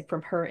exemplar essay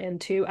from her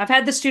end too. I've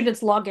had the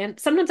students log in.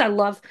 Sometimes I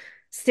love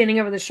standing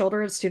over the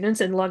shoulder of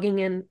students and logging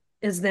in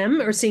as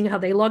them or seeing how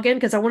they log in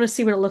because I want to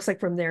see what it looks like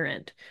from their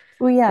end.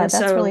 Oh, yeah, And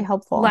that's really so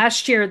helpful.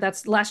 last year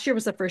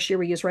was the first year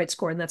we used Right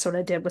Score, and that's what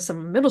I did with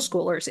some middle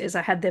schoolers is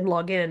I had them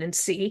log in and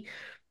see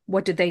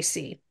what did they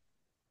see.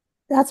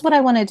 That's what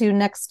I want to do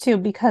next too,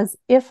 because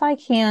if I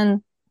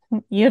can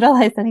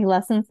utilize any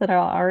lessons that are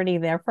already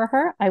there for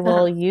her, I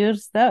will Uh-huh.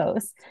 use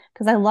those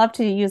because I love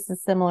to use a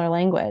similar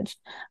language.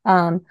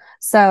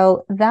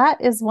 So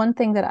that is one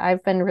thing that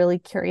I've been really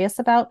curious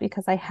about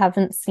because I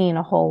haven't seen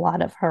a whole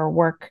lot of her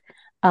work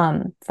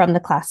from the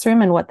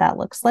classroom and what that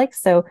looks like.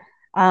 So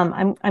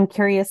I'm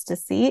curious to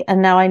see.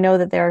 And now I know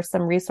that there are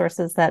some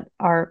resources that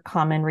are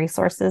common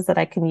resources that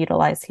I can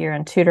utilize here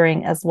in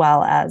tutoring as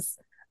well as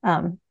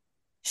um,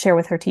 share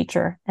with her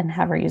teacher and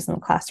have her use in the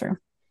classroom.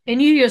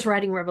 And you use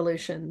Writing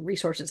Revolution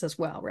resources as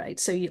well, right?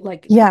 So you were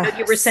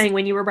Yes. saying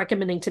when you were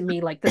recommending to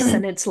me like the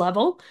sentence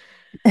level,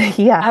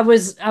 Yeah. I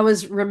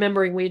was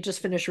remembering we had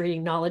just finished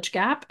reading Knowledge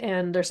Gap,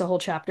 and there's a whole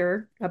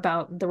chapter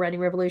about the Writing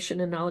Revolution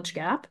and Knowledge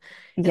Gap.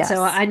 And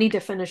so Yes. I need to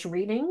finish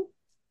reading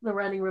the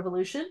Writing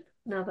Revolution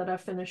now that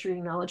I've finished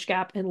reading Knowledge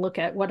Gap and look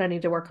at what I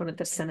need to work on at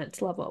the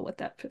sentence level with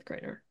that fifth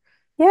grader.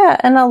 Yeah.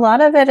 And a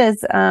lot of it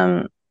is,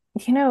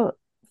 you know,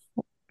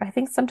 I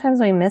think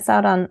sometimes we miss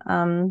out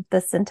on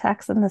the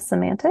syntax and the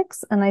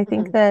semantics. And I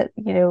think Mhm. that,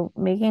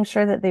 making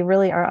sure that they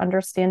really are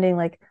understanding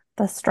like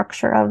the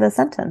structure of the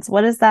sentence.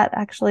 What is that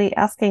actually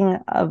asking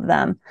of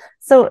them?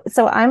 So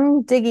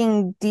I'm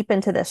digging deep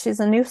into this. She's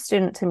a new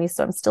student to me,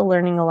 so I'm still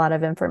learning a lot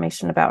of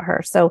information about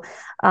her. So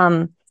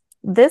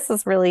this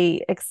is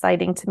really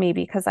exciting to me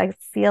because I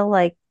feel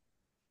like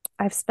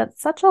I've spent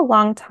such a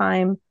long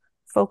time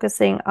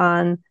focusing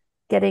on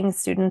getting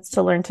students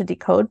to learn to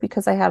decode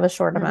because I have a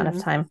short amount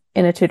of time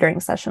in a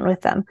tutoring session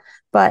with them.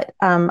 But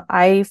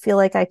I feel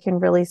like I can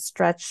really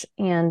stretch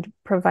and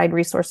provide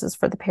resources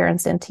for the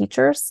parents and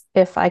teachers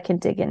if I can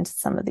dig into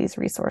some of these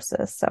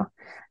resources. So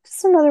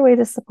just another way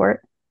to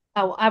support.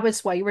 Oh,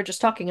 while you were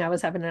just talking, I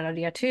was having an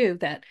idea too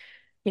that,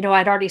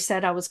 I'd already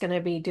said I was going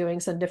to be doing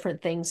some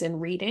different things in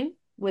reading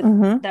with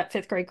that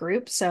 5th grade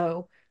group.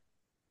 So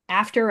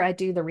after I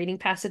do the reading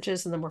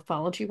passages and the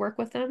morphology work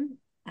with them,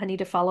 I need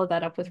to follow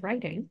that up with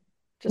writing.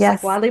 Just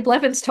like Wiley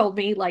Blevins told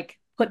me, like,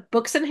 put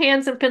books in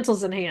hands and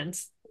pencils in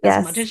hands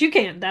as much as you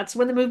can. That's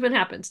when the movement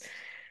happens.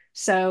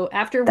 So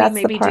after we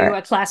maybe do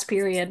a class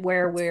period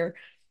where we're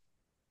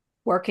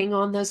working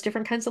on those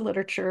different kinds of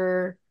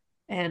literature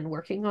and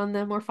working on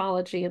the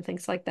morphology and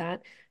things like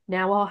that,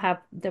 now I'll have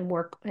them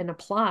work and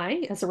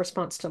apply as a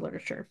response to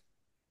literature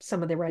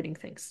some of the writing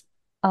things.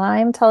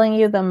 I'm telling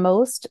you, the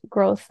most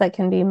growth that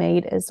can be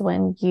made is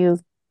when you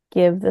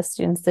give the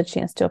students the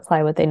chance to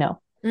apply what they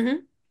know.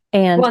 And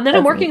then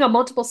I'm working on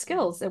multiple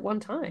skills at one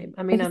time.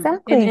 I mean,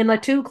 exactly. in a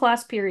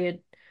 2-class period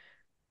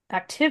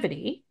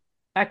activity,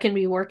 I can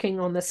be working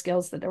on the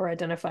skills that were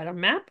identified on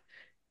MAP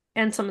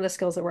and some of the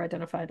skills that were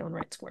identified on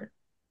Right Square.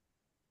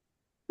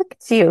 Look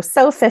at you,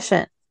 so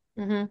efficient.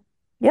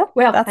 Yep.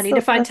 Well, I need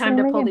to find time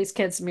to pull these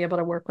kids and be able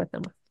to work with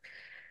them.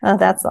 Oh,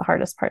 that's the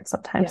hardest part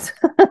sometimes.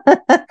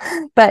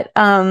 But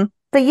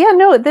yeah,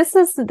 no, this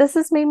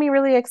has made me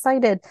really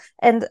excited.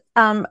 And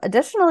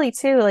additionally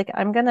too, like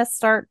I'm gonna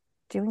start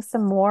doing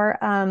some more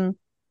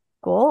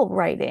goal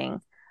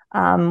writing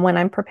when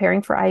I'm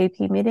preparing for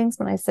IEP meetings,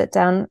 when I sit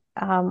down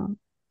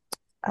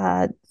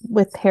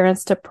with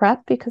parents to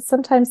prep, because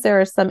sometimes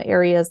there are some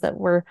areas that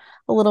we're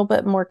a little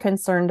bit more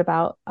concerned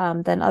about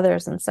than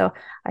others. And so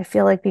I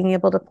feel like being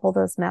able to pull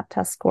those MAP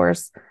test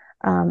scores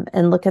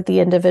and look at the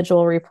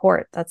individual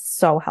report, that's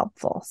so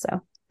helpful.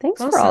 So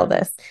thanks for all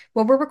this.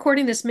 Well, we're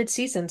recording this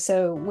mid-season,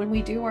 so when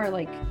we do our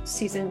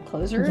season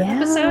closer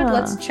episode,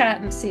 let's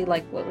chat and see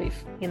what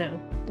we've,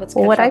 let's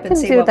catch up and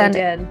see what we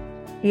did.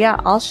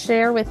 Yeah, I'll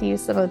share with you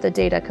some of the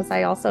data because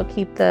I also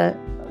keep the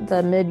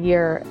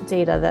mid-year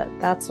data.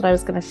 That's what I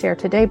was going to share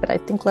today, but I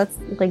think let's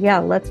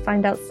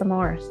find out some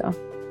more. So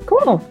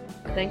cool.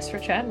 Thanks for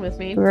chatting with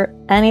me.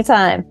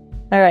 Anytime.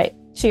 All right.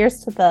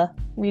 Cheers to the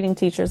Reading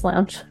Teachers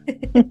Lounge.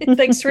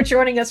 Thanks for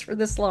joining us for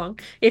this long,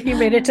 if you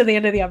made it to the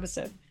end of the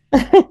episode.